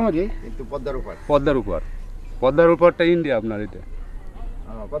আছে। ইন্ডিয়ার মধ্যে কিন্তু পদ্মার উপরটা ইন্ডিয়া আপনার। এটা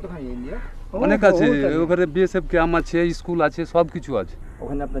কতখানি ইন্ডিয়া? অনেক আছে, ওখানে বিএসএফ ক্যাম্প আছে, স্কুল আছে, সব কিছু আছে।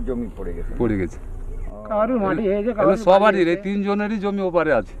 ওখানে আপনার জমি পড়ে গেছে? সবারই, এই 3 জনেরই জমি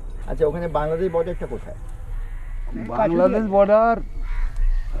ওপারে আছে। আচ্ছা, ওখানে বাংলাদেশ বর্ডারটা কোথায়? বাংলাদেশ বর্ডার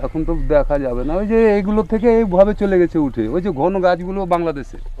এখন তো দেখা যাবে না, ওই যে এইগুলো থেকে এইভাবে চলে গেছে উঠে, ওই যে ঘন গাছগুলো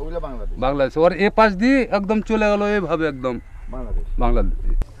বাংলাদেশে, বাংলাদেশ ওর এ পাশ দিয়ে একদম চলে গেল এইভাবে একদম বাংলাদেশ।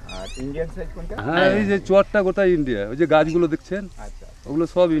 হ্যাঁ, এই যে চরটা গোটা ইন্ডিয়া, ওই যে গাছগুলো দেখছেন ওগুলো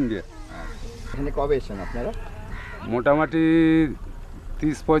সব ইন্ডিয়া। এখানে কবে এসেছেন আপনারা? মোটামুটি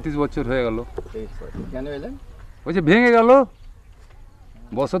 30-35 বছর হয়ে গেল। কেন এলেন? ওই যে ভেঙে গেল,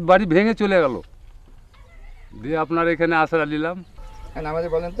 বসত বাড়ি ভেঙে চলে গেল, দিয়ে আপনার এখানে আশ্রয় নিলাম। আমাদের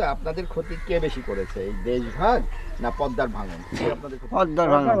বলেন তো, আপনাদের ক্ষতি কে বেশি করেছে, এই দেশভাগ না পদ্মার ভাঙন? পদ্মার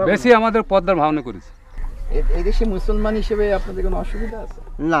ভাঙন বেশি, আমাদের পদ্মার ভাঙন করেছে। এই দেশে মুসলমান হিসেবে আপনাদের কোনো অসুবিধা আছে?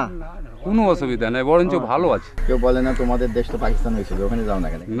 না, কোনো অসুবিধা নেই, বরঞ্চ ভালো আছে। কেউ বলে না তোমাদের দেশ তো পাকিস্তান হয়েছিল, ওখানে যাও না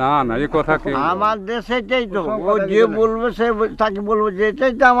কেন? না, এই কথা কেউ। আমার দেশ এটাই তো, ও যে বলবে সে তাকে বলবো যে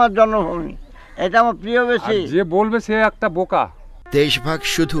এটাই তো আমার জন্মভূমি, এটা আমার প্রিয় বেশি। যে বলবে সে একটা বোকা। দেশভাগ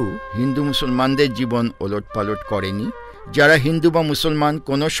শুধু হিন্দু মুসলমানদের জীবন ওলটপালট করেনি। যারা হিন্দু বা মুসলমান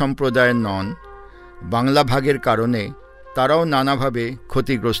কোনো সম্প্রদায়ের নন, বাংলা ভাগের কারণে তারাও নানাভাবে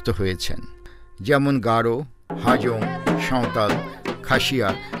ক্ষতিগ্রস্ত হয়েছেন। যেমন গারো, হাজং, সাঁওতাল, খাসিয়া,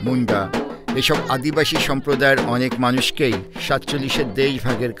 মুন্ডা এসব আদিবাসী সম্প্রদায়ের অনেক মানুষকেই 47-এর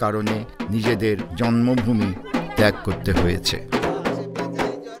দেশভাগের কারণে নিজেদের জন্মভূমি ত্যাগ করতে হয়েছে।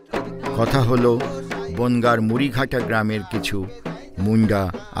 কথা হলো বনগাঁর মুড়িঘাটা গ্রামের কিছু মুন্ডা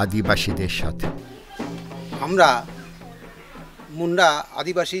আদিবাসীদের সাথে। আমরা মুন্ডা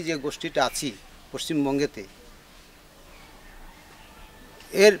আদিবাসী যে গোষ্ঠীটা আছি পশ্চিমবঙ্গেতে,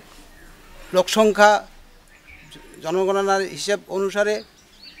 এর লোকসংখ্যা জনগণনার হিসাব অনুসারে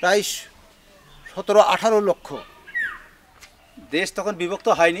প্রায় 17-18 লক্ষ। দেশ তখন বিভক্ত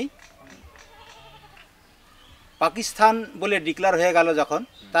হয়নি, পাকিস্তান বলে ডিক্লার হয়ে গেল যখন,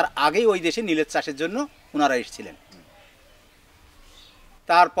 তার আগেই ওই দেশে নীলের চাষের জন্য ওনারা এসেছিলেন।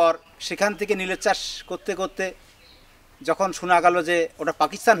 তারপর সেখান থেকে নীলের চাষ করতে করতে যখন শোনা গেল যে ওটা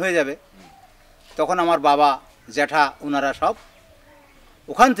পাকিস্তান হয়ে যাবে, তখন আমার বাবা, জ্যাঠা ওনারা সব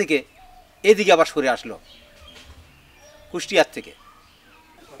ওখান থেকে এদিকে আবার সরে আসলো, কুষ্টিয়ার থেকে।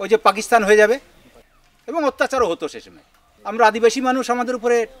 ওই যে পাকিস্তান হয়ে যাবে, এবং অত্যাচারও হতো সে সময়। আমরা আদিবাসী মানুষ, আমাদের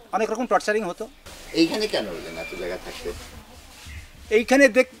উপরে অনেক রকম টর্চারিং হতো। এইখানে কেন এলেন এত জায়গা থাকতে? এইখানে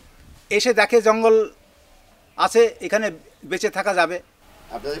এসে দেখে জঙ্গল আছে, এখানে বেঁচে থাকা যাবে।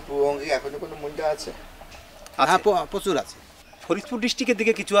 আপনাদের পূর্ববঙ্গে এখনো কোনো মুন্ডা আছে? হ্যাঁ, প্রচুর আছে। ফরিদপুর ডিস্ট্রিক্টের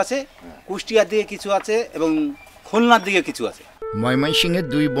দিকে কিছু আছে, কুষ্টিয়ার দিকে কিছু আছে এবং খুলনার দিকে কিছু আছে। ময়মনসিংহের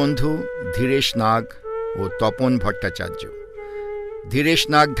দুই বন্ধু ধীরেশ নাগ ও তপন ভট্টাচার্য। ধীরেশ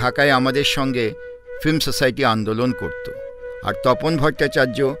নাগ ঢাকায় আমাদের সঙ্গে ফিল্ম সোসাইটি আন্দোলন করত, আর তপন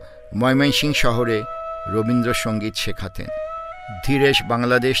ভট্টাচার্য ময়মনসিংহ শহরে রবীন্দ্রসঙ্গীত শেখাতেন। ধীরেশ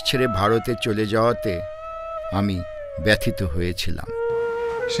বাংলাদেশ ছেড়ে ভারতে চলে যাওয়াতে আমি ব্যথিত হয়েছিলাম।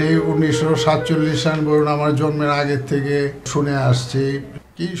 সেই 1947 সাল বলুন, আমার জন্মের আগের থেকে শুনে আসছি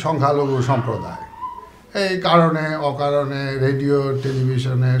কি সংখ্যালঘু সম্প্রদায়, এই কারণে অকারণে রেডিও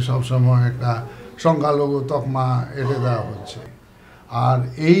টেলিভিশনে সবসময় একটা সংখ্যালঘু তকমা এঁটে দেওয়া হচ্ছে। আর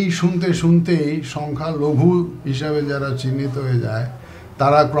এই শুনতে শুনতেই সংখ্যালঘু হিসাবে যারা চিহ্নিত হয়ে যায়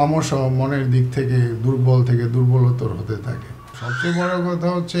তারা ক্রমশ মনের দিক থেকে দুর্বলতর হতে থাকে। সবচেয়ে বড় কথা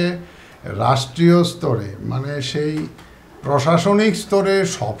হচ্ছে রাষ্ট্রীয় স্তরে, মানে সেই প্রশাসনিক স্তরে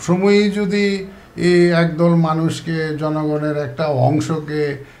সবসময়ই যদি একদল মানুষকে, জনগণের একটা অংশকে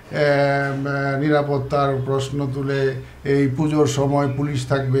নিরাপত্তার প্রশ্ন তুলে এই পুজোর সময় পুলিশ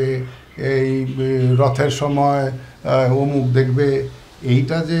থাকবে, এই রথের সময় অমুক দেখবে,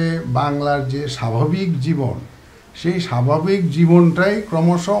 এইটা যে বাংলার যে স্বাভাবিক জীবন, সেই স্বাভাবিক জীবনটাই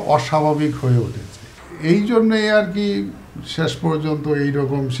ক্রমশ অস্বাভাবিক হয়ে উঠেছে। এই জন্যেই আর কি শেষ পর্যন্ত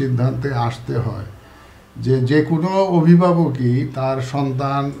এইরকম সিদ্ধান্তে আসতে হয় যে যে কোনো অভিভাবকই তার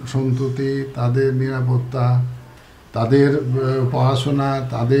সন্তান সন্ততি, তাদের নিরাপত্তা, তাদের পড়াশোনা,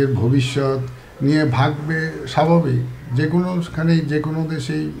 তাদের ভবিষ্যৎ নিয়ে ভাববে, স্বাভাবিক। যে কোনোখানেই যে কোনো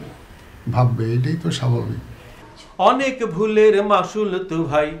দেশেই ভাববে, এটাই তো স্বাভাবিক। অনেক ভুলের মাসুল তো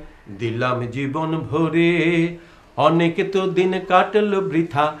ভাই দিলাম জীবন ভরে, অনেক তো দিন কাটল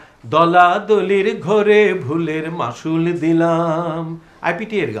বৃথা দলাদলির ঘরে, ভুলের মাসুল দিলাম।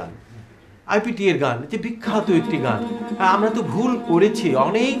 আইপিটি এর গান, যে বিখ্যাত একটি গান। আমরা তো ভুল করেছি,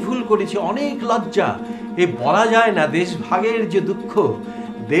 অনেক ভুল করেছি, অনেক লজ্জা, এ বলা যায় না। দেশ ভাগের যে দুঃখ,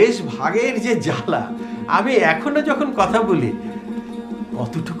 দেশ ভাগের যে জ্বালা, আমি এখনো যখন কথা বলি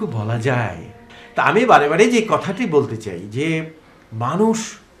কতটুকু বলা যায়। তা আমি বারে বারে যে কথাটি বলতে চাই যে মানুষ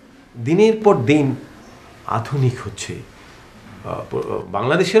দিনের পর দিন আধুনিক হচ্ছে।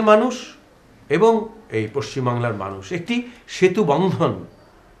 বাংলাদেশের মানুষ এবং এই পশ্চিমবাংলার মানুষ একটি সেতু বন্ধন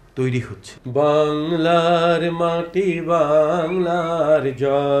তৈরি হচ্ছে। বাংলার মাটি, বাংলার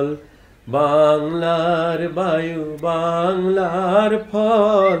জল, বাংলার বায়ু, বাংলার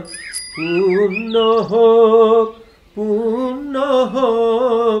ফল, পূর্ণ হোক, পূর্ণ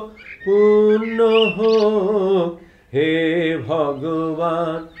হোক, পূর্ণ হোক হে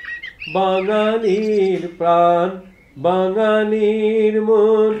ভগবান। বাঙালির প্রাণ, বাঙালির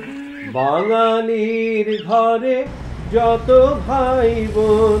মন, বাঙালির ঘরে যত ভাই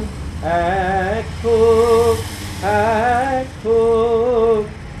বোন, এক হোক, এক হোক,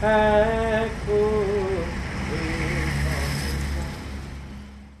 এক হোক।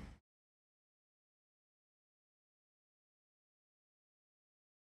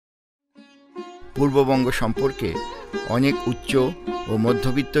 পূর্ববঙ্গ সম্পর্কে অনেক উচ্চ ও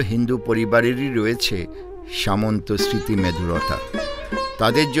মধ্যবিত্ত হিন্দু পরিবারেরই রয়েছে সামন্ত স্মৃতি মেধুরতা।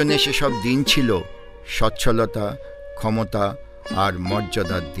 তাদের জন্য সেসব দিন ছিল সচ্ছলতা, ক্ষমতা আর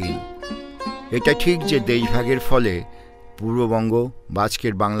মর্যাদার দিন। এটা ঠিক যে দেশভাগের ফলে পূর্ববঙ্গ বা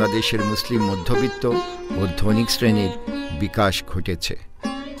আজকের বাংলাদেশের মুসলিম মধ্যবিত্ত ও ধনিক শ্রেণীর বিকাশ ঘটেছে,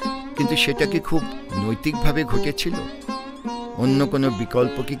 কিন্তু সেটা কি খুব নৈতিকভাবে ঘটেছিল? অন্য কোনো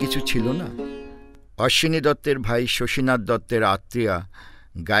বিকল্প কি কিছু ছিল না? অশ্বিনী দত্তের ভাই শশীনাথ দত্তের আত্মীয়া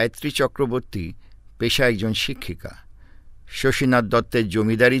গায়ত্রী চক্রবর্তী পেশা একজন শিক্ষিকা। শশীনাথ দত্তের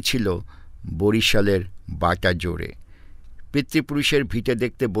জমিদারি ছিল বরিশালের বাটাজোরে। পিতৃপুরুষের ভিটে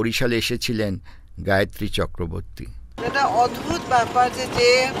দেখতে বরিশালে এসেছিলেন গায়ত্রী চক্রবর্তী। এটা অদ্ভুত ব্যাপার যে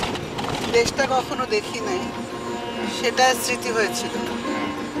যে দেশটা কখনো দেখি নাই সেটা স্মৃতি হয়েছিল।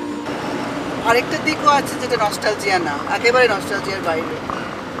 আরেকটা দিকও আছে যেটা নস্টালজিয়া না, একেবারে নস্টালজিয়ার বাইরে।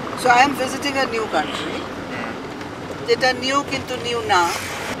 So I am visiting a new country, যেটা নিউ কিন্তু নিউ না,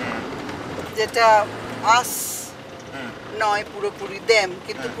 যেটা আস নয় পুরোপুরি দেম,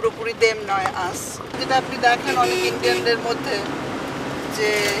 কিন্তু পুরোপুরি দেম নয় আস। যেটা আপনি দেখেন অনেক ইন্ডিয়ানদের মধ্যে যে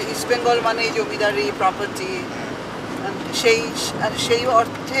ইস্ট বেঙ্গল মানে জমিদারি, প্রপার্টি, সেই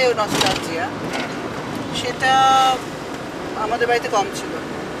অর্থে নস্টালজিয়া, সেটা আমাদের বাড়িতে কম ছিল।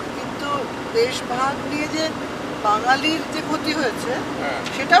 কিন্তু দেশভাগ নিয়ে যে বাঙালির যে ক্ষতি হয়েছে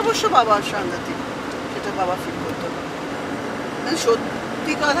সেটা অবশ্য বাবার সাংঘাতিক, সেটা বাবা ফিল করতো।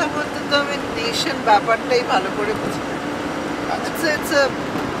 সত্যি কথা বলতে তো আমি নেশন ব্যাপারটাই ভালো করে বুঝি।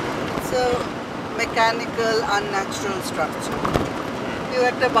 It's a mechanical, unnatural structure. কেউ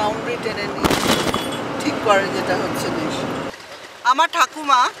একটা বাউন্ডারি টেনে নিয়ে ঠিক করে, যেটা হচ্ছে দেশ। আমার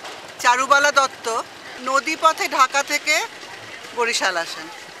ঠাকুমা চারুবালা দত্ত নদী পথে ঢাকা থেকে বরিশাল আসেন,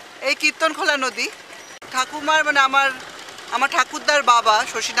 এই কীর্তনখোলা নদী। ঠাকুমার মানে আমার ঠাকুরদার বাবা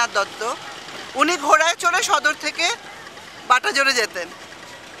শশীনাথ দত্ত, উনি ঘোড়ায় চড়ে সদর থেকে বাটাজোরে যেতেন,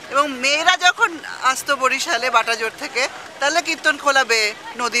 এবং মেয়েরা যখন আসতো বরিশালে বাটাজোর থেকে, তাহলে কীর্তনখোলা বেয়ে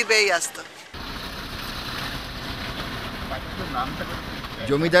নদী বেয়েই আসতো।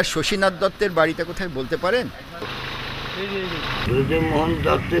 জমিদার শশীনাথ দত্তের বাড়িটা কোথায় বলতে পারেন? মোহন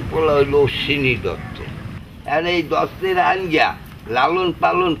দত্তের পোলা হইল অশ্বিনী দত্ত। আর এই দত্তের আনগিয়া লালন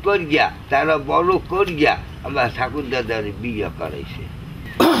পালন করিয়া তারা বড় করিয়া আমার ঠাকুর দাদার বিয়ে করাইছে।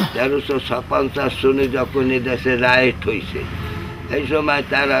 1355 সনে যখন এ দেশে রাইট হয়েছে, এই সময়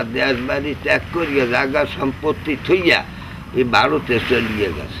তারা দেশ বাড়ি ত্যাগ করিয়া জায়গা সম্পত্তি থইয়া এই ভারতে চলিয়ে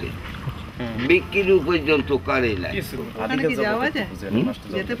গেছে, বিক্রি পর্যন্ত করে না।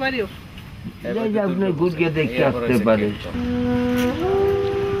 যেতে পারিও, আপনি ঘুরিয়ে দেখে আসতে পারেন।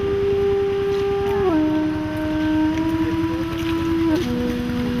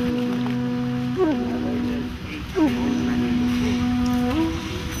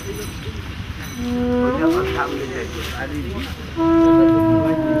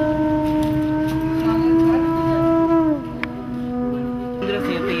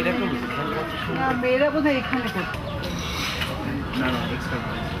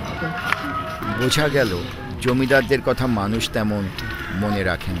 বোঝা গেল জমিদারদের কথা মানুষ তেমন মনে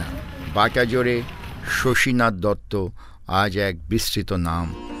রাখে না। বাটাজোরে শশীনাথ দত্ত আজ এক বিস্তৃত নাম,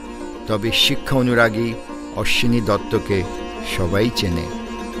 তবে শিক্ষা অনুরাগী অশ্বিনী দত্তকে সবাই চেনে।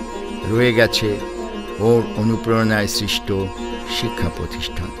 রয়ে গেছে ওর অনুপ্রেরণায় সৃষ্ট শিক্ষা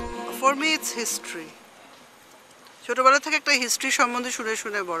প্রতিষ্ঠান। For me it's history. ছোটবেলা থেকে একটা হিস্ট্রি সম্বন্ধে শুনে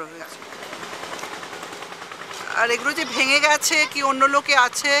শুনে বড় হয়েছে, আর এগুলো যে ভেঙে গেছে কি অন্য লোকে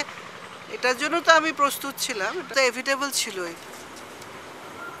আছে এটার জন্য তো আমি প্রস্তুত ছিলাম, এটা এভিটেবল ছিলই।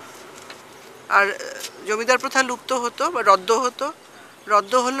 আর জমিদার প্রথা লুপ্ত হতো বা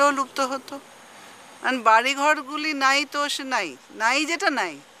রদ্দ হলেও লুপ্ত হতো। আর বাড়িঘরগুলি নাই তো সে নাই যেটা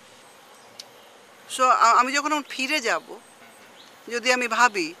নাই। সো আমি যখন ফিরে যাব, যদি আমি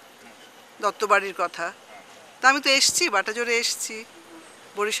ভাবি দত্ত বাড়ির কথা, তা আমি তো এসছি, বাটাজোরে এসছি,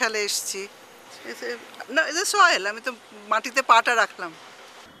 বরিশালে এসছি, সয়েল, আমি তো মাটিতে পাটা রাখলাম।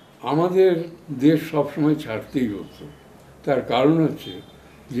 আমাদের দেশ সবসময় ছাড়তেই হতো, তার কারণ হচ্ছে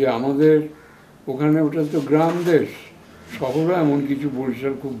যে আমাদের ওখানে ওটা তো গ্রাম দেশ, শহরে এমন কিছু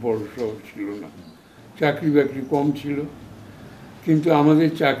বরিশাল খুব বড় শহর ছিল না, চাকরি বাকরি কম ছিল, কিন্তু আমাদের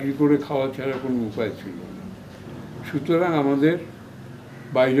চাকরি করে খাওয়া ছাড়া কোনো উপায় ছিল না। সুতরাং আমাদের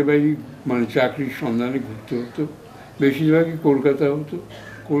বাইরে মানে চাকরির সন্ধানে ঘুরতে হতো, বেশিরভাগই কলকাতা হতো,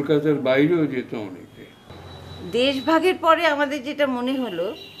 কলকাতার বাইরেও যেত অনেকে। দেশভাগের পরে আমাদের যেটা মনে হলো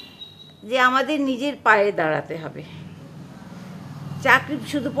যে আমাদের নিজের পায়ে দাঁড়াতে হবে, চাকরি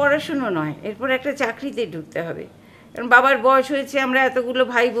শুধু পড়াশুনো নয়, এরপর একটা চাকরিতে ঢুকতে হবে। কারণ বাবার বয়স হয়েছে, আমরা এতগুলো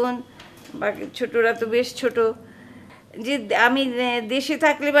ভাই বোন, বাকি ছোটরা তো বেশ ছোট, যে আমি দেশে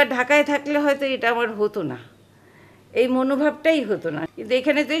থাকলে বা ঢাকায় থাকলে হয়তো এটা আমার হতো না, এই মনোভাবটাই হতো না। কিন্তু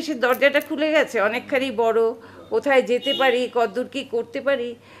এখানে তো এসে দরজাটা খুলে গেছে, অনেকখানি বড়, কোথায় যেতে পারি, কতদূর কী করতে পারি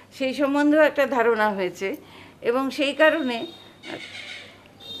সেই সম্বন্ধেও একটা ধারণা হয়েছে, এবং সেই কারণে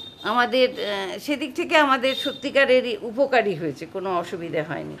আমাদের সেদিক থেকে আমাদের সত্যিকারেরই উপকারী হয়েছে, কোনো অসুবিধা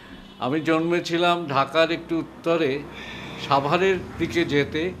হয়নি। আমি জন্মেছিলাম ঢাকার একটু উত্তরে, সাভারের দিকে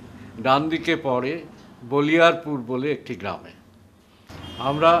যেতে ডান দিকে পড়ে বলিয়ারপুর বলে একটি গ্রামে।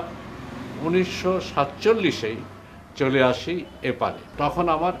 আমরা 1947-এই চলে আসি এপারে, তখন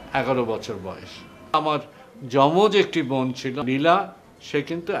আমার 11 বছর বয়স। আমার যমজ একটি বোন ছিল নীলা, সে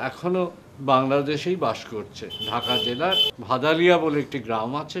কিন্তু এখনও বাংলাদেশেই বাস করছে, ঢাকা জেলার ভাদালিয়া বলে একটি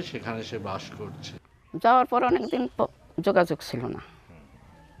গ্রাম আছে, সেখানে সে বাস করছে। যাওয়ার পর অনেকদিন যোগাযোগ ছিল না,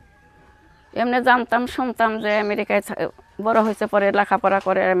 এমনি জানতাম শুনতাম যে আমেরিকায় বড় হয়েছে, পরে লেখাপড়া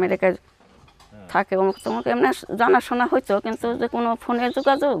করে আমেরিকায় থাকে, অমুক তমুক এমনি জানাশোনা হইতো, কিন্তু যে কোনো ফোনে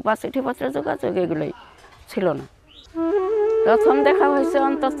যোগাযোগ বা চিঠিপত্রে যোগাযোগ এগুলোই ছিল না। প্রথম দেখা হয়েছে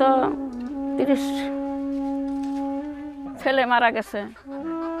অন্তত 30 ছেলে মারা গেছে।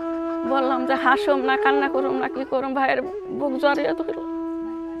 বললাম যে হাসুম না কান্না করুম না কি করুম, ভাইয়ের বুক জড়িয়ে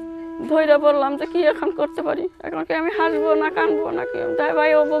ধরে বললাম যে কি এখন করতে পারি, এখন কি আমি হাসবো না কানবো না কি? তাই ভাই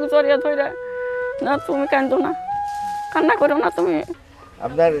ও বুক জড়িয়ে ধরে, না তুমি কান্দো না, কান্না করো না তুমি।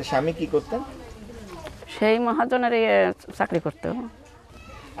 আপনার স্বামী কি করতেন? সেই মহাজনের চাকরি করতে।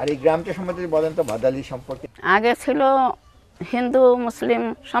 আর এই গ্রামটা সম্বন্ধে বলেন তো, ভাদালি সম্পর্কে। আগে ছিল হিন্দু মুসলিম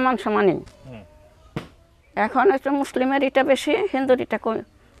সমান সমানই, এখন একটু মুসলিমের এটা বেশি, হিন্দুর এটা কম।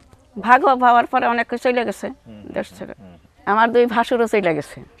 ভাগ হওয়ার পরে অনেকে চলে গেছে দেশ ছেড়ে, আমার 2 ভাসুরও চলে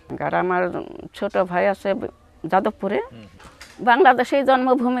গেছে। আর আমার ছোট ভাই আছে যাদবপুরে। বাংলাদেশেই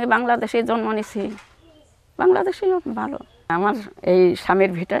জন্মভূমি, বাংলাদেশেই জন্ম নিছি, বাংলাদেশেই ভালো। আমার এই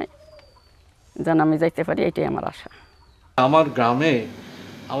স্বামীর ভিটায় যেন আমি যাইতে পারি, এটাই আমার আশা। আমার গ্রামে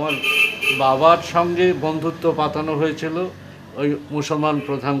আমার বাবার সঙ্গে বন্ধুত্ব পাতানো হয়েছিল ওই মুসলমান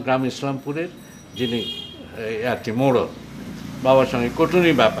প্রধান গ্রাম ইসলামপুরের, যিনি আর কি মোড়ল, বাবার সঙ্গে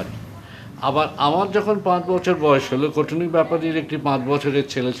কটুনি ব্যাপারী। আবার আমার যখন 5 বছর বয়স হলো, কটুনি ব্যাপারীর একটি 5 বছরের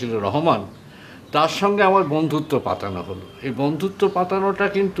ছেলে ছিল রহমান, তার সঙ্গে আমার বন্ধুত্ব পাতানো হলো। এই বন্ধুত্ব পাতানোটা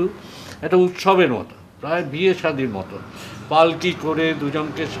কিন্তু একটা উৎসবের মতো, প্রায় বিয়ে শাদির মতো। পালকি করে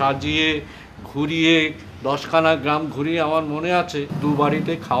দুজনকে সাজিয়ে ঘুরিয়ে 10খানা গ্রাম ঘুরিয়ে আমার মনে আছে 2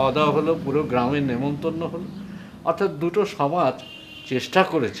 বাড়িতে খাওয়া দাওয়া হলো, পুরো গ্রামের নেমন্তন্ন হলো। অর্থাৎ দুটো সমাজ চেষ্টা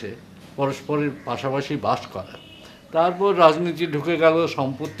করেছে পরস্পরের পাশাপাশি বাস করার। তারপর রাজনীতি ঢুকে গেল,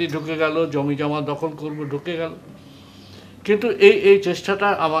 সম্পত্তি ঢুকে গেল, জমি জমা দখল করবো ঢুকে গেল, কিন্তু এই চেষ্টাটা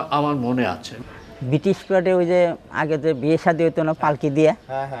আমার মনে আছে। ব্রিটিশ পিরিয়ডে ওই যে আগে যে বিয়ে শাদী হতো না পালকি দিয়ে,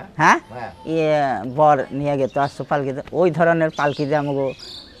 হ্যাঁ বর নিয়ে গেত আসতো পালকি দিয়ে, ওই ধরনের পালকি দিয়ে আমাকে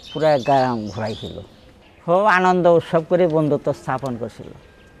পুরো গ্রাম ঘোরাইছিল। খুব আনন্দ উৎসব করে বন্ধুত্ব স্থাপন করছিল।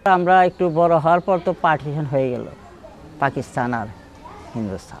 আমরা একটু বড় হওয়ার পর তো পার্টিশন হয়ে গেল, পাকিস্তান আর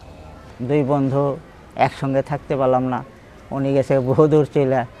হিন্দুস্তান। 2 বন্ধু একসঙ্গে থাকতে পারলাম না। উনি গেছে বহুদূর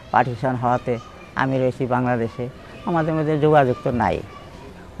চলে পার্টিশন হওয়াতে, আমি রয়েছি বাংলাদেশে, আমাদের মধ্যে যোগাযোগ তো নাই।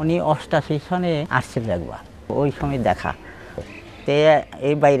 উনি 88 সনে আসছিল একবার, ওই সময় দেখা। তে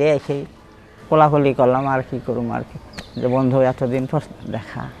এই বাইরে এসে কোলাকুলি করলাম, আর কি করুম আর কি, যে বন্ধু এতদিন পর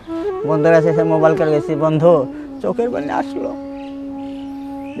দেখা। বন্ধুর কাছে এসে মোবাইল করে গেছি, বন্ধু চোখের পানি আসলো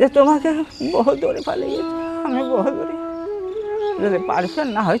যে তোমাকে বহু দূরে পালিয়ে গেছে, আমি বহু দূরে, যদি পার্টিশন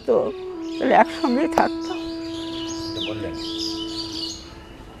না হয়তো তাহলে একসঙ্গেই থাকতাম।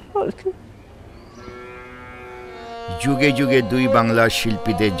 যুগে যুগে 2 বাংলার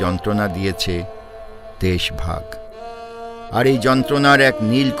শিল্পীদের যন্ত্রণা দিয়েছে দেশভাগ। আর এই যন্ত্রণার এক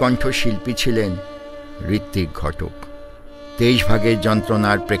নীলকণ্ঠ শিল্পী ছিলেন ঋত্বিক ঘটক। দেশভাগের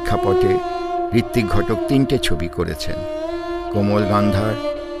যন্ত্রণার প্রেক্ষাপটে ঋত্বিক ঘটক 3টে ছবি করেছেন: কোমল গান্ধার,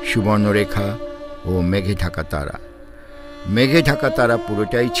 সুবর্ণরেখা ও মেঘে ঢাকা তারা। মেঘে ঢাকা তারা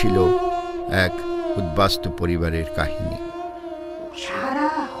পুরোটাই ছিল এক উদ্বাস্তু পরিবারের কাহিনী। সারা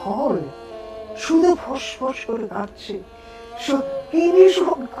হল শুধু ফোঁস করে কাঁদছে, কি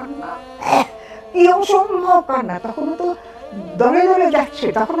ভীষণ কান্না, কি অসম্ভব কান্না। তখনও তো দলে দলে যাচ্ছে,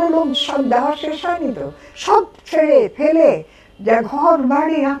 তখনও লোক সব দেওয়া শেষ হয়নি, তো সব ছেড়ে ফেলে, যা ঘর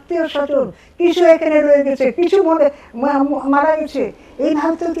বাড়ি আত্মীয় স্বজন কিছু এখানে রয়ে গেছে, কিছু মারা গেছে,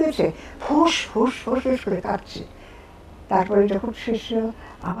 এইভাবে তো চলেছে, ফোঁস করে কাঁদছে। তারপরে যখন শেষ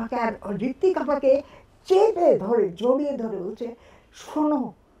আমাকে আর ঋত্বিক আমাকে চেপে ধরে জড়িয়ে ধরে বলছে,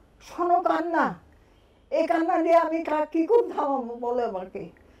 শোনো কান্না, এই কান্না দিয়ে আমি কি করে থামাবো বলে আমাকে,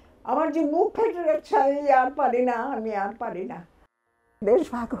 আমার যে মুখ ফেটে যাচ্ছে, আমি আর পারি না। দেশ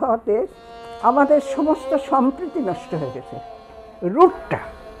ভাগ হওয়াতে আমাদের সমস্ত সম্প্রীতি নষ্ট হয়ে গেছে,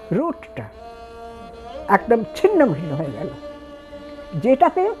 রুটটা একদম ছিন্ন ভিন্ন হয়ে গেল।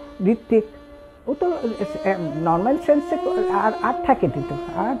 যেটাতে ঋত্বিক ও তো নর্মাল সেন্সে আর থাকে দিত,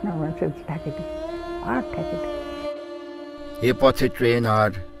 আর নর্মাল সেন্সে থাকে দিত। এ পথে ট্রেন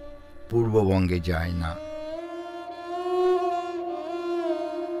আর পূর্ববঙ্গে যায় না।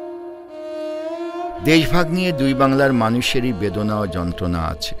 দেশভাগ নিয়ে 2 বাংলার মানুষেরই বেদনা ও যন্ত্রণা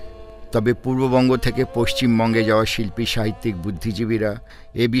আছে। তবে পূর্ববঙ্গ থেকে পশ্চিমবঙ্গে যাওয়া শিল্পী, সাহিত্যিক, বুদ্ধিজীবীরা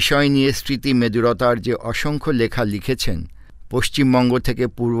এ বিষয় নিয়ে স্মৃতি মেদুরতার যে অসংখ্য লেখা লিখেছেন, পশ্চিমবঙ্গ থেকে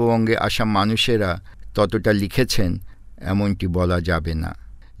পূর্ববঙ্গে আসা মানুষেরা ততটা লিখেছেন এমনটি বলা যাবে না।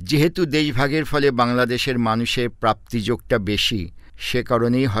 যেহেতু দেশভাগের ফলে বাংলাদেশের মানুষের প্রাপ্তিযোগটা বেশি, সে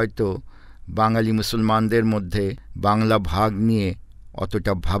কারণেই হয়তো বাঙালি মুসলমানদের মধ্যে বাংলা ভাগ নিয়ে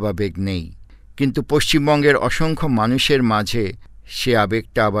অতটা ভাবাবেগ নেই। কিন্তু পশ্চিমবঙ্গের অসংখ্য মানুষের মাঝে সে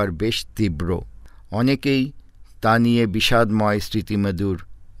আবেগটা আবার বেশ তীব্র। অনেকেই তা নিয়ে বিষাদময় স্মৃতিমধুর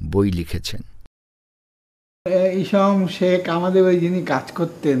বই লিখেছেন। ইসম শেখ আমাদের ওই যিনি কাজ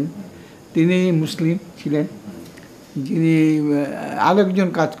করতেন, তিনি মুসলিম ছিলেন, যিনি আরেকজন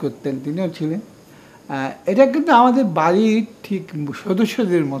কাজ করতেন তিনিও ছিলেন। এটা কিন্তু আমাদের বাড়ির ঠিক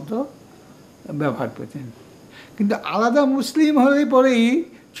সদস্যদের মতো ব্যবহার করতেন, কিন্তু আলাদা মুসলিম হলেই পরেই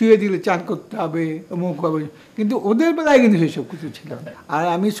ছুঁয়ে দিলে চান করতে হবে, অমুক হবে, কিন্তু ওদের বেলায় কিন্তু সেসব কিছু ছিল না। আর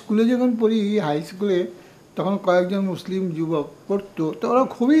আমি স্কুলে যখন পড়ি, হাই স্কুলে, তখন কয়েকজন মুসলিম যুবক পড়তো, তো ওরা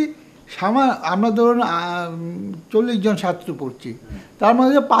খুবই আমরা ধরুন 40 জন ছাত্র পড়ছি, তার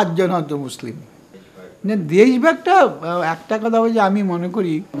মধ্যে 5 জন হয়তো মুসলিম। দেশভাগটা একটা কথা বলছে, আমি মনে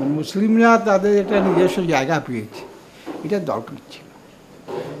করি মুসলিমরা তাদের একটা নিজস্ব জায়গা পেয়েছে, এটা দরকার ছিল।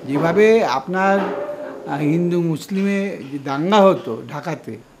 যেভাবে আপনার হিন্দু মুসলিমে যে দাঙ্গা হতো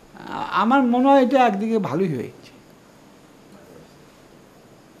ঢাকাতে, আমার মনে হয় এটা একদিকে ভালোই হয়েছে,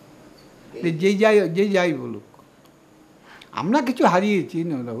 যে যাই বলুক। আমরা কিছু হারিয়েছি,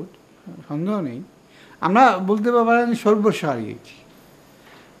 নো ডাউট, সন্দেহ নেই। আমরা বলতে পারেন সর্বস্ব হারিয়েছি,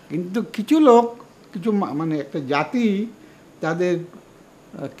 কিন্তু কিছু লোক, কিছু মানে একটা জাতি, তাদের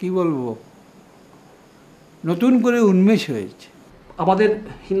কি বলবো, নতুন করে উন্মেষ হয়েছে। আমাদের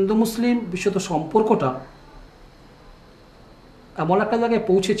হিন্দু মুসলিম বিশেষত সম্পর্কটা এমন একটা জায়গায়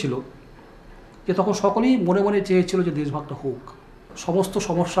পৌঁছেছিল যে তখন সকলেই মনে মনে চেয়েছিল যে দেশভাগটা হোক, সমস্ত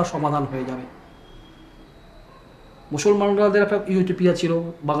সমস্যার সমাধান হয়ে যাবে। মুসলমানদের একটা ইউটোপিয়া ছিল,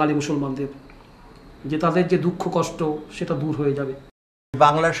 বাঙালি মুসলমানদের, যে তাদের যে দুঃখ কষ্ট সেটা দূর হয়ে যাবে।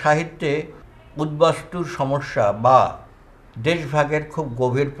 বাংলা সাহিত্যে উদ্বাস্তুর সমস্যা বা দেশভাগের খুব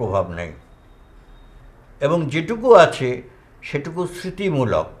গভীর প্রভাব নেই, এবং যেটুকু আছে সেটুকু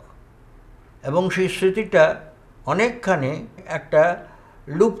স্মৃতিমূলক, এবং সেই স্মৃতিটা অনেকখানি একটা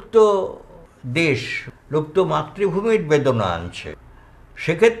লুপ্ত দেশ, লুপ্ত মাতৃভূমির বেদনা আনছে।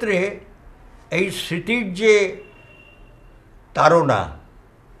 সেক্ষেত্রে এই স্মৃতির যে তাড়না,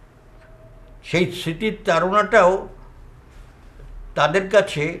 সেই স্মৃতির তাড়নাটাও তাদের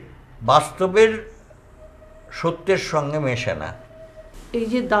কাছে বাস্তবের সত্যের সঙ্গে মেশে না। এই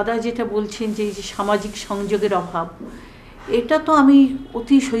যে দাদা যেটা বলছেন যে এই যে সামাজিক সংযোগের অভাব, এটা তো আমি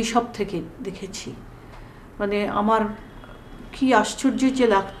অতি শৈশব থেকে দেখেছি। মানে আমার কি আশ্চর্য যে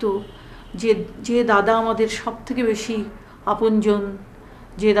লাগতো যে দাদা আমাদের সব থেকে বেশি আপনজন,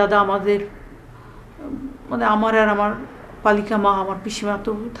 যে দাদা আমাদের, মানে আমার আর আমার পালিকা মা, আমার পিসিমা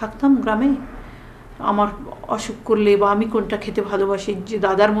তো থাকতাম গ্রামে, আমার অসুখ করলে বা আমি কোনটা খেতে ভালোবাসি, যে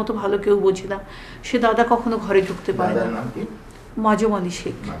দাদার মতো ভালো কেউ বোঝে না, সে দাদা কখনো ঘরে ঢুকতে পারে না। মাজম আলী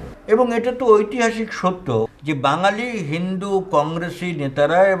শেখ। এবং এটা তো ঐতিহাসিক সত্য যে বাঙালি হিন্দু কংগ্রেসি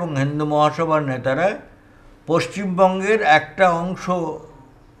নেতারা এবং হিন্দু মহাসভার নেতারা পশ্চিমবঙ্গের একটা অংশ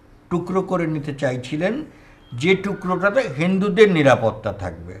টুকরো করে নিতে চাইছিলেন, যে টুকরোটাতে হিন্দুদের নিরাপত্তা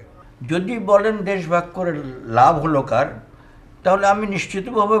থাকবে। যদি বলেন দেশভাগ করে লাভ হলো কার, তাহলে আমি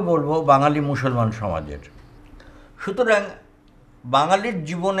নিশ্চিতভাবে বলবো বাঙালি মুসলমান সমাজের। সুতরাং বাঙালির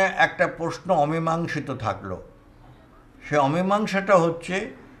জীবনে একটা প্রশ্ন অমীমাংসিত থাকলো, সে অমীমাংসাটা হচ্ছে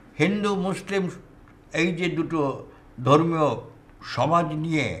হিন্দু মুসলিম এই যে দুটো ধর্মীয় সমাজ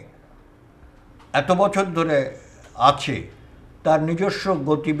নিয়ে এত বছর ধরে আছে, তার নিজস্ব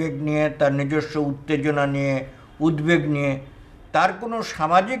গতিবেগ নিয়ে, তার নিজস্ব উত্তেজনা নিয়ে, উদ্বেগ নিয়ে, তার কোনো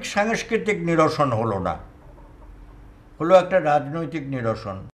সামাজিক সাংস্কৃতিক নিরসন হলো না, হলো একটা রাজনৈতিক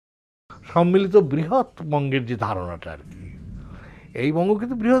নিরসন। সম্মিলিত বৃহৎ বঙ্গের যে ধারণাটা আর কি, এই বঙ্গ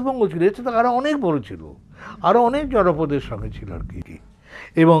কিন্তু বৃহৎ বঙ্গ ছিল, এর থেকে আরও অনেক বড় ছিল, আরও অনেক জনপদের সঙ্গে ছিল আর কি।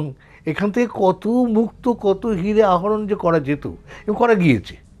 এবং এখান থেকে কত মুক্ত, কত হিরে আহরণ যে করা যেত এবং করা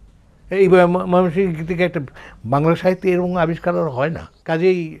গিয়েছে। এই মানুষের থেকে একটা বাংলা সাহিত্যে এরকম আবিষ্কার হয় না।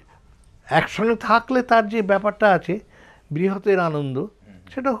 কাজেই একসঙ্গে থাকলে তার যে ব্যাপারটা আছে, বৃহতের আনন্দ,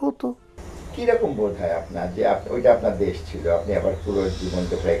 সেটা হতো। কীরকম বোধ হয় আপনার যে ওইটা আপনার দেশ ছিল, আপনি আবার পুরো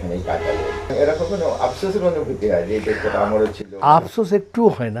জীবনটা প্রায় এখানেই কাটালেন, এরকম কোনো আফসোসের অনুভূতি হয় যে দেশটা আমারও ছিল? আফসোস একটুও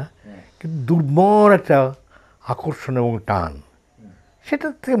হয় না, কিন্তু দুর্বল একটা আকর্ষণ এবং টান,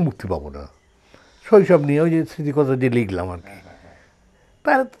 সেটার থেকে মুক্তি পাবো না। শৈশব নিয়ে ওই যে স্মৃতিকথা যে লিখলাম আর কি,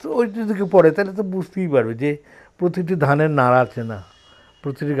 তাহলে তো ওই যদি পড়ে তাহলে তো বুঝতেই পারবে যে প্রতিটি ধানের নাড়া আছে না,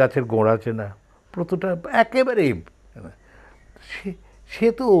 প্রতিটি গাছের গোড়া আছে না, প্রতিটা একেবারে সে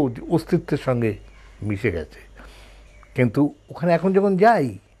তো অস্তিত্বের সঙ্গে মিশে গেছে। কিন্তু ওখানে এখন যখন যাই,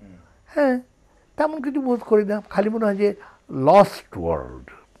 হ্যাঁ, তেমন কিছু বোধ করি না, খালি মনে হয় যে লস্ট ওয়ার্ল্ড,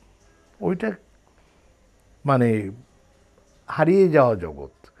 ওইটা মানে হারিয়ে যাওয়া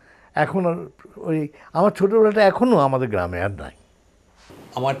জগৎ। এখন ওই আমার ছোটোবেলাটা এখনও আমাদের গ্রামে আর নাই।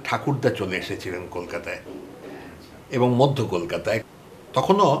 আমার ঠাকুরদা চলে এসেছিলেন কলকাতায়, এবং মধ্য কলকাতায়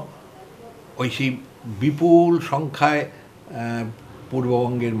তখনও ওই সেই বিপুল সংখ্যায়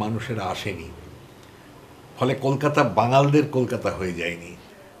পূর্ববঙ্গের মানুষেরা আসেনি, ফলে কলকাতা বাঙালদের কলকাতা হয়ে যায়নি।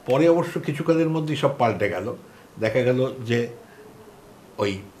 পরে অবশ্য কিছুকালের মধ্যেই সব পাল্টে গেল, দেখা গেল যে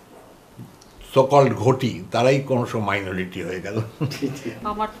ওই সকল্ড ঘটি তারাই ক্রমশ মাইনরিটি হয়ে গেল।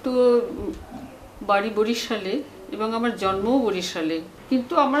 আমার তো বাড়ি বরিশালে এবং আমার জন্মও বরিশালে,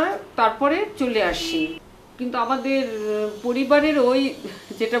 কিন্তু আমরা তারপরে চলে আসি। কিন্তু আমাদের পরিবারের ওই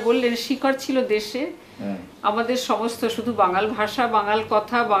যেটা বললেন শিকড় ছিল দেশে। আমাদের সমস্ত শুধু বাঙাল ভাষা, বাঙাল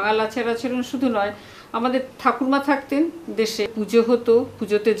কথা, বাঙাল আচার আচরণ শুধু নয়, আমাদের ঠাকুরমা থাকতেন দেশে, পুজো হতো,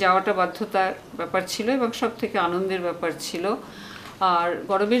 পুজোতে যাওয়াটা বাধ্যতার ব্যাপার ছিল এবং সব থেকে আনন্দের ব্যাপার ছিল। আর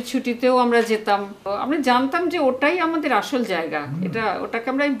গরমের ছুটিতেও আমরা যেতাম, আমরা জানতাম যে ওটাই আমাদের আসল জায়গা, ওটাকে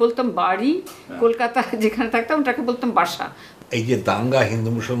আমরা বলতাম বাড়ি। কলকাতা যেখানে থাকতাম ওটাকে বলতাম বাসা। এই যে দাঙ্গা, হিন্দু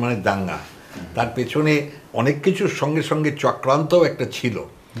মুসলমানের দাঙ্গা, তার পেছনে অনেক কিছুর সঙ্গে সঙ্গে চক্রান্তও একটা ছিল।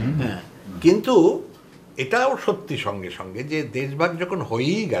 হ্যাঁ, কিন্তু এটাও সত্যি সঙ্গে সঙ্গে যে দেশভাগ যখন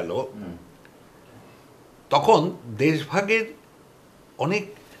হয়েই গেল, তখন দেশভাগের অনেক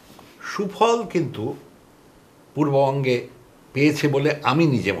সুফল কিন্তু পূর্ববঙ্গে পেয়েছে বলে আমি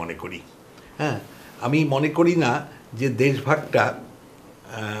নিজে মনে করি। হ্যাঁ, আমি মনে করি না যে দেশভাগটা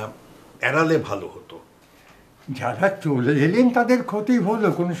এড়ালে ভালো হতো। যারা চলে এলেন তাদের ক্ষতি হলো,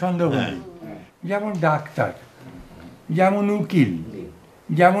 কোনো সন্দেহ নেই। যেমন ডাক্তার, যেমন উকিল,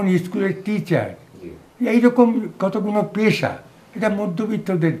 যেমন স্কুলের টিচার, এইরকম কতগুলো পেশা, এটা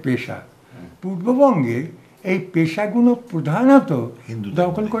মধ্যবিত্তদের পেশা। পূর্ববঙ্গে এই পেশাগুলো প্রধানত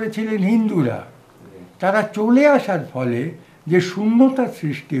দখল করেছিলেন হিন্দুরা। তারা চলে আসার ফলে যে শূন্যতার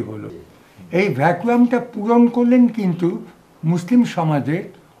সৃষ্টি হলো, এই ভ্যাকুয়ামটা পূরণ করলেন কিন্তু মুসলিম সমাজের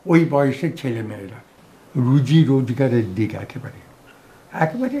ওই বয়সের ছেলেমেয়েরা। রুজি রোজগারের দিক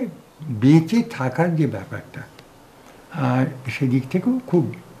একেবারে বেঁচে থাকার যে ব্যাপারটা, আর সেদিক থেকেও খুব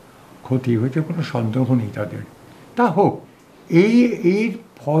ক্ষতি হয়েছে, কোনো সন্দেহ নেই তাদের। তা হোক, এর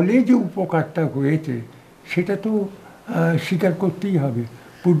ফলে যে উপকারটা হয়েছে সেটা তো স্বীকার করতেই হবে।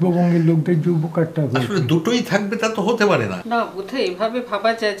 পূর্ববঙ্গের লোকদের যে উপকারটা হয়েছে, দুটোই থাকবে তা তো হতে পারে না। না, বোধহয় এভাবে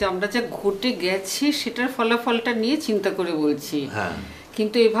ভাবা যায় যে আমরা যা ঘটে গেছি সেটার ফলাফলটা নিয়ে চিন্তা করে বলছি।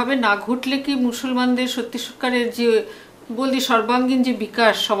 কিন্তু এভাবে না ঘটলে কি মুসলমানদের সত্যিকারের যে বলি সর্বাঙ্গীন যে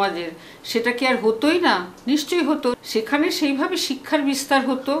বিকাশ সমাজের, সেটা কি আর হতোই না? নিশ্চয়ই হতো। সেখানে সেইভাবে শিক্ষার বিস্তার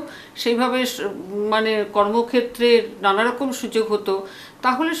হতো, সেইভাবে মানে কর্মক্ষেত্রে নানা রকম সুযোগ হতো,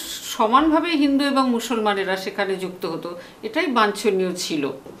 তাহলে সমানভাবে হিন্দু এবং মুসলমানেরা সেখানে যুক্ত হতো। এটাই বাঞ্ছনীয় ছিল।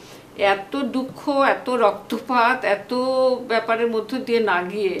 এত দুঃখ, এত রক্তপাত, এত ব্যাপারের মধ্য দিয়ে না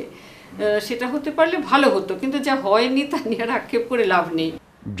গিয়ে সেটা হতে পারলে ভালো হতো, কিন্তু যা হয়নি তা নিয়ে আর আক্ষেপ করে লাভ নেই।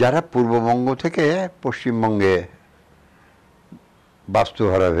 যারা পূর্ববঙ্গ থেকে পশ্চিমবঙ্গে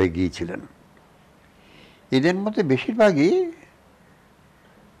বাস্তুহারা হয়ে গিয়েছিলেন, এদের মধ্যে বেশিরভাগই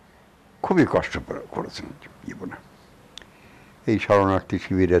খুবই কষ্ট করেছেন জীবনে। এই শরণার্থী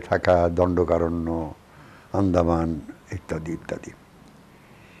শিবিরে থাকা, দণ্ডকারণ্য, আন্দামান ইত্যাদি ইত্যাদি।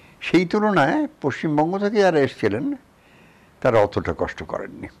 সেই তুলনায় পশ্চিমবঙ্গ থেকে যারা এসেছিলেন তারা অতটা কষ্ট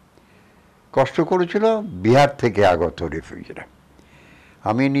করেননি। কষ্ট করেছিল বিহার থেকে আগত রিফিউজিরা।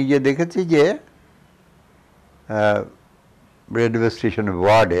 আমি নিজে দেখেছি যে রেলওয়ে স্টেশনের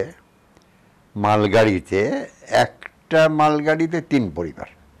ওয়ার্ডে মালগাড়িতে, একটা মালগাড়িতে 3 পরিবার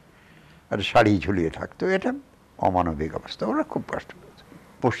আর শাড়ি ঝুলিয়ে থাকতো। এটা অমানবিক অবস্থা, ওরা খুব কষ্ট পেয়েছে।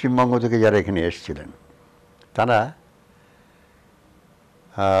 পশ্চিমবঙ্গ থেকে যারা এখানে এসেছিলেন তারা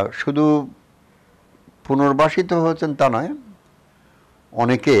শুধু পুনর্বাসিত হয়েছেন তা নয়,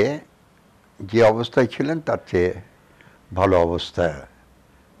 অনেকে যে অবস্থায় ছিলেন তার চেয়ে ভালো অবস্থায়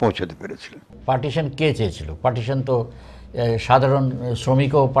পৌঁছতে পেরেছিলেন। পার্টিশন কে চেয়েছিল? পার্টিশন তো সাধারণ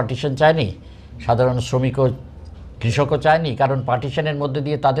শ্রমিকও পার্টিশন চায়নি, সাধারণ শ্রমিকও কৃষকও চায়নি, কারণ পার্টিশনের মধ্যে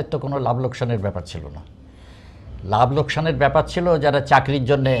দিয়ে তাদের তো কোনো লাভ লোকসানের ব্যাপার ছিল না। লাভ লোকসানের ব্যাপার ছিল যারা চাকরির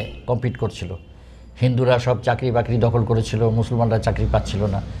জন্যে কম্পিট করছিল। হিন্দুরা সব চাকরি বাকরি দখল করেছিল, মুসলমানরা চাকরি পাচ্ছিল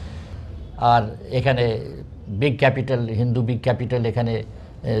না। আর এখানে big capital, Hindu big capital এখানে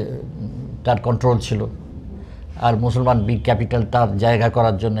তার কন্ট্রোল ছিল, আর মুসলমান বিগ ক্যাপিটাল তার জায়গা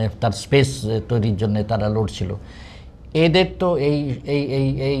করার জন্য, তার স্পেস তৈরির জন্য তারা লড়ছিল। এদের তো এই এই এই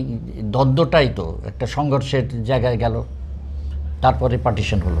এই দ্বন্দ্বটাই তো একটা সংঘর্ষের জায়গায় গেল, তারপরে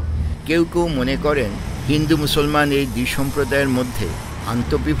পার্টিশন হলো। কেউ কেউ মনে করেন হিন্দু মুসলমান এই 2 সম্প্রদায়ের মধ্যে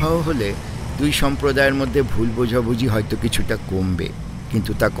আন্তঃবিবাহ হলে 2 সম্প্রদায়ের মধ্যে ভুল বোঝাবুঝি হয়তো কিছুটা কমবে,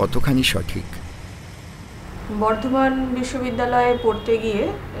 কিন্তু তা কতখানি সঠিক? বর্ধমান বিশ্ববিদ্যালয়ে পড়তে গিয়ে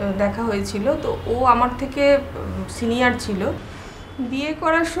দেখা হয়েছিল, তো ও আমার থেকে সিনিয়র ছিল। বিয়ে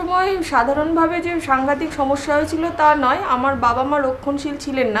করার সময় সাধারণভাবে যে সাংঘাতিক সমস্যা হয়েছিল তা নয়, আমার বাবা মা রক্ষণশীল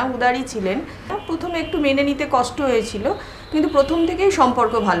ছিলেন না, উদারী ছিলেন। প্রথমে একটু মেনে নিতে কষ্ট হয়েছিল, কিন্তু প্রথম থেকেই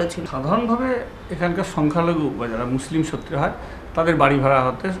সম্পর্ক ভালো ছিল। সাধারণভাবে এখানকার সংখ্যালঘু বা যারা মুসলিম সূত্রে হয় তাদের বাড়ি ভাড়া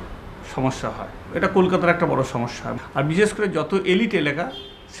হতে সমস্যা হয়, এটা কলকাতার একটা বড় সমস্যা। আর বিশেষ করে যত এলিট এলাকা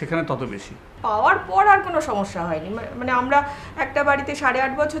সেখানে তত বেশি। পাওয়ার পর আর কোনো সমস্যা হয়নি, মানে আমরা একটা বাড়িতে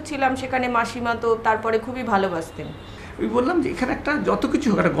 8.5 বছর ছিলাম, সেখানে মাসিমা তো তারপরে খুবই ভালোবাসতেন। ওই বললাম যে এখানে একটা যত কিছু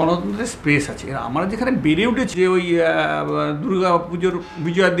হোক একটা গণতন্ত্রের স্পেস আছে। আমরা যেখানে বেড়ে উঠেছি, ওই দুর্গা পুজোর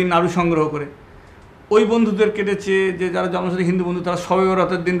বিজয়ার দিন নাড়ু সংগ্রহ করে ওই বন্ধুদের কেটেছে, যে যারা জন্মসাথী হিন্দু বন্ধু তারা শবে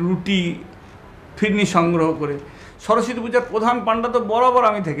বরাতের দিন রুটি ফিরনি সংগ্রহ করে, সরস্বতী পূজার প্রধান পাণ্ডা তো বরাবর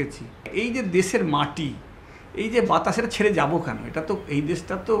আমি থেকেছি। এই যে দেশের মাটি, এই যে বাতাসের ছেড়ে যাবো কেন? এটা তো, এই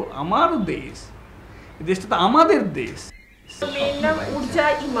দেশটা তো আমারও দেশ, এই দেশটা তো আমাদের দেশ। মেয়ের নাম উর্জা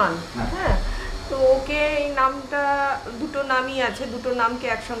ইমান। হ্যাঁ, তো ওকে এই নামটা, দুটো নামই আছে, দুটো নামকে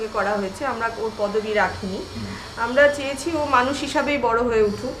একসঙ্গে করা হয়েছে। আমরা ওর পদবি রাখিনি, আমরা চেয়েছি ও মানুষ হিসাবেই বড় হয়ে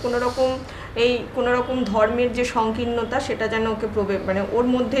উঠুক, কোনো রকম এই কোনো রকম ধর্মের যে সংকীর্ণতা সেটা যেন ওকে মানে ওর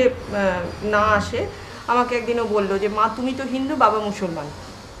মধ্যে না আসে। আমাকে একদিনও বললো যে মা তুমি তো হিন্দু, বাবা মুসলমান,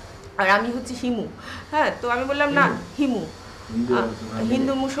 আর আমি হচ্ছে হিমু। হ্যাঁ, তো আমি বললাম না, হিমু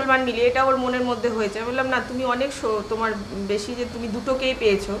হিন্দু মুসলমান মিলিয়ে, এটা ওর মনের মধ্যে হয়েছে। আমি বললাম না, তুমি অনেক তোমার বেশি যে তুমি দুটোকেই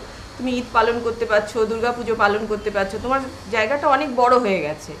পেয়েছো, তুমি ঈদ পালন করতে পারছো, দুর্গাপুজো পালন করতে পারছো, তোমার জায়গাটা অনেক বড় হয়ে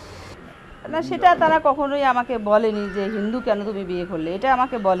গেছে। না, সেটা তারা কখনোই আমাকে বলেনি যে হিন্দু কেন তুমি বিয়ে করলে, এটা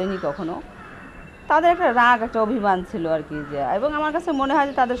আমাকে বলেনি কখনো। তাদের একটা রাগ, একটা অভিমান ছিল আর কি, যে এবং আমার কাছে মনে হয়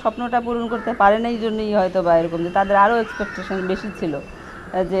যে তাদের স্বপ্নটা পূরণ করতে পারে না, এই জন্যই হয়তো বা এরকম, যে তাদের আরও এক্সপেকটেশন বেশি ছিল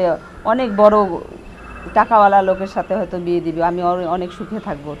যে অনেক বড় টাকাওয়ালা লোকের সাথে হয়তো বিয়ে দিবে, আমি অনেক সুখে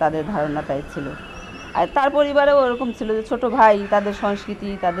থাকবো, তাদের ধারণা তাই ছিল। আর তার পরিবারেও ওরকম ছিল যে ছোট ভাই, তাদের সংস্কৃতি,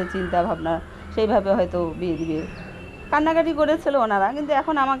 তাদের চিন্তা ভাবনা, সেইভাবে হয়তো বিয়ে দিবে। কান্নাকাটি করেছিল ওনারা, কিন্তু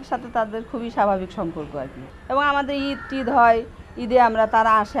এখন আমার সাথে তাদের খুবই স্বাভাবিক সম্পর্ক আর কি। এবং আমাদের ঈদ হয়, ঈদে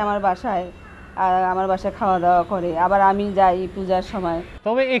তারা আসে আমার বাসায়, আর আমার বাসায় খাওয়া দাওয়া করে, আবার আমি যাই পূজার সময়।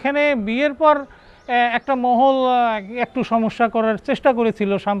 তবে এখানে বিয়ের পর একটা মহল একটু সমস্যা করার চেষ্টা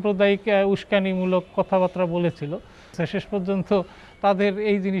করেছিল, সাম্প্রদায়িক উস্কানিমূলক কথাবার্তা বলেছিল। শেষ পর্যন্ত তাদের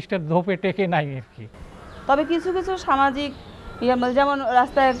এই জিনিসটার ধোপে টেকে নাই আর কি। তবে কিছু কিছু সামাজিক যেমন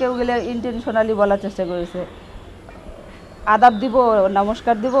রাস্তায় কেউ গেলে ইন্টেনশনালি বলার চেষ্টা করেছে, আদাব দিব,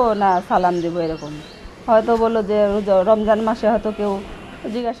 নমস্কার দিব না সালাম দিব, এরকম হয়তো বললো যে রমজান মাসে হয়তো কেউ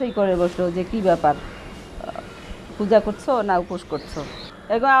জিজ্ঞাসাই করে বসলো যে কি ব্যাপার, পূজা করছো না উপোস করছো।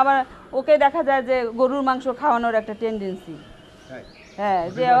 এরকম আবার ওকে দেখা যায় যে গরুর মাংস খাওয়ানোর একটা টেন্ডেন্সি, হ্যাঁ,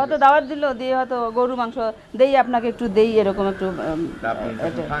 যে হয়তো দাওয়াত দিল, দিয়ে হয়তো গরুর মাংস দেই আপনাকে একটু দেই, এরকম একটু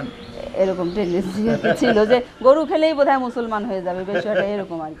এরকম টেন্ডেন্সি ছিল যে গরু খেলেই বোধহয় মুসলমান হয়ে যাবে, বিষয়টা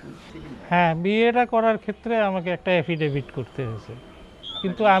এরকম আর কি। হ্যাঁ, বিয়েটা করার ক্ষেত্রে আমাকে একটা এফিডেভিট করতে হয়েছে,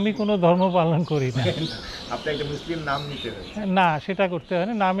 কিন্তু আমি কোনো ধর্ম পালন করি না। আপনি একটা মুসলিম নাম নিতে হয়েছে? না, সেটা করতে হয়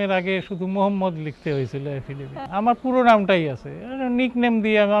না, নামের আগে শুধু মোহাম্মদ লিখতে হয়েছিল এফিডেভিট। আমার পুরো নামটাই আছে, নিক নেম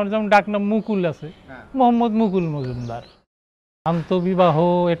দিয়ে, আমার যেমন ডাকনাম মুকুল আছে, মোহাম্মদ মুকুল মজুমদার। আন্তঃবিবাহ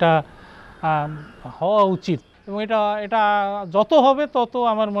এটা হওয়া উচিত, এবং এটা যত হবে তত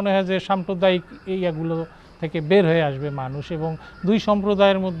আমার মনে হয় যে সাম্প্রদায়িক এইগুলো থেকে বের হয়ে আসবে মানুষ, এবং দুই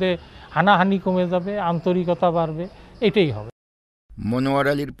সম্প্রদায়ের মধ্যে হানাহানি কমে যাবে, আন্তরিকতা বাড়বে, এটাই হবে। মনোয়ার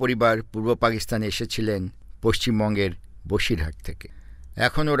আলীর পরিবার পূর্ব পাকিস্তানে এসেছিলেন পশ্চিমবঙ্গের বসিরহাট থেকে।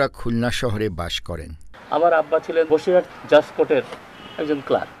 এখন ওরা খুলনা শহরে বাস করেন। আমার আব্বা ছিলেন বসিরহাট জাজ কোর্টের একজন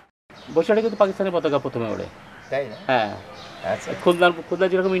ক্লার্ক। বসিরহাটে কিন্তু পাকিস্তানের পতাকা প্রথমে ওড়ে, তাই না? হ্যাঁ, খুলনা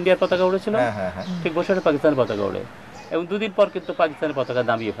যেরকম ইন্ডিয়ার পতাকা উড়েছিল, ঠিক বসিরহাটে পাকিস্তানের পতাকা ওড়ে, এবং দুদিন পর কিন্তু পাকিস্তানের পতাকা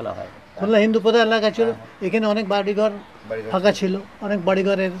নামিয়ে ফেলা হয়। খুলনা হিন্দু প্রধান এলাকা ছিল, এখানে অনেক বাড়িঘর ফাঁকা ছিল, অনেক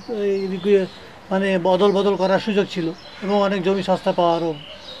বাড়িঘরের মানে বদল বদল করার সুযোগ ছিল, এবং অনেক জমি সস্তা পাওয়ারও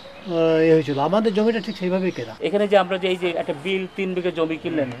হয়েছিল। আমাদের জমিটা ঠিক সেইভাবেই কেনা। এখানে যে আমরা যে এই যে একটা বিল 3 বিঘা জমি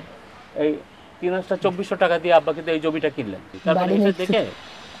কিনলেন, এই 3,2400 টাকা দিয়ে আব্বা কিন্তু এই জমিটা কিনলেন। তারপরে এসে দেখে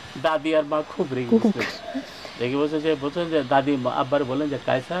দাদি আর মা খুব রেগে দেখে বলছেন যে দাদি আব্বার বললেন যে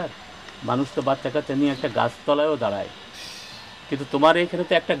কায়সার, মানুষ তো বাচ্চা কাচ্চা নিয়ে একটা গাছ তলায়ও দাঁড়ায়, কিন্তু তোমার এখানে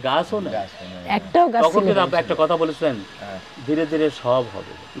তো একটা গাছও না। তখন কিন্তু আব্বা একটা কথা বলেছিলেন, ধীরে ধীরে সব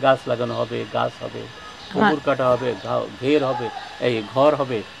হবে, গাছ লাগানো হবে, গাছ হবে, পুকুর কাটা হবে, ঘের হবে, এই ঘর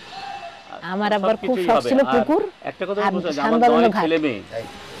হবে, আমার আবার খুব শখ ছিল পুকুর। একটা কথা বলছেন, আমার 9 ছেলে মেয়ে,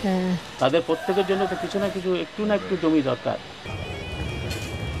 তাদের প্রত্যেকের জন্য তো কিছু না কিছু একটু না একটু জমি দরকার।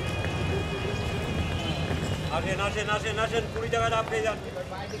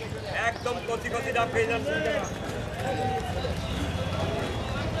 একদম কচি কচি ডাব পেয়ে যান।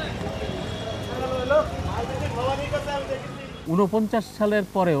 49 সালের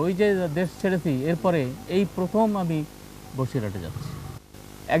পরে ওই যে দেশ ছেড়েছি, এরপরে এই প্রথম আমি বসিরহাটে যাচ্ছি।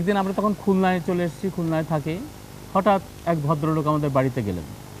 একদিন আমরা তখন খুলনায় চলে এসেছি, খুলনায় থাকি। হঠাৎ এক ভদ্রলোক আমাদের বাড়িতে গেলেন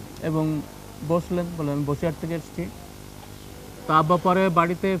এবং বসলেন, বললেন আমি বসিরহাট থেকে এসেছি। তা আব্বা পরে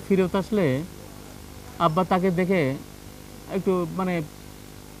বাড়িতে ফিরত আসলে আব্বা তাকে দেখে একটু মানে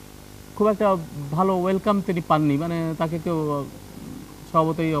খুব একটা ভালো ওয়েলকাম তিনি পাননি, মানে তাকে কেউ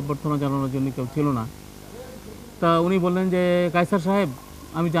স্বভাবতই অভ্যর্থনা জানানোর জন্য কেউ ছিল না। তা উনি বললেন যে কায়সার সাহেব,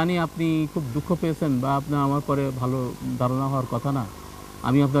 আমি জানি আপনি খুব দুঃখ পেয়েছেন বা আপনার আমার পরে ভালো ধারণা হওয়ার কথা না,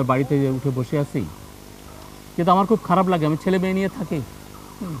 আমি আপনার বাড়িতে উঠে বসে আছি, কিন্তু আমার খুব খারাপ লাগে, আমি ছেলে মেয়ে নিয়ে থাকি,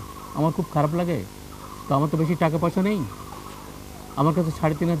 আমার খুব খারাপ লাগে। তো আমার তো বেশি টাকা পয়সা নেই, আমার কাছে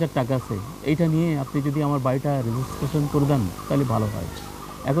 3,500 টাকা আছে, এইটা নিয়ে আপনি যদি আমার বাড়িটা রেজিস্ট্রেশন করে দেন তাহলে ভালো হয়।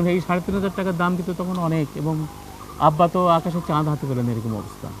 এখন এই 3,500 টাকার দাম কিন্তু তখন অনেক, এবং আব্বা তো আকাশে চাঁদ হাতে পেলেন এরকম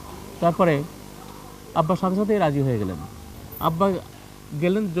অবস্থা। তারপরে আব্বার সাথে সাথেই রাজি হয়ে গেলেন। আব্বা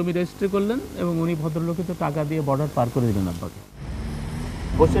গেলেন, জমি রেজিস্ট্রি করলেন, এবং উনি ভদ্রলোকে তো টাকা দিয়ে বর্ডার পার করে দিলেন আব্বাকে।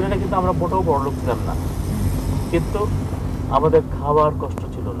 বসিরহাটে কিন্তু আমরা মোটেও বড়লোক ছিলাম না, কিন্তু আমাদের খাওয়ার কষ্ট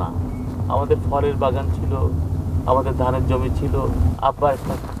ছিল না, আমাদের ফলের বাগান ছিল, আমাদের ধানের জমি ছিল, আব্বা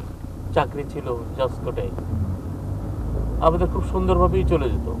একটা চাকরি ছিল জসকোটায়, আমাদের খুব সুন্দরভাবেই চলে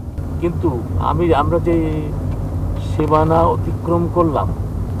যেত। কিন্তু আমরা যে সীমানা অতিক্রম করলাম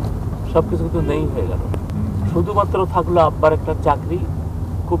সব কিছু কিন্তু নেই হয়ে গেল। শুধুমাত্র থাকলো আব্বার একটা চাকরি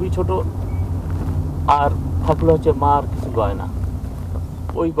খুবই ছোট, আর থাকলো হচ্ছে মার কিছু গয়না।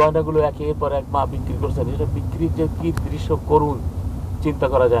 ওই গয়নাগুলো একের পর এক মা বিক্রি করছেন। এটা বিক্রির যে কি দৃশ্য করুন চিন্তা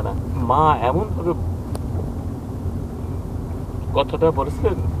করা যায় না। মা এমনভাবে কথাটা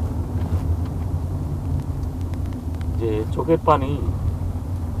বলেছিলেন যে চোখের পানি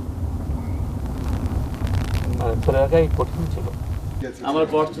ধরে রাখাই কঠিন ছিল। আমার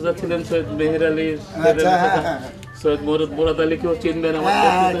বর্ষা ছিলেন সৈয়দ মেহের আলী, সৈয়দ মোরাদ আলীকেও চিনবেন। আমার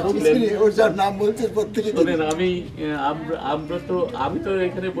শোনেন, আমি তো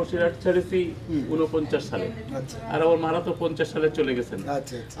এখানে বসিরহাট ছেড়েছি 49 সালে, আর আমার মারা তো 50 সালে চলে গেছেন।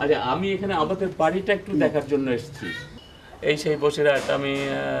 আচ্ছা, আমি এখানে আমাদের বাড়িটা একটু দেখার জন্য এসেছি। এই সেই বসিরহাট। আমি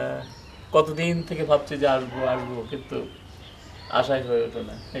কতদিন থেকে ভাবছি যে আসবো, কিন্তু আশাই হয়ে ওঠে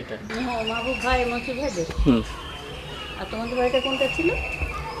না। এটা মাহবুব ভাই, মন্ত্রী ভাই। আর তোমাদের বাড়িটা কোনটা ছিল?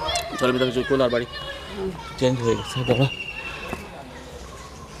 কোলার বাড়ি চেঞ্জ হয়ে গেছে। দাদা,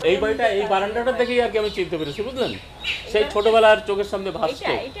 এই বাড়িটা, এই বারান্দাটা দেখেই আর কি আমি চিনতে পেরেছি, বুঝলেন? সেই ছোটবেলার চোখের সামনে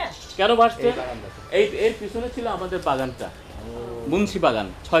ভাসছে। কেন ভাসছে? এর পিছনে ছিল আমাদের বাগানটা, মুন্সি বাগান,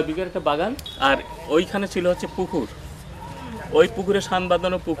 6 বিঘার একটা বাগান। আর ওইখানে ছিল হচ্ছে পুকুর, ওই পুকুরে সান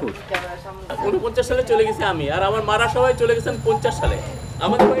বাঁধানো পুকুর। 49 সালে চলে গেছি আমি, আর আমার মারা সবাই চলে গেছেন 50 সালে।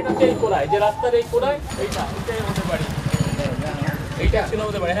 আমাদের বাড়িটা হচ্ছে এই কোলায়, যে রাস্তার এই কোলায়, এইটাই আমাদের বাড়ি। এইটা ছিল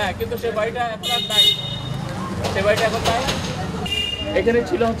আমাদের বাড়ি। হ্যাঁ, কিন্তু সে বাড়িটা এখন আর নাই, সে বাড়িটা এখন নাই। এখানে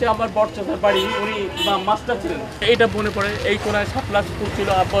ছিল হচ্ছে আমার বড়চাচার বাড়ি, উনি মাস্টার ছিলেন। এইটা মনে পড়ে, এই কোনায় শাপলা ফুল ছিল।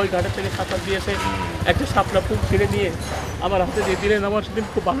 আব্বা ওই ঘাটের থেকে সাঁতার দিয়েছে, একটা শাপলা ফুল ছিঁড়ে নিয়ে আমার হাতে দিয়ে দিলেন। আমার সেদিন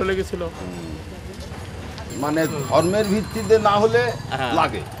খুব ভালো লেগেছিল। মানে ধর্মের ভিত্তিতে না হলে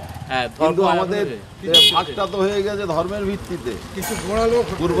লাগে, কিন্তু আমাদের ভাগটা তো হয়ে গেছে ধর্মের ভিত্তিতে। কিছু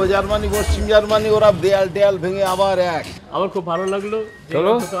পূর্ব জার্মানি, পশ্চিম জার্মানি, ওরা দেয়াল ভেঙে আবার এক। আমার খুব ভালো লাগলো।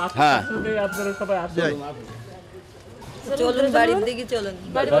 হ্যাঁ, আপনারা সবাই আসবেন। চলুন বাড়ির দিকে চলুন।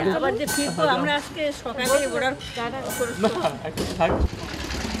 আবার যে ফিরবো আমরা আজকে সকালে ওড়ার কাটা করে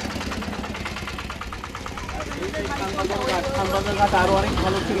ঘাট আরো অনেক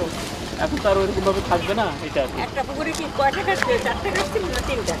ভালো ছিল, এখন তো আর ওইরকম ভাবে থাকবে না। এটা একটা পুকুরে কি কয়টা ঘাট ছিল? 4টে ঘাট ছিল না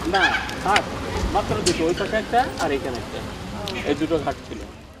 3টা? না, ঘাট মাত্র 2টো, ওই পাশে একটা আর এখানে একটা, এই 2টো ঘাট ছিল।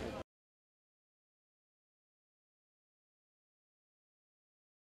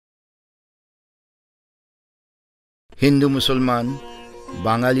 হিন্দু মুসলমান,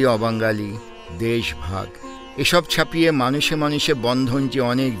 বাঙালি অবাঙালি, দেশ ভাগ, এসব ছাপিয়ে মানুষে মানুষে বন্ধন যে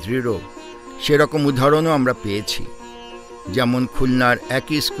অনেক দৃঢ়, সেরকম উদাহরণও আমরা পেয়েছি। যেমন খুলনার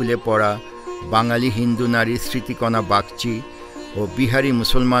একই স্কুলে পড়া বাঙালি হিন্দু নারী স্মৃতিকণা বাগচি ও বিহারি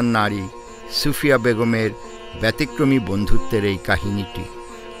মুসলমান নারী সুফিয়া বেগমের ব্যতিক্রমী বন্ধুত্বের এই কাহিনীটি।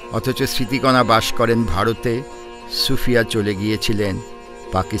 অথচ স্মৃতিকণা বাস করেন ভারতে, সুফিয়া চলে গিয়েছিলেন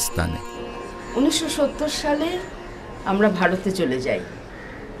পাকিস্তানে। 1970 সালে আমরা ভারতে চলে যাই।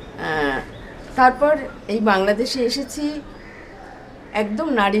 তারপর এই বাংলাদেশে এসেছি একদম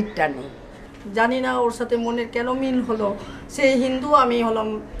নারীর টানে। জানি না ওর সাথে মনের কেন মিল হলো, সে হিন্দু, আমি হলাম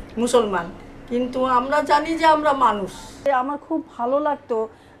মুসলমান, কিন্তু আমরা জানি যে আমরা মানুষ। আমার খুব ভালো লাগতো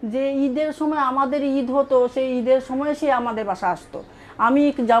যে ঈদের সময় আমাদের ঈদ হতো, সেই ঈদের সময় সে আমাদের বাসা আসতো। আমি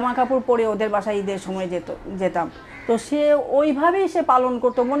জামা কাপড় পরে ওদের বাসায় ঈদের সময় যেতাম। তো সে ওইভাবেই সে পালন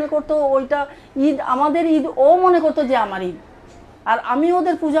করতো, মনে করতো ওইটা ঈদ, আমাদের ঈদ ও মনে করতো যে আমার ঈদ, আর আমি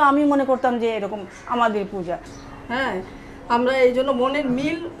ওদের পূজা আমি মনে করতাম যে এরকম আমাদের পূজা। হ্যাঁ, আমরা এই জন্য মনের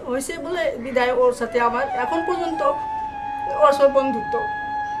মিল হয়েছে বলে বিদায় ওর সাথে আমার এখন পর্যন্ত ওর সাথে বন্ধুত্ব।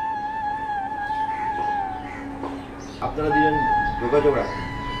 আপনারা দুজন যোগাযোগ রাখেন।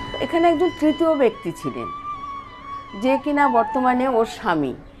 এখানে একজন তৃতীয় ব্যক্তি ছিলেন, যে কিনা বর্তমানে ওর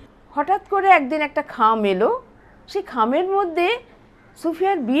স্বামী। হঠাৎ করে একদিন একটা খাম এলো, সেই খামের মধ্যে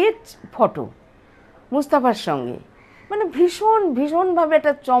সুফিয়ার বিয়ের ফটো মুস্তাফার সঙ্গে। মানে ভীষণভাবে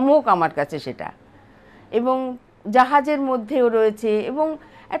একটা চমক আমার কাছে সেটা। এবং জাহাজের মধ্যেও রয়েছে, এবং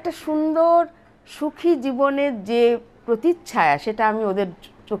একটা সুন্দর সুখী জীবনের যে প্রতিচ্ছায়া সেটা আমি ওদের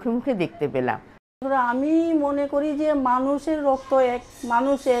চোখে মুখে দেখতে পেলাম। আমি মনে করি যে মানুষের রক্ত এক,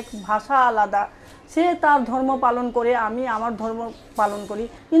 মানুষ এক, ভাষা আলাদা, সে তার ধর্ম পালন করে, আমি আমার ধর্ম পালন করি,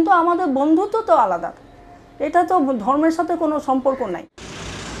 কিন্তু আমাদের বন্ধুত্ব তো আলাদা। এটা তো ধর্মের সাথে কোনো সম্পর্ক নাই।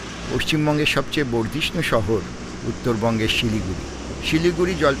 পশ্চিমবঙ্গের সবচেয়ে বর্ধিষ্ণু শহর উত্তরবঙ্গের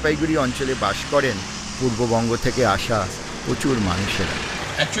শিলিগুড়ি জলপাইগুড়ি অঞ্চলে বাস করেন পূর্ববঙ্গ থেকে আসা প্রচুর মানুষেরা।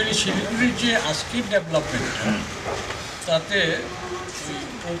 অ্যাকচুয়ালি শিলিগুড়ির যে আজকের ডেভেলপমেন্ট, তাতে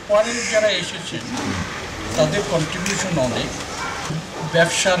ওপারের যারা এসেছেন তাদের কন্ট্রিবিউশন অনেক,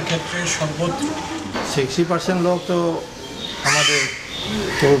 ব্যবসার ক্ষেত্রে সর্বত্র। 60% লোক তো আমাদের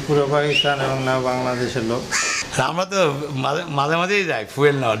পূর্ব পাকিস্তান এবং না বাংলাদেশের লোক। আমরা তো মাঝে মাঝেই যাই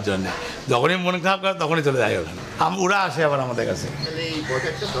ফুয়েল নেওয়ার জন্য, যখনই মন খারাপ করে তখনই চলে যাই ওখানে। ওরা আসে আবার আমাদের কাছে।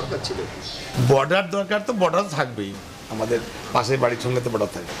 বর্ডার দরকার তো বর্ডার থাকবেই, আমাদের পাশের বাড়ির সঙ্গে তো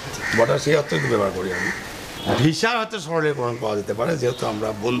বর্ডার থাকবে, বর্ডার সেই অর্থে ব্যবহার করি আমি। ভিসা হয়তো সরলীকরণ করা যেতে পারে, যেহেতু আমরা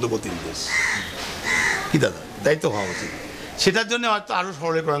বন্ধুবতীর দেশ, কি দাদা তাই তো হওয়া উচিত। সেটার জন্য হয়তো আরও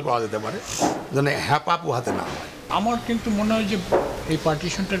সরলীকরণ করা যেতে পারে, যেন হ্যাপা পোহাতে না হয়। আমার কিন্তু মনে হয় যে এই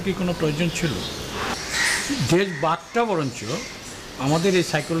পার্টিশনটার কি কোনো প্রয়োজন ছিল? দেশবাদটা বরঞ্চ আমাদের এই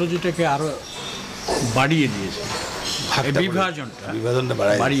সাইকোলজিটাকে আরও বাড়িয়ে দিয়েছে, বিভাজনটা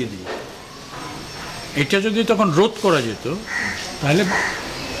বাড়িয়ে দিয়েছে। এটা যদি তখন রোধ করা যেত তাহলে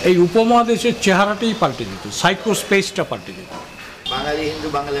এই উপমহাদেশের চেহারাটাই পাল্টে যেত, সাইকো স্পেসটা পাল্টে যেত। বাঙালি হিন্দু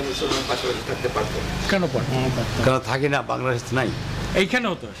বাঙালি মুসলমান পাশাপাশি থাকতে পারতো কেন পারতো? কেন থাকি না? বাংলাদেশ নাই,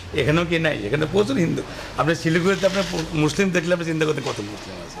 এইখানেও তো এখানেও কি নাই? এখানে প্রচুর হিন্দু। আপনি শিলিগুড়িতে আপনার মুসলিম দেখলে আপনি চিন্তা করতে কত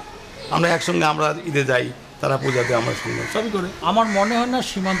মুসলিম আছে। আমরা একসঙ্গে আমরা ঈদে যাই, তারা পূজাতে আমরা সঙ্গে সবই করে। আমার মনে হয় না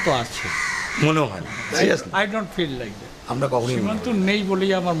সীমান্ত আছে, মনেও হয় না। I don't feel like that. আমরা কখনোই সীমান্ত নেই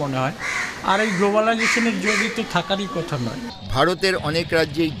বলেই আমার মনে হয়। আর এই গ্লোবালাইজেশনের যোগই তো থাকারই কথা নয়। ভারতের অনেক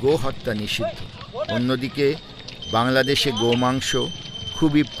রাজ্যেই গো হত্যা নিষিদ্ধ, অন্যদিকে বাংলাদেশে গোমাংস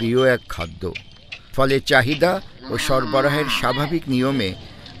খুবই প্রিয় এক খাদ্য। ফলে চাহিদা ও সরবরাহের স্বাভাবিক নিয়মে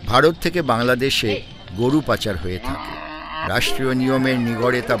ভারত থেকে বাংলাদেশে গরু পাচার হয়ে থাকে। রাষ্ট্রীয় নিয়মের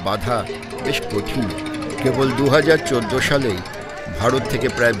নিগড়ে তা বাধা বেশ কঠিন। কেবল 2014 সালেই ভারত থেকে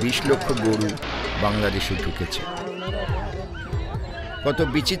প্রায় 20 লক্ষ গরু বাংলাদেশে ঢুকেছে। কত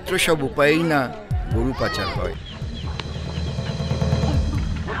বিচিত্র সব উপায়েই না গরু পাচার হয়।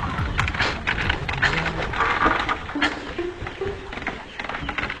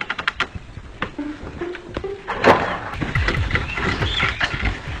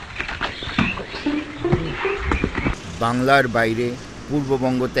 বাংলার বাইরে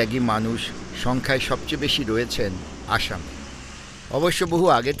পূর্ববঙ্গ ত্যাগী মানুষ সংখ্যায় সবচেয়ে বেশি রয়েছেন আসামে। অবশ্য বহু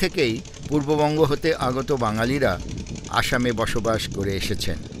আগে থেকেই পূর্ববঙ্গ হতে আগত বাঙালিরা আসামে বসবাস করে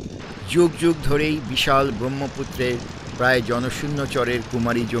এসেছেন। যুগ যুগ ধরেই বিশাল ব্রহ্মপুত্রের প্রায় জনশূন্য চরের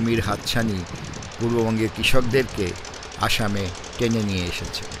কুমারী জমির হাতছানি পূর্ববঙ্গের কৃষকদেরকে আসামে টেনে নিয়ে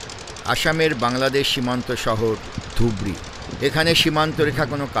এসেছে। আসামের বাংলাদেশ সীমান্ত শহর ধুবড়ি। এখানে সীমান্তরেখা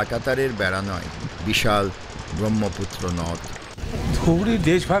কোনো কাঁটাতারের বেড়া নয়, বিশাল ব্রহ্মপুত্র নদ। ধুবড়ির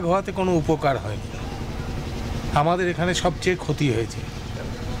দেশভাগ হওয়াতে কোনো উপকার হয়নি, আমাদের এখানে সবচেয়ে ক্ষতি হয়েছে।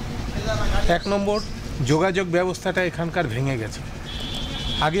 1 নম্বর, যোগাযোগ ব্যবস্থাটা এখানকার ভেঙে গেছে।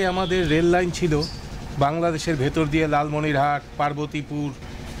 আগে আমাদের রেল লাইন ছিল বাংলাদেশের ভেতর দিয়ে লালমনিরহাট, পার্বতীপুর,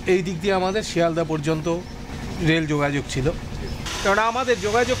 এই দিক দিয়ে আমাদের শিয়ালদা পর্যন্ত রেল যোগাযোগ ছিল। কারণ আমাদের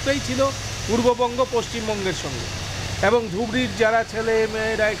যোগাযোগটাই ছিল পূর্ববঙ্গ পশ্চিমবঙ্গের সঙ্গে। এবং ধুবড়ির যারা ছেলে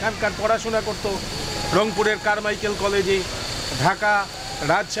মেয়েরা এখানকার পড়াশোনা করত, রংপুরের কারমাইকেল কলেজে, ঢাকা,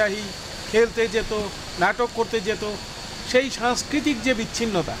 রাজশাহী খেলতে যেত, নাটক করতে যেত, সেই সাংস্কৃতিক যে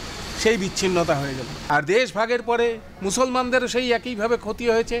বিচ্ছিন্নতা, সেই বিচ্ছিন্নতা হয়ে গেল। আর দেশ ভাগের পরে মুসলমানদেরও সেই একইভাবে ক্ষতি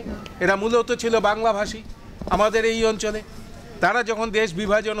হয়েছে। এরা মূলত ছিল বাংলাভাষী আমাদের এই অঞ্চলে। তারা যখন দেশ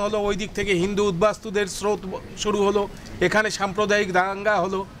বিভাজন হলো, ওই দিক থেকে হিন্দু উদ্বাস্তুদের স্রোত শুরু হলো, এখানে সাম্প্রদায়িক দাঙ্গা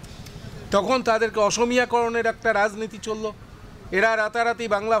হলো, তখন তাদেরকে অসমীয়াকরণের একটা রাজনীতি চলল। এরা রাতারাতি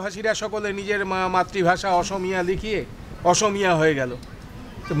বাংলাভাষীরা সকলে নিজের মাতৃভাষা অসমিয়া লিখিয়ে অসমিয়া হয়ে গেল।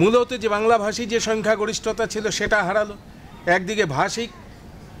 তো মূলত যে বাংলাভাষী যে সংখ্যাগরিষ্ঠতা ছিল সেটা হারালো। একদিকে ভাষিক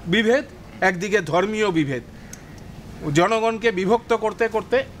বিভেদ, একদিকে ধর্মীয় বিভেদ, জনগণকে বিভক্ত করতে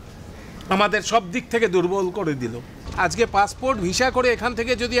করতে আমাদের সব দিক থেকে দুর্বল করে দিল। আজকে পাসপোর্ট ভিসা করে এখান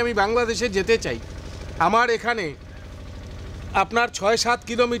থেকে যদি আমি বাংলাদেশে যেতে চাই, আমার এখানে আপনার 6-7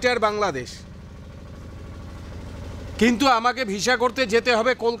 কিলোমিটার বাংলাদেশ, কিন্তু আমাকে ভিসা করতে যেতে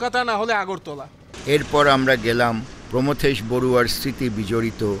হবে কলকাতা, না হলে আগরতলা। এরপর আমরা গেলাম প্রমথেশ বড়ুয়ার স্মৃতি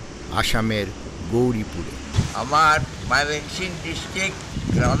বিজড়িত আসামের গৌরীপুরে। আমার ময়মনসিংহ ডিস্ট্রিক্ট,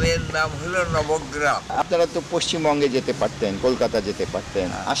 গ্রামের নাম হলো নবগ্রাম। আপনারা তো পশ্চিমবঙ্গে যেতে পারতেন, কলকাতা যেতে পারতেন,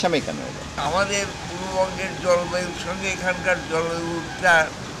 আসামে কেন এলেন? আমাদের পূর্ববঙ্গের জলবায়ুর সঙ্গে এখানকার জলবায়ুটা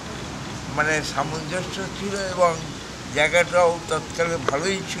মানে সামঞ্জস্য ছিল এবং জায়গাটাও তৎকালে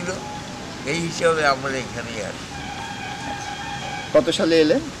ভালোই ছিল, এই হিসাবে আমরা এখানেই আসি। কত সালে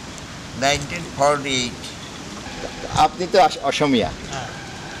এলেন? 1948। আপনি তো অসমিয়া,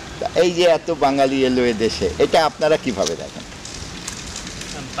 এই যে এত বাঙালি এলো এ দেশে, এটা আপনারা কিভাবে দেখেন?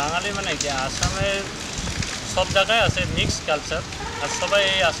 বাঙালি মানে কি, আসামের সব জায়গায় আছে মিক্স কালচার, আর সবাই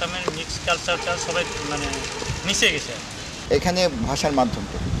এই আসামের মিক্স কালচারটা সবাই মানে মিশে গেছে। এখানে ভাষার মাধ্যম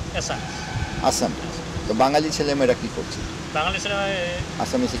তো আসাম। আসাম। তো বাঙালি ছেলেমেয়েরা কি করছে? বাঙালি সিনেমা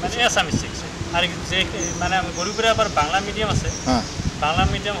আসামি মানে আসামি শিখছে। আর যে মানে গরিবের আবার বাংলা মিডিয়াম আছে, বাংলা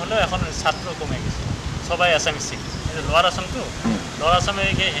মিডিয়াম হলেও এখন ছাত্র কমে গেছে, সবাই আসামি শিখছে। লোয়ার আসাম তো, লোয়ার আসামে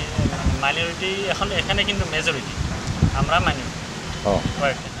মাইনরিটি এখন এখানে কিন্তু মেজরিটি, আমরা মাইনরিটি।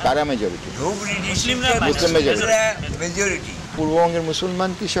 কারা মেজরিটি? মুসলিমরা মেজরিটি। পূর্ববঙ্গের মুসলমান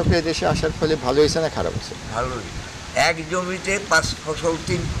কৃষকের দেশে আসার ফলে ভালো হয়েছে না খারাপ হয়েছে? ভালোই। এক জমিতে 5 ফসল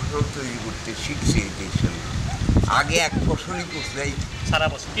 3 ফসল তৈরি করতে শিখছে এই দেশের। আগে এক ফসলই করতে সারা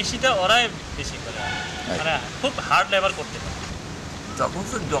বছর, কৃষিটা ওরাই বেশি করে, মানে খুব হার্ড লেবার করতে পারে। তখন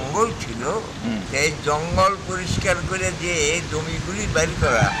তো জঙ্গল ছিল, এই জঙ্গল পরিষ্কার করে যে জমিগুলি বের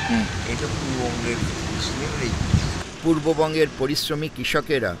করা, এটা পূর্ববঙ্গের মুসলিমরাই। পূর্ববঙ্গের পরিশ্রমী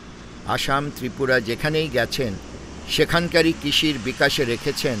কৃষকেরা আসাম, ত্রিপুরা যেখানেই গেছেন সেখানকারই কৃষির বিকাশে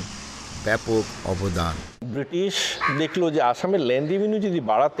রেখেছেন ব্যাপক অবদান। ব্রিটিশ দেখলো যে আসামের ল্যান্ড রেভিনিউ যদি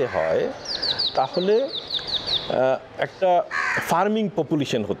বাড়াতে হয় তাহলে একটা ফার্মিং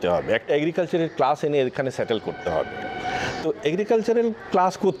পপুলেশন হতে হবে, একটা এগ্রিকালচারের ক্লাস এনে এখানে সেটেল করতে হবে। তো এগ্রিকালচারাল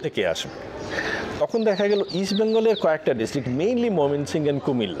ক্লাস কোত্থেকে আসবে? তখন দেখা গেল ইস্ট বেঙ্গলের কয়েকটা district, mainly Mymensingh and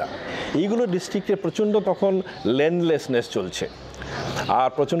Comilla, এইগুলো ডিস্ট্রিক্টে প্রচণ্ড তখন ল্যান্ডলেসনেস চলছে আর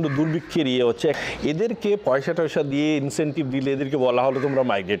প্রচণ্ড দুর্ভিক্ষের ইয়ে হচ্ছে। এদেরকে পয়সা টয়সা দিয়ে ইনসেন্টিভ দিলে এদেরকে বলা হলো তোমরা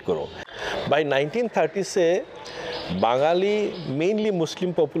মাইগ্রেট করো। By 1930s Bangali mainly Muslim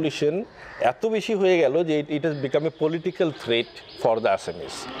population এত বেশি হয়ে গেল যে it has become a political threat for the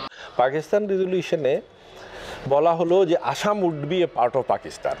Assamese. Pakistan রেজলিউশনে বলা হলো যে Assam would B A part of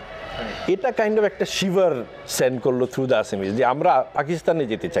Pakistan. এটা কাইন্ড অফ একটা শিভার সেন্ড করলো থ্রু দ্য আসামিস যে আমরা পাকিস্তানে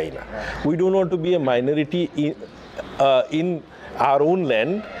যেতে চাই না, we don't want to B A minority in our own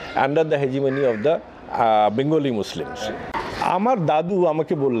land under the hegemony of the Bengali Muslims. আমার দাদু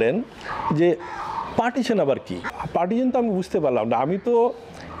আমাকে বললেন যে পার্টিশন আবার কি? পার্টিশন তো আমি বুঝতে পারলাম না, আমি তো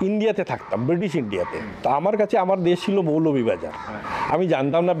ইন্ডিয়াতে থাকতাম, ব্রিটিশ ইন্ডিয়াতে। তো আমার কাছে আমার দেশ ছিল মৌলভীবাজার, আমি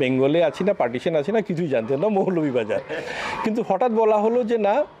জানতাম না বেঙ্গলে আছি না পার্টিশন আছি না কিছুই জানতাম না, মৌলভীবাজার। কিন্তু হঠাৎ বলা হলো যে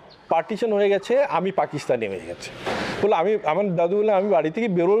না পার্টিশন হয়ে গেছে, আমি পাকিস্তানি হয়ে গেছে। বলে আমার দাদু বলে আমি বাড়ি থেকে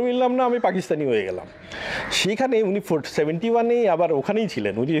বেরোতে মিললাম না, আমি পাকিস্তানি হয়ে গেলাম। সেখানে উনি 71-এ আবার ওখানেই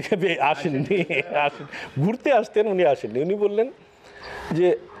ছিলেন, উনি আসেননি, ঘুরতে আসতেন, উনি আসেননি। উনি বললেন যে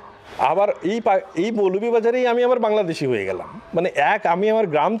আবার এই মৌলভীবাজারেই আমি আবার বাংলাদেশি হয়ে গেলাম, মানে আমি আমার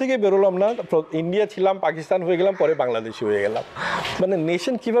গ্রাম থেকে বেরোলাম না, ইন্ডিয়া ছিলাম, পাকিস্তান হয়ে গেলাম, পরে বাংলাদেশি হয়ে গেলাম। মানে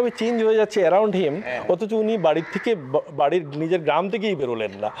নেশন কীভাবে চেঞ্জ হয়ে যাচ্ছে অ্যারাউন্ড হিম, অথচ উনি বাড়ির নিজের গ্রাম থেকেই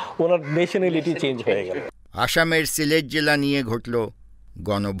বেরোলেন না, ওনার নেশনালিটি চেঞ্জ হয়ে গেল। আসামের সিলেট জেলা নিয়ে ঘটল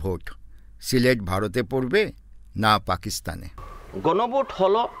গণভোট। সিলেট ভারতে পড়বে না পাকিস্তানে? গণভোট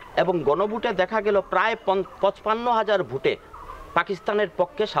হলো এবং গণভোটে দেখা গেল প্রায় 55,000 ভোটে পাকিস্তানের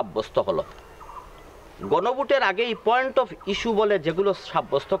পক্ষে সাব্যস্ত হলো। গণভোটের আগেই পয়েন্ট অফ ইস্যু বলে যেগুলো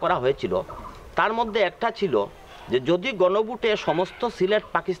সাব্যস্ত করা হয়েছিল তার মধ্যে একটা ছিল যে যদি গণভোটে সমস্ত সিলেট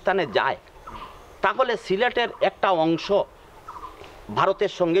পাকিস্তানে যায় তাহলে সিলেটের একটা অংশ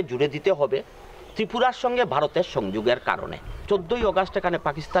ভারতের সঙ্গে জুড়ে দিতে হবে ত্রিপুরার সঙ্গে ভারতের সংযোগের কারণে। 14ই আগস্ট এখানে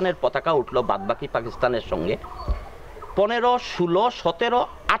পাকিস্তানের পতাকা উঠল বাদবাকি পাকিস্তানের সঙ্গে। 15, 16, 17,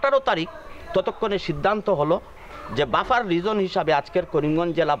 18 তারিখ ততক্ষণে সিদ্ধান্ত হলো যে বাফার রিজন হিসাবে আজকের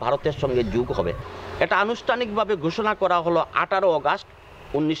করিমগঞ্জ জেলা ভারতের সঙ্গে যোগ হবে। এটা আনুষ্ঠানিকভাবে ঘোষণা করা হলো 18 আগস্ট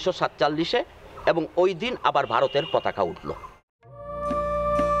 1947-এ এবং ওই দিন আবার ভারতের পতাকা উঠল।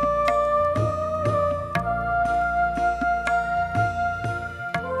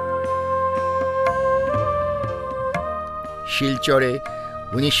 শিলচরে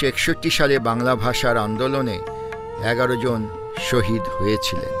 1961 সালে বাংলা ভাষার আন্দোলনে 11 জন শহীদ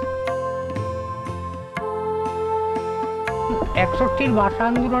হয়েছিলেন। 61 ভাষা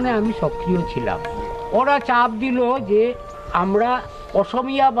আন্দোলনে আমি সক্রিয় ছিলাম। ওরা চাপ দিল যে আমরা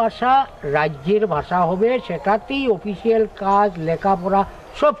অসমিয়া ভাষা রাজ্যের ভাষা হবে, সেটাতেই অফিসিয়াল কাজ লেখাপড়া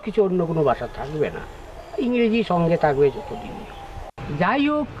সব কিছু, অন্য কোনো ভাষা থাকবে না, ইংরেজি সঙ্গে থাকবে যতদিন। যাই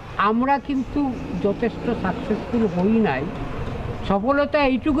হোক আমরা কিন্তু যথেষ্ট সাকসেসফুল হই নাই। সফলতা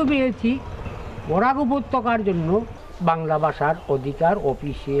এইটুকু পেয়েছি বরাক উপত্যকার জন্য বাংলা ভাষার অধিকার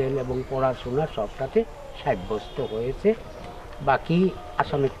অফিসিয়াল এবং পড়াশোনা সবটাতে সাব্যস্ত হয়েছে, বাকি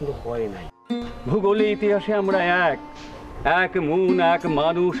আসামে কিন্তু হয় নাই। ভূগোলে ইতিহাসে আমরা এক মন, এক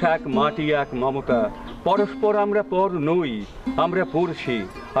মানুষ, এক মাটি, এক মমতা। পরস্পর আমরা পর নই, আমরা পড়শি,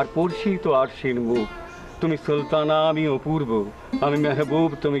 আর পড়শি তো আরশির মুখ। তুমি সুলতানা, আমি অপূর্ব, আমি মেহবুব,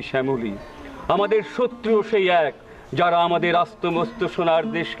 তুমি শ্যামলী। আমাদের শত্রু সেই এক যারা আমাদের আস্তমস্ত সোনার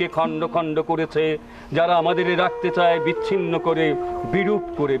দেশকে খণ্ড খণ্ড করেছে, যারা আমাদের রাখতে চায় বিচ্ছিন্ন করে, বিরূপ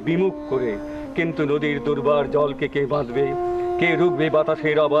করে, বিমুখ করে। কিন্তু নদীর দুর্বার জলকে কে বাঁধবে? কে রুখবে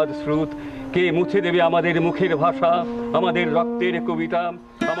বাতাসের অবাধ স্রোত? কে মুছে দেবে আমাদের মুখের ভাষা, আমাদের রক্তের কবিতা,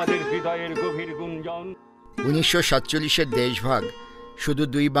 আমাদের হৃদয়ের গভীর গুঞ্জন? 1947-এর দেশভাগ শুধু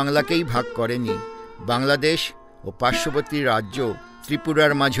দুই বাংলাকেই ভাগ করেনি, বাংলাদেশ ও পার্শ্ববর্তী রাজ্য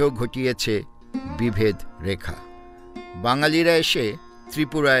ত্রিপুরার মাঝেও ঘটিয়েছে বিভেদ রেখা। বাঙালিরা এসে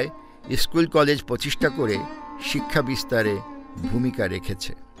ত্রিপুরায় স্কুল কলেজ প্রতিষ্ঠা করে শিক্ষা বিস্তারে ভূমিকা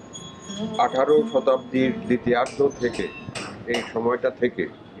রেখেছে। 18 শতাব্দীর দ্বিতীয়ার্ধ থেকে এই সময়টা থেকে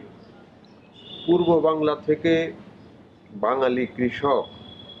পূর্ব বাংলা থেকে বাঙালি কৃষক,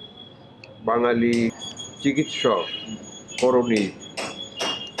 বাঙালি চিকিৎসক, করণিক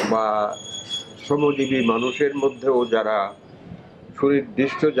বা শ্রমজীবী মানুষের মধ্যেও যারা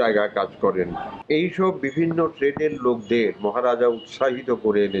সুনির্দিষ্ট জায়গায় কাজ করেন, এইসব বিভিন্ন ট্রেডের লোকদের মহারাজা উৎসাহিত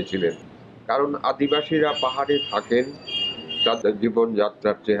করে এনেছিলেন। কারণ আদিবাসীরা পাহাড়ে থাকেন, তাদের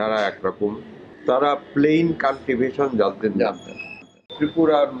জীবনযাত্রার চেহারা একরকম, তারা প্লেইন কাল্টিভেশন জানতেন।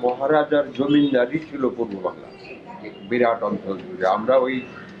 ত্রিপুরার মহারাজার জমিনদারি ছিল পূর্ব বাংলা বিরাট অঞ্চল জুড়ে। আমরা ওই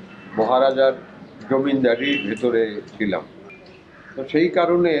মহারাজার জমিনদারির ভেতরে ছিলাম, তো সেই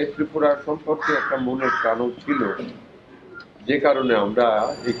কারণে ত্রিপুরার সম্পর্কে একটা মনের টানও ছিল, যে কারণে আমরা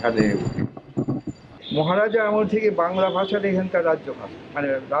এখানে উঠি। মহারাজা আমল থেকে বাংলা ভাষাটা এখানকার রাজ্য ভাষা, মানে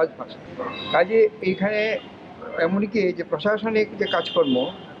রাজভাষা। কাজে এইখানে এমনকি যে প্রশাসনিক যে কাজকর্ম,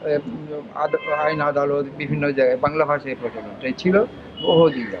 আইন আদালত বিভিন্ন জায়গায় বাংলা ভাষায় প্রচলনটাই ছিল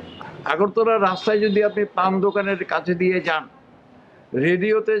বহুদিন যাবত। আগরতলার রাস্তায় যদি আপনি পান দোকানের কাছে দিয়ে যান,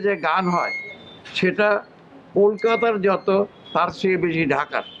 রেডিওতে যে গান হয় সেটা কলকাতার যত তার চেয়ে বেশি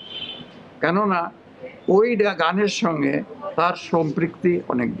ঢাকার, কেননা ওই গানের সঙ্গে তার সম্পৃক্তি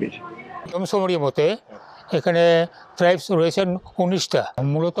অনেক বেশি। জমসমরি মতে এখানে ট্রাইবস রয়েছেন 19টা,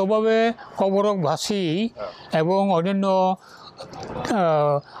 মূলতভাবে কবরক ভাষী এবং অন্যান্য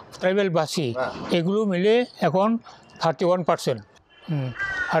ট্রাইবেল ভাষী, এগুলো মিলে এখন 31%।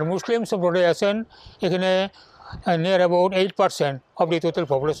 আর মুসলিম সম্প্রদায় আছেন এখানে near about 8% of the total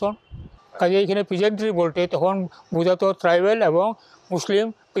population. কাজে এখানে পিজেন্ট্রি বলতে তখন বোঝাতো ট্রাইবেল এবং মুসলিম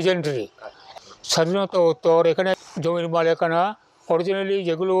পিজেন্ট্রি। স্বাধীনতা উত্তর এখানে জমির মালিকানা অরিজিনালি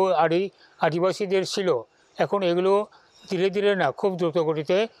যেগুলো আদিবাসীদের ছিল, এখন এগুলো ধীরে ধীরে না খুব দ্রুত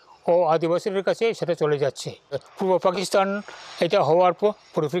গতিতে ও আদিবাসীদের কাছে সেটা চলে যাচ্ছে। পূর্ব পাকিস্তান এটা হওয়ার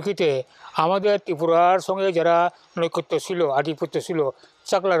পরিপ্রেক্ষিতে আমাদের ত্রিপুরার সঙ্গে যারা নৈকট্য ছিল, আধিপত্য ছিল,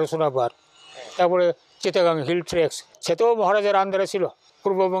 চাকলা রসুনাবাদ, তারপরে চিটাগাং হিল ট্রেক্স, সেটাও মহারাজার আন্ডারে ছিল,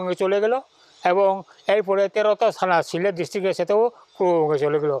 পূর্ববঙ্গে চলে গেল। এবং এরপরে 13টা থানা সিলেট ডিস্ট্রিক্টে সেটাও পূর্ববঙ্গে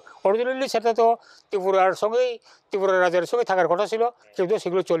চলে গেল। অরিজিনালি সেটা তো ত্রিপুরার সঙ্গেই, ত্রিপুরার রাজার সঙ্গে থাকার কথা ছিল, কিন্তু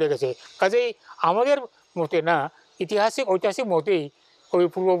সেগুলো চলে গেছে। কাজেই আমাদের মতে না, ঐতিহাসিক মতেই ওই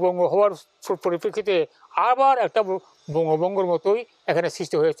পূর্ববঙ্গ হওয়ার পরিপ্রেক্ষিতে আবার একটা বঙ্গবঙ্গর মতোই এখানে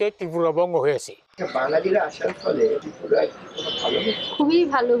সৃষ্টি হয়েছে, ত্রিপুরা বঙ্গ হয়েছে। বাঙালিরা আসার ফলে খুবই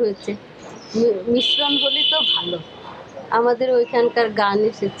ভালো হয়েছে, মিশ্রণ হলে তো ভালো। আমাদের ওইখানকার গান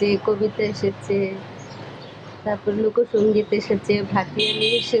এসেছে, কবিতা এসেছে, তারপর লোকসঙ্গীত এসেছে, ভাটিয়ালি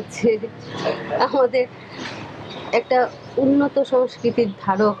এসেছে। আমাদের একটা উন্নত সংস্কৃতির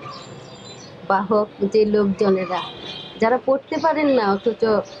ধারক বাহক যে লোকজনেরা, যারা পড়তে পারেন না অথচ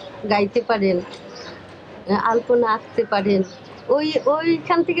গাইতে পারেন, আলপনা আঁকতে পারেন,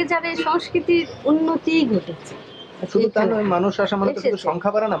 ওইখান থেকে যারা সংস্কৃতির উন্নতি ঘটেছে। শুধু তা নয়, মানুষ আসা মানে তো শুধু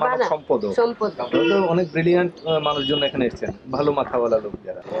সংখ্যা বাড়া না, মানব সম্পদ। অনেক ব্রিলিয়ান্ট মানুষজন এখানে এসেছেন, ভালো মাথাওয়ালা লোক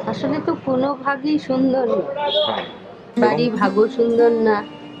যারা। আসলে তো কোনো ভাগই সুন্দর না, বাড়ি ভাগও সুন্দর না,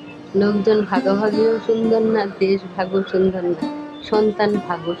 লোকজন ভাগাভাগিও সুন্দর না, দেশ ভাগও সুন্দর না, সন্তান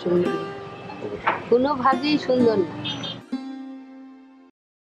ভাগও সুন্দর না, কোনো ভাগই সুন্দর না।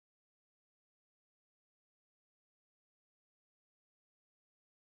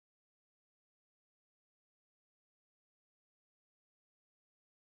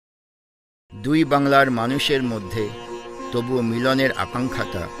 দুই বাংলার মানুষের মধ্যে তবুও মিলনের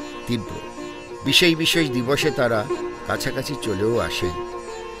আকাঙ্ক্ষাটা তীব্র। বিশেষ দিবসে তারা কাছাকাছি চলেও আসেন,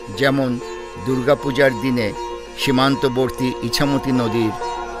 যেমন দুর্গাপূজার দিনে সীমান্তবর্তী ইছামতি নদীর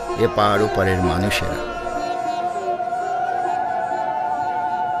এপার ওপারের মানুষেরা।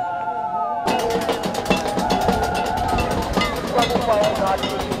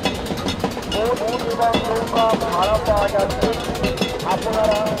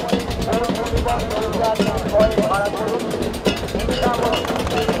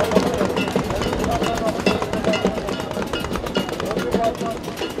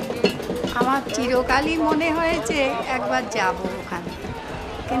 আমার চিরকালই মনে হয়েছে একবার যাব ওখানে,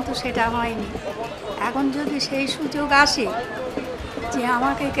 কিন্তু সেটা হয়নি। এখন যদি সেই সুযোগ আসে যে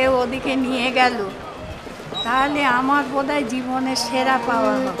আমাকে কেউ ওদিকে নিয়ে গেল, তাহলে আমার বোধহয় জীবনের সেরা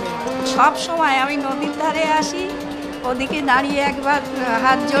পাওয়া হবে। সব সময় আমি নদীর ধারে আসি, ওদিকে দাঁড়িয়ে একবার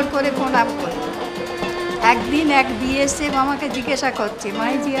হাত জোড় করে প্রণাম করি। একদিন এক বিএসএফ আমাকে জিজ্ঞাসা করছে,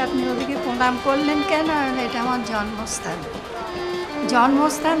 মাইজি আপনি ওদিকে প্রণাম করলেন কেন? এটা আমার জন্মস্থান,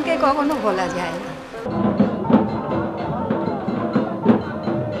 জন্মস্থানকে কখনো বলা যায় না।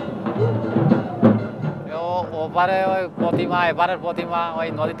 ওপারে ওই প্রতিমা, এপারের প্রতিমা, ওই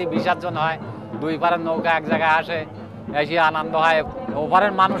নদীতে বিসর্জন হয়, দুই পারের নৌকা এক জায়গায় আসে, এসে আনন্দ হয়।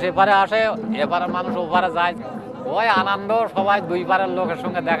 ওপারের মানুষ এপারে আসে, এপারের মানুষ ওপারে যায়, ওই আনন্দ, সবাই দুই পারের লোকের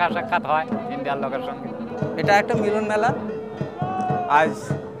সঙ্গে দেখা সাক্ষাৎ হয়, ইন্ডিয়ার লোকের সঙ্গে। এটা একটা মিলন মেলা। আজ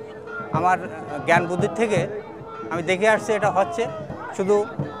আমার জ্ঞান বুদ্ধির থেকে আমি দেখে আসছি এটা হচ্ছে, শুধু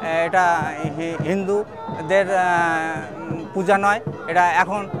এটা হিন্দুদের পূজা নয়, এটা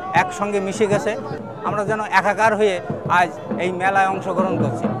এখন একসঙ্গে মিশে গেছে। আমরা যেন একাকার হয়ে আজ এই মেলায় অংশগ্রহণ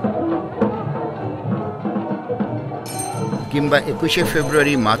করছি। কিংবা 21শে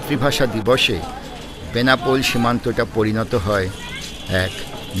ফেব্রুয়ারি মাতৃভাষা দিবসে বেনাপোল সীমান্তটা পরিণত হয় এক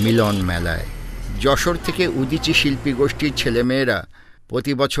মিলন মেলায়। যশোর থেকে উদীচী শিল্পী গোষ্ঠীর ছেলেমেয়েরা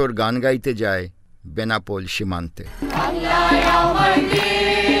প্রতি বছর গান গাইতে যায় বেনাপোল সীমান্তে।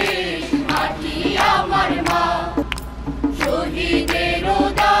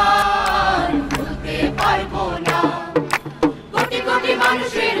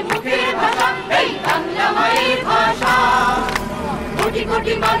 মানুষের মুখের ভাষা এই বাংলা মায়ের ভাষা, কোটি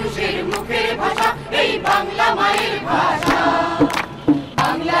কোটি মানুষের মুখের ভাষা এই বাংলা মায়ের ভাষা।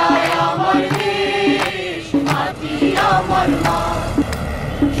 বাংলায় আমার দেশ, মাটি আমার মা,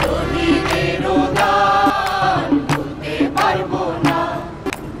 শহীদের দান ভুলতে পারবো না।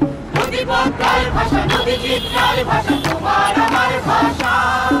 নদী পদ্মার ভাষা, নদী চিত্রার ভাষা তোমার আমার ভাষা,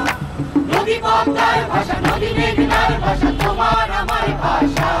 নদী পদ্মার ভাষা, নদী মেঘনার ভাষা তোমার আমার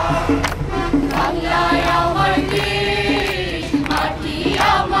ভাষা। বাংলায় আমার দেশ, মাটি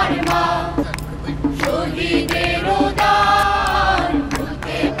আমার মা, শহীদের দান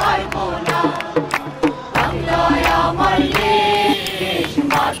ভুলতে পারবো না। বাংলায় আমার দেশ,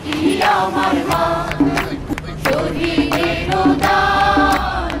 মাটি আমার মা, শহীদের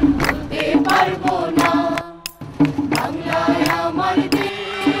দান ভুলতে পারবো না। বাংলায় আমার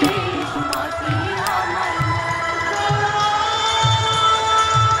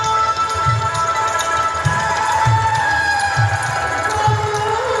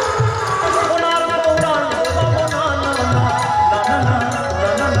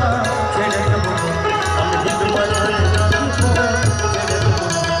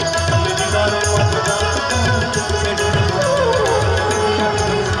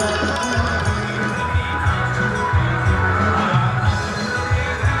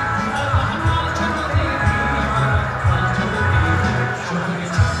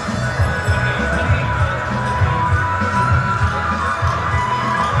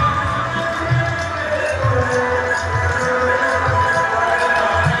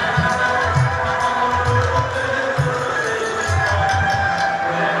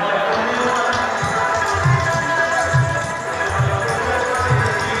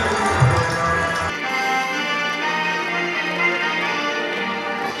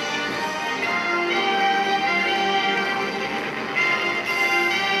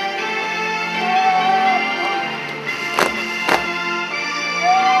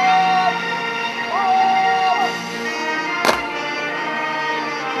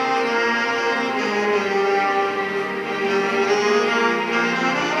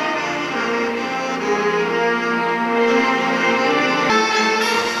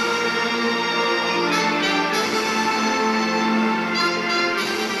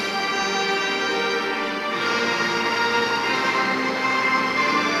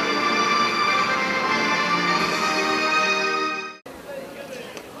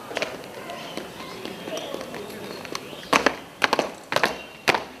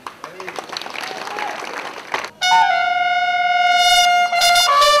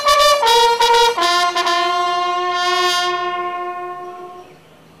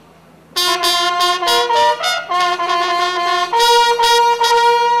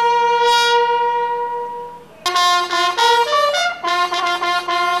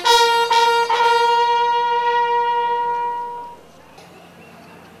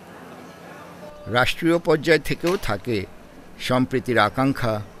রাষ্ট্রীয় পর্যায় থেকেও থাকে সম্প্রীতির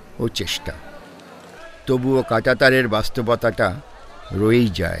আকাঙ্ক্ষা ও চেষ্টা, তবুও কাঁটাতারের বাস্তবতাটা রয়েই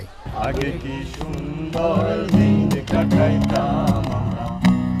যায়। আগে কি সুন্দর দিন কাটাইতাম আমরা,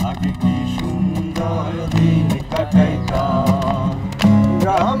 আগে কি সুন্দর দিন কাটাইতাম।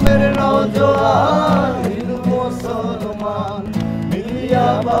 গ্রামের নওজোয়ান হিন্দু মুসলমান মিলিয়া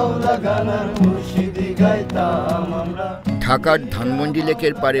বাউলা গানের মুর্শিদি গাইতাম আমরা। ঢাকার ধানমন্ডি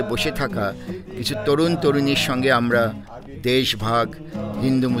লেকের পারে বসে থাকা কিছু তরুণ তরুণীর সঙ্গে আমরা দেশভাগ,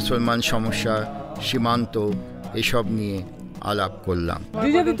 হিন্দু মুসলমান সমস্যা, সীমান্ত এসব নিয়ে আলাপ করলাম।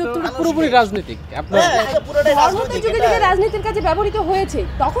 পুরোপুরি রাজনৈতিক, রাজনীতির কাছে ব্যবহৃত হয়েছে,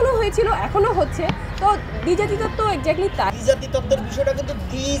 তখনও হয়েছিল, এখনো হচ্ছে। তো দ্বিজাতি তত্ত্ব এক্স্যাক্টলি তাই। দ্বিজাতি তত্ত্বের বিষয়টা কিন্তু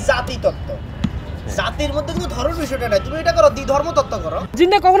দ্বিজাতি তত্ত্ব, জাতির মধ্যে কিন্তু ধর্মের বিষয়টা নাই। তুমি এটা করো দ্বিধর্ম তত্ত্ব করো।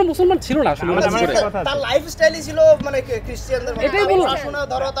 জিন্না কখনো মুসলমান ছিল না আসলে, তার লাইফস্টাইলই ছিল মানে খ্রিস্টানদের মতো। এটাই বললাম, পড়াশোনা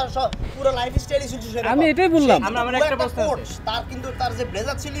ধরো তার পুরো লাইফস্টাইলই ছিল সেটা। আমি এটাই বললাম। আমার একটা প্রশ্ন আছে, তার কিন্তু তার যে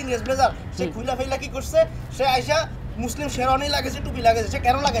ব্লেজার ছিল ইংরেজ ব্লেজার, সে খুইলা ফেলা কি করছে, সে আইসা মুসলিম শেরওয়ানি লাগাইছে, টুপি লাগাইছে। সে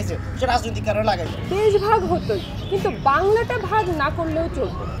কেন লাগাইছে? সে রাজনৈতিক কারণে লাগাইছে। দেশ ভাগ হতো, কিন্তু বাংলাটা ভাগ না করলেও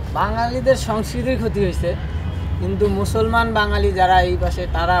চলতো। বাঙালিদের সংস্কৃতির ক্ষতি হয়েছে, কিন্তু মুসলমান বাঙালি যারা এই পাশে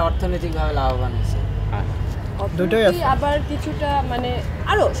তারা অর্থনৈতিকভাবে লাভবান হয়েছে। দুটোই আছে, আবার কিছুটা মানে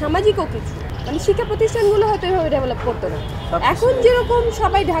আরো সামাজিকও কিছু, মানে শিক্ষা প্রতিষ্ঠানগুলো হয়তো এভাবে ডেভেলপ করতো না। এখন যেরকম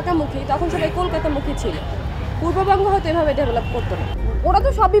সবাই ঢাকামুখী, তখন সবাই কলকাতামুখী ছিল। পূর্ববঙ্গ হয়তো এভাবে ডেভেলপ করতো না। ওরা তো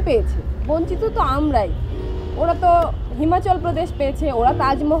সবই পেয়েছে, বঞ্চিত তো আমরাই। ওরা তো হিমাচল প্রদেশ পেয়েছে, ওরা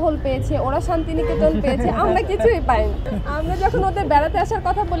তাজমহল পেয়েছে, ওরা শান্তিনিকেতন পেয়েছে, আমরা কিছুই পাইনি। আমরা যখন ওদের বেড়াতে আসার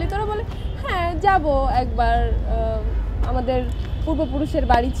কথা বলি, তোরা বলে হ্যাঁ যাব একবার, আমাদের পূর্বপুরুষের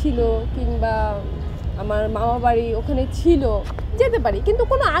বাড়ি ছিল কিংবা আমার মামা বাড়ি ওখানে ছিল, যেতে পারি। কিন্তু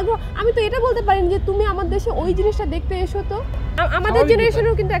কোনো আগ্রহ, আমি তো এটা বলতে পারিনি যে তুমি আমার দেশে ওই জিনিসটা দেখতে এসো। তো আমাদের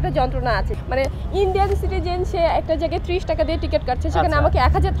জেনারেশনেও কিন্তু একটা যন্ত্রণা আছে, মানে ইন্ডিয়ান সিটিজেন, সে একটা জায়গায় 30 টাকা দিয়ে টিকিট কাটছে, সেখানে আমাকে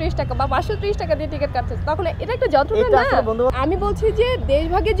 1030 টাকা বা 530 টাকা দিয়ে টিকিট কাটছে, তখন এটা একটা যন্ত্রণা না। আমি বলছি যে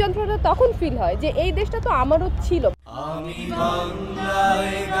দেশভাগের যন্ত্রণা তখন ফিল হয় যে এই দেশটা তো আমারও ছিল। আমি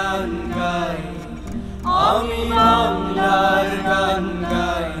বাংলায় গান গাই, আমি বাংলার গান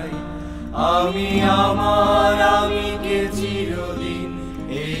গাই, আমি আমার আমিকে চিরদিন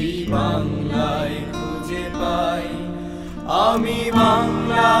এই বাংলায় খুঁজে পাই। আমি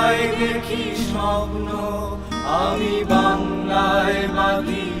বাংলায় দেখি স্বপ্ন, আমি বাংলায়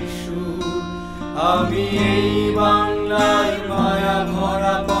বাঁধি সুর, আমি এই বাংলার মায়া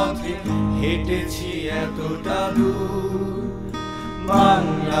ভরা পথে হেঁটেছি এতটা দূর।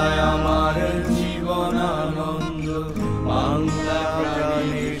 বাংলায় আমার জীবন আনন্দ, বাংলা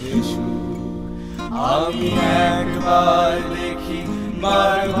প্রাণের সুর। আমি একবার দেখি,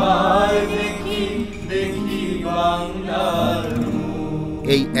 বারবার দেখি, দেখি বাংলার মুখ।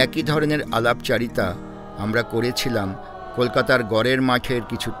 এই একই ধরনের আলাপচারিতা আমরা করেছিলাম কলকাতার গড়ের মাঠের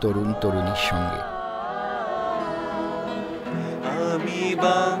কিছু তরুণ তরুণীর সঙ্গে। আমি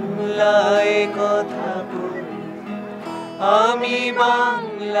বাংলায় কথা বলি, আমি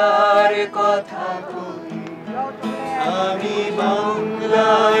বাংলার কথা বলি, আমি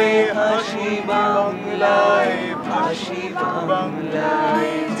বাংলায় হাসি, বাংলায় ভাসি,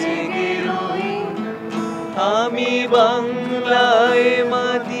 বাংলায় জেগে রই। আমি বাংলায়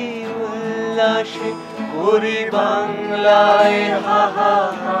মাতি উল্লাসে করি, বাংলায়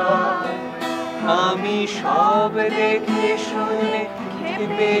হাহাকার। আমি সব দেখে শুনে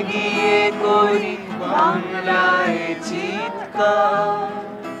খেপে গিয়ে করি বাংলায় চিৎকার।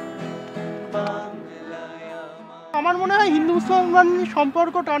 আমার মনে হয় হিন্দু মুসলমান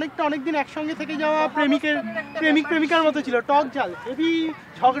সম্পর্কটা অনেকদিন একসঙ্গে থেকে যাওয়া প্রেমিক প্রেমিকার মতো ছিল। টক জাল, হেভি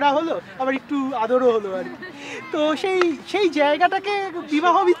ঝগড়া হলো, আবার একটু আদরও হলো আর কি। তো সেই জায়গাটাকে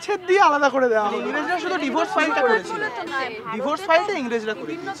বিবাহ বিচ্ছেদ দিয়ে আলাদা করে দেওয়া হলো। ইংরেজরা শুধু ডিভোর্স ফাইলটা করেছিল, ডিভোর্স ফাইলটা ইংরেজরা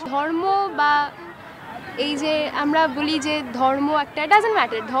করে দিয়েছে। ধর্ম বা এই যে আমরা বলি যে ধর্ম একটা ডাজন্ট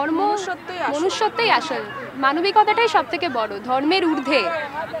ম্যাটার, ধর্ম মনুষ্যত্বই আসল, মানবিকতাটাই সব থেকে বড়, ধর্মের ঊর্ধ্বে।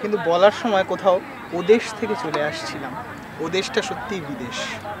 কিন্তু বলার সময় কোথাও ওদেশ থেকে চলে আসছিলাম, ওদেশটা সত্যিই বিদেশ।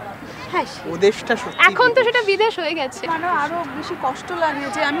 হ্যাঁ, ওদেশটা সত্যি এখন তো সেটা বিদেশ হয়ে গেছে। আরো বেশি কষ্ট লাগে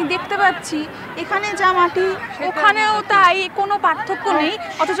যে আমি দেখতে পাচ্ছি এখানে যা মাটি ওখানেও তাই, কোনো পার্থক্য নেই,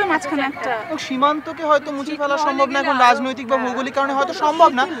 অথচ মাঝখানে একটা। সীমান্তকে হয়তো মুছে ফেলা সম্ভব না এখন, রাজনৈতিক বা ভৌগোলিক কারণে হয়তো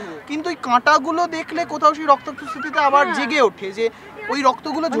সম্ভব না, কিন্তু ওই কাঁটাগুলো দেখলে কোথাও সেই রক্তাক্ত স্মৃতিতে আবার জেগে ওঠে যে ওই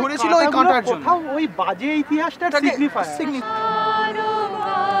রক্তগুলো ঝরেছিল ওই কাঁটার জন্য। ওই বাজে ইতিহাসটা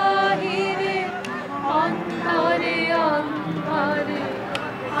অন্তরে অন্তরে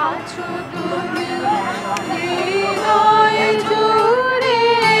আছো তুমি হৃদয় জুড়ে,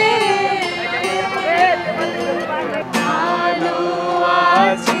 ভালো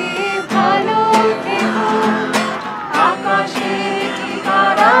আছি ভালো থেকো, আকাশের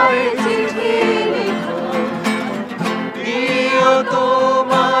তারায় চিঠি লিখো, প্রিয়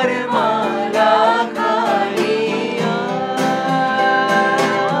তোমার মালা খাইয়া।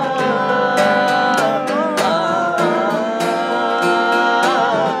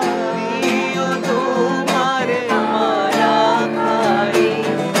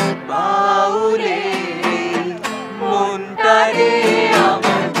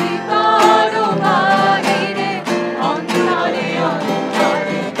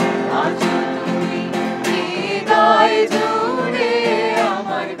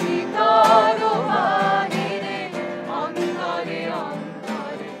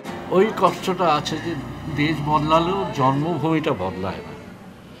 ওই কষ্টটা আছে যে দেশ বদলালেও জন্মভূমিটা বদলায় না।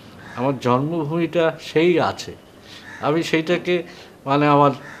 আমার জন্মভূমিটা সেই আছে, আমি সেইটাকে মানে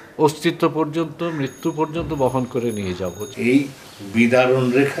আমার অস্তিত্ব পর্যন্ত, মৃত্যু পর্যন্ত বহন করে নিয়ে যাব। এই বিদারণ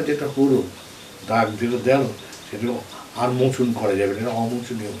রেখা যেটা পুরো দাগ দিল দেন, সেটা আর মোচন করা যাবে না,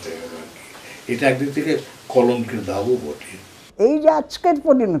 অমোচনীয় হয়ে গেল আর কি। এটা একদিক থেকে কলঙ্কের দাগও বটে। এই যে আজকের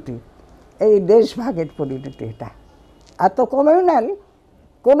পরিণতি, এই দেশভাগের পরিণতি, এটা এত কমিউনাল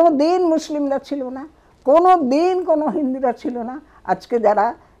কোনো দিন মুসলিমরা ছিল না, কোনো দিন কোনো হিন্দুরা ছিল না। আজকে যারা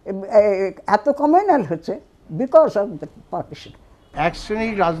এত কমিউনাল হচ্ছে বিকজ অফ দ্য পার্টিশন। এক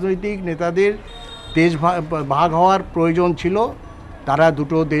শ্রেণীর রাজনৈতিক নেতাদের দেশ ভাগ হওয়ার প্রয়োজন ছিল। তারা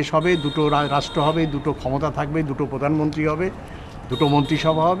দুটো দেশ হবে, দুটো রাষ্ট্র হবে, দুটো ক্ষমতা থাকবে, দুটো প্রধানমন্ত্রী হবে, দুটো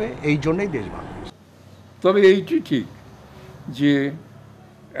মন্ত্রিসভা হবে, এই জন্যই দেশ ভাগ। তবে এইটি ঠিক যে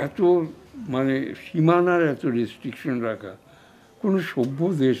এত মানে সীমানার এত রেস্ট্রিকশন রাখা, কোনো সভ্য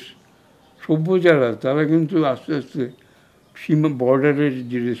দেশ, সভ্য যারা তারা কিন্তু আস্তে আস্তে সীমা বর্ডারের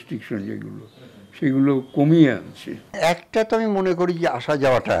যে রেস্ট্রিকশন যেগুলো সেগুলো কমিয়ে আনছে। একটা তো আমি মনে করি যে আসা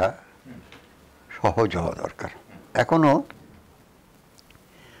যাওয়াটা সহজ হওয়া দরকার। এখনও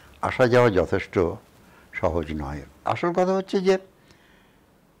আসা যাওয়া যথেষ্ট সহজ নয়। আসল কথা হচ্ছে যে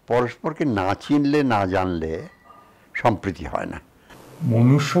পরস্পরকে না চিনলে, না জানলে সম্প্রীতি হয় না।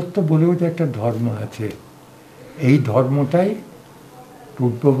 মনুষ্যত্ব বলেও তো একটা ধর্ম আছে, এই ধর্মটাই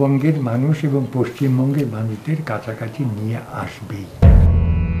পূর্ববঙ্গের মানুষ এবং পশ্চিমবঙ্গের মানুষদের কাছাকাছি নিয়ে আসবেই।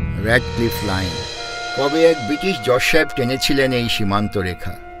 Radcliffe line. কবে এক ব্রিটিশ জজ সাহেব টেনেছিলেন এই সীমান্ত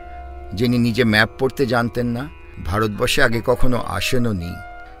রেখা, যিনি নিজে ম্যাপ পড়তে জানতেন না, ভারতবর্ষে আগে কখনো আসেনও নি।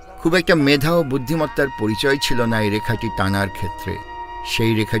 খুব একটা মেধা ও বুদ্ধিমত্তার পরিচয় ছিল না এই রেখাটি টানার ক্ষেত্রে।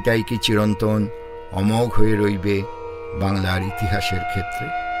 সেই রেখাটাই কি চিরন্তন অমোঘ হয়ে রইবে বাংলার ইতিহাসের ক্ষেত্রে?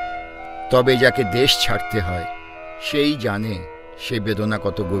 তবে যাকে দেশ ছাড়তে হয় সেই জানে সে বেদনা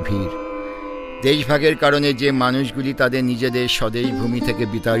কত গভীর। দেশভাগের কারণে যে মানুষগুলি তাদের নিজেদের স্বদেশ ভূমি থেকে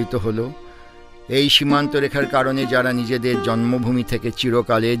বিতাড়িত হলো, এই সীমান্ত রেখার কারণে যারা নিজেদের জন্মভূমি থেকে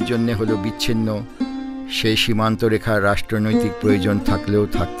চিরকালের জন্য হলো বিচ্ছিন্ন, সেই সীমান্ত রেখার রাষ্ট্রনৈতিক প্রয়োজন থাকলেও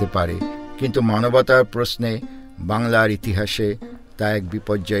থাকতে পারে, কিন্তু মানবতার প্রশ্নে বাংলার ইতিহাসে তা এক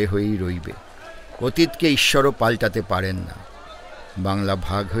বিপর্যয় হয়েই রইবে। অতীতকে ঈশ্বরও পাল্টাতে পারেন না। বাংলা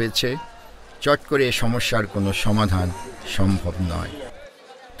ভাগ হয়েছে, চট করে এ সমস্যার কোনো সমাধান সম্ভব নয়।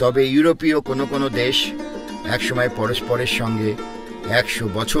 তবে ইউরোপীয় কোনো দেশ একসময় পরস্পরের সঙ্গে 100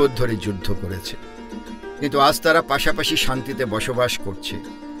 বছর ধরে যুদ্ধ করেছে, কিন্তু আজ তারা পাশাপাশি শান্তিতে বসবাস করছে।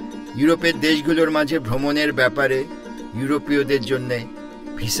 ইউরোপের দেশগুলোর মাঝে ভ্রমণের ব্যাপারে ইউরোপীয়দের জন্যে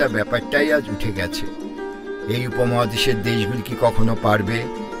ভিসা ব্যাপারটাই আজ উঠে গেছে। এই উপমহাদেশের দেশগুলি কি কখনো পারবে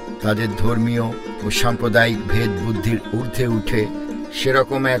তাদের ধর্মীয় ও সাম্প্রদায়িক ভেদ বুদ্ধির ঊর্ধ্বে উঠে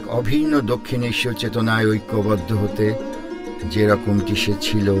সেরকম এক অভিন্ন দক্ষিণ এশীয় চেতনায় ঐক্যবদ্ধ হতে, যেরকমটি সে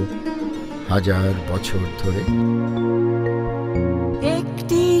ছিল 1000 বছর ধরে?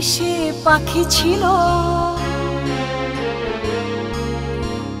 একটি সে পাখি ছিল,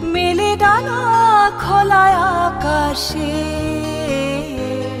 মেলে ডানা খোলা আকাশে,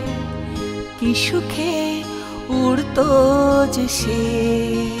 কি সুখে উড়তো যে সে,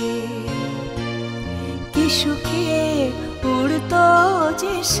 কি সুখে উড়তো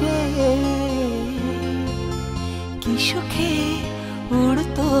যে সে, কি সুখে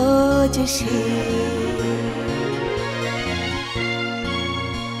উড়তো যে সে।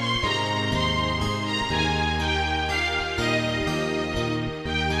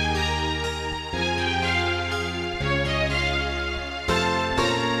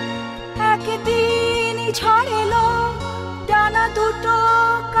 একদিন ঝড় এলো, ডানা দুটো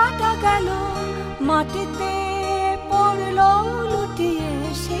কাটা গেল, মাটিতে পড়লো লুটিয়ে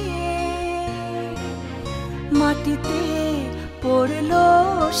সে, মাটিতে পড়লো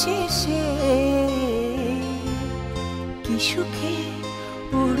শেষে, কি সুখে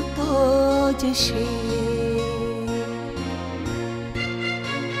উড়তো যে সে।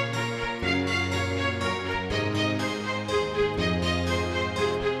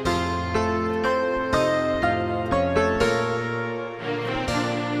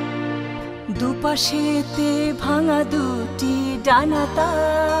 দুপাশেতে ভাঙা দুটি ডানা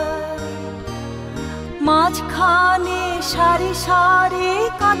তার, মাঝখানে সারি সারি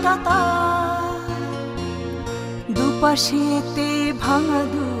কাটা তার, দুপাশেতে ভাঙা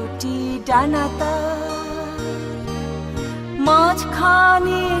দুটি ডানা তার,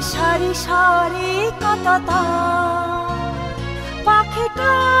 মাঝখানে সারি সারি কাটা তার।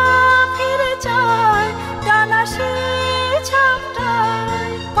 পাখিটা ফিরে যায় ডানা সে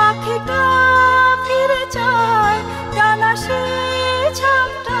ঝাপটায়, পাখিটা ফিরে যায় ডানা সে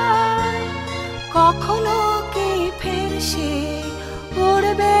ঝাপটায়, কখনো কি ফের সে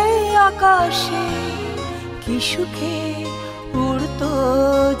উড়বে আকাশে কি সুখে উড়তো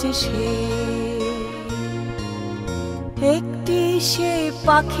যে সে, একটি সে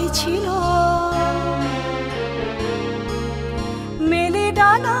পাখি ছিল মেলে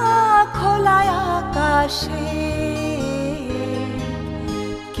ডানা খোলায় আকাশে,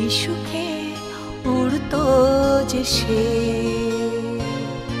 কি সুখে উড়তো যে সে,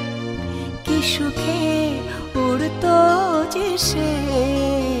 কি সুখে উড়তো যে সে,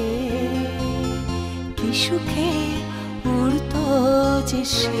 কি সুখে উড়তো যে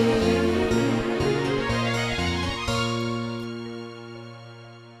সে।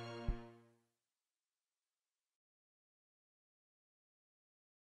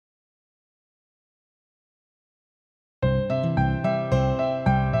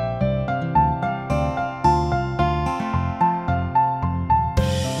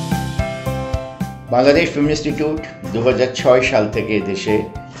 বাংলাদেশ ফিল্ম ইনস্টিটিউট 2006 সাল থেকে দেশে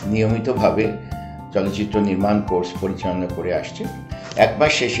নিয়মিতভাবে চলচ্চিত্র নির্মাণ কোর্স পরিচালনা করে আসছে। এক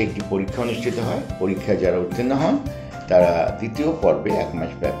মাস শেষে একটি পরীক্ষা অনুষ্ঠিত হয়। পরীক্ষায় যারা উত্তীর্ণ হন তারা দ্বিতীয় পর্বে 1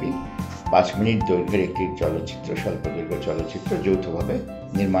 মাস ব্যাপী 5 মিনিট দৈর্ঘ্যের একটি চলচ্চিত্র, স্বল্পদৈর্ঘ্য চলচ্চিত্র যৌথভাবে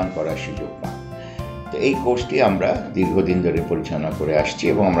নির্মাণ করার সুযোগ পান। তো এই কোর্সটি আমরা দীর্ঘদিন ধরে পরিচালনা করে আসছি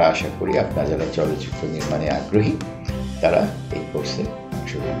এবং আমরা আশা করি আপনারা যারা চলচ্চিত্র নির্মাণে আগ্রহী তারা এই কোর্সে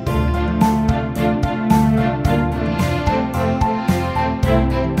অংশগ্রহণ করবেন।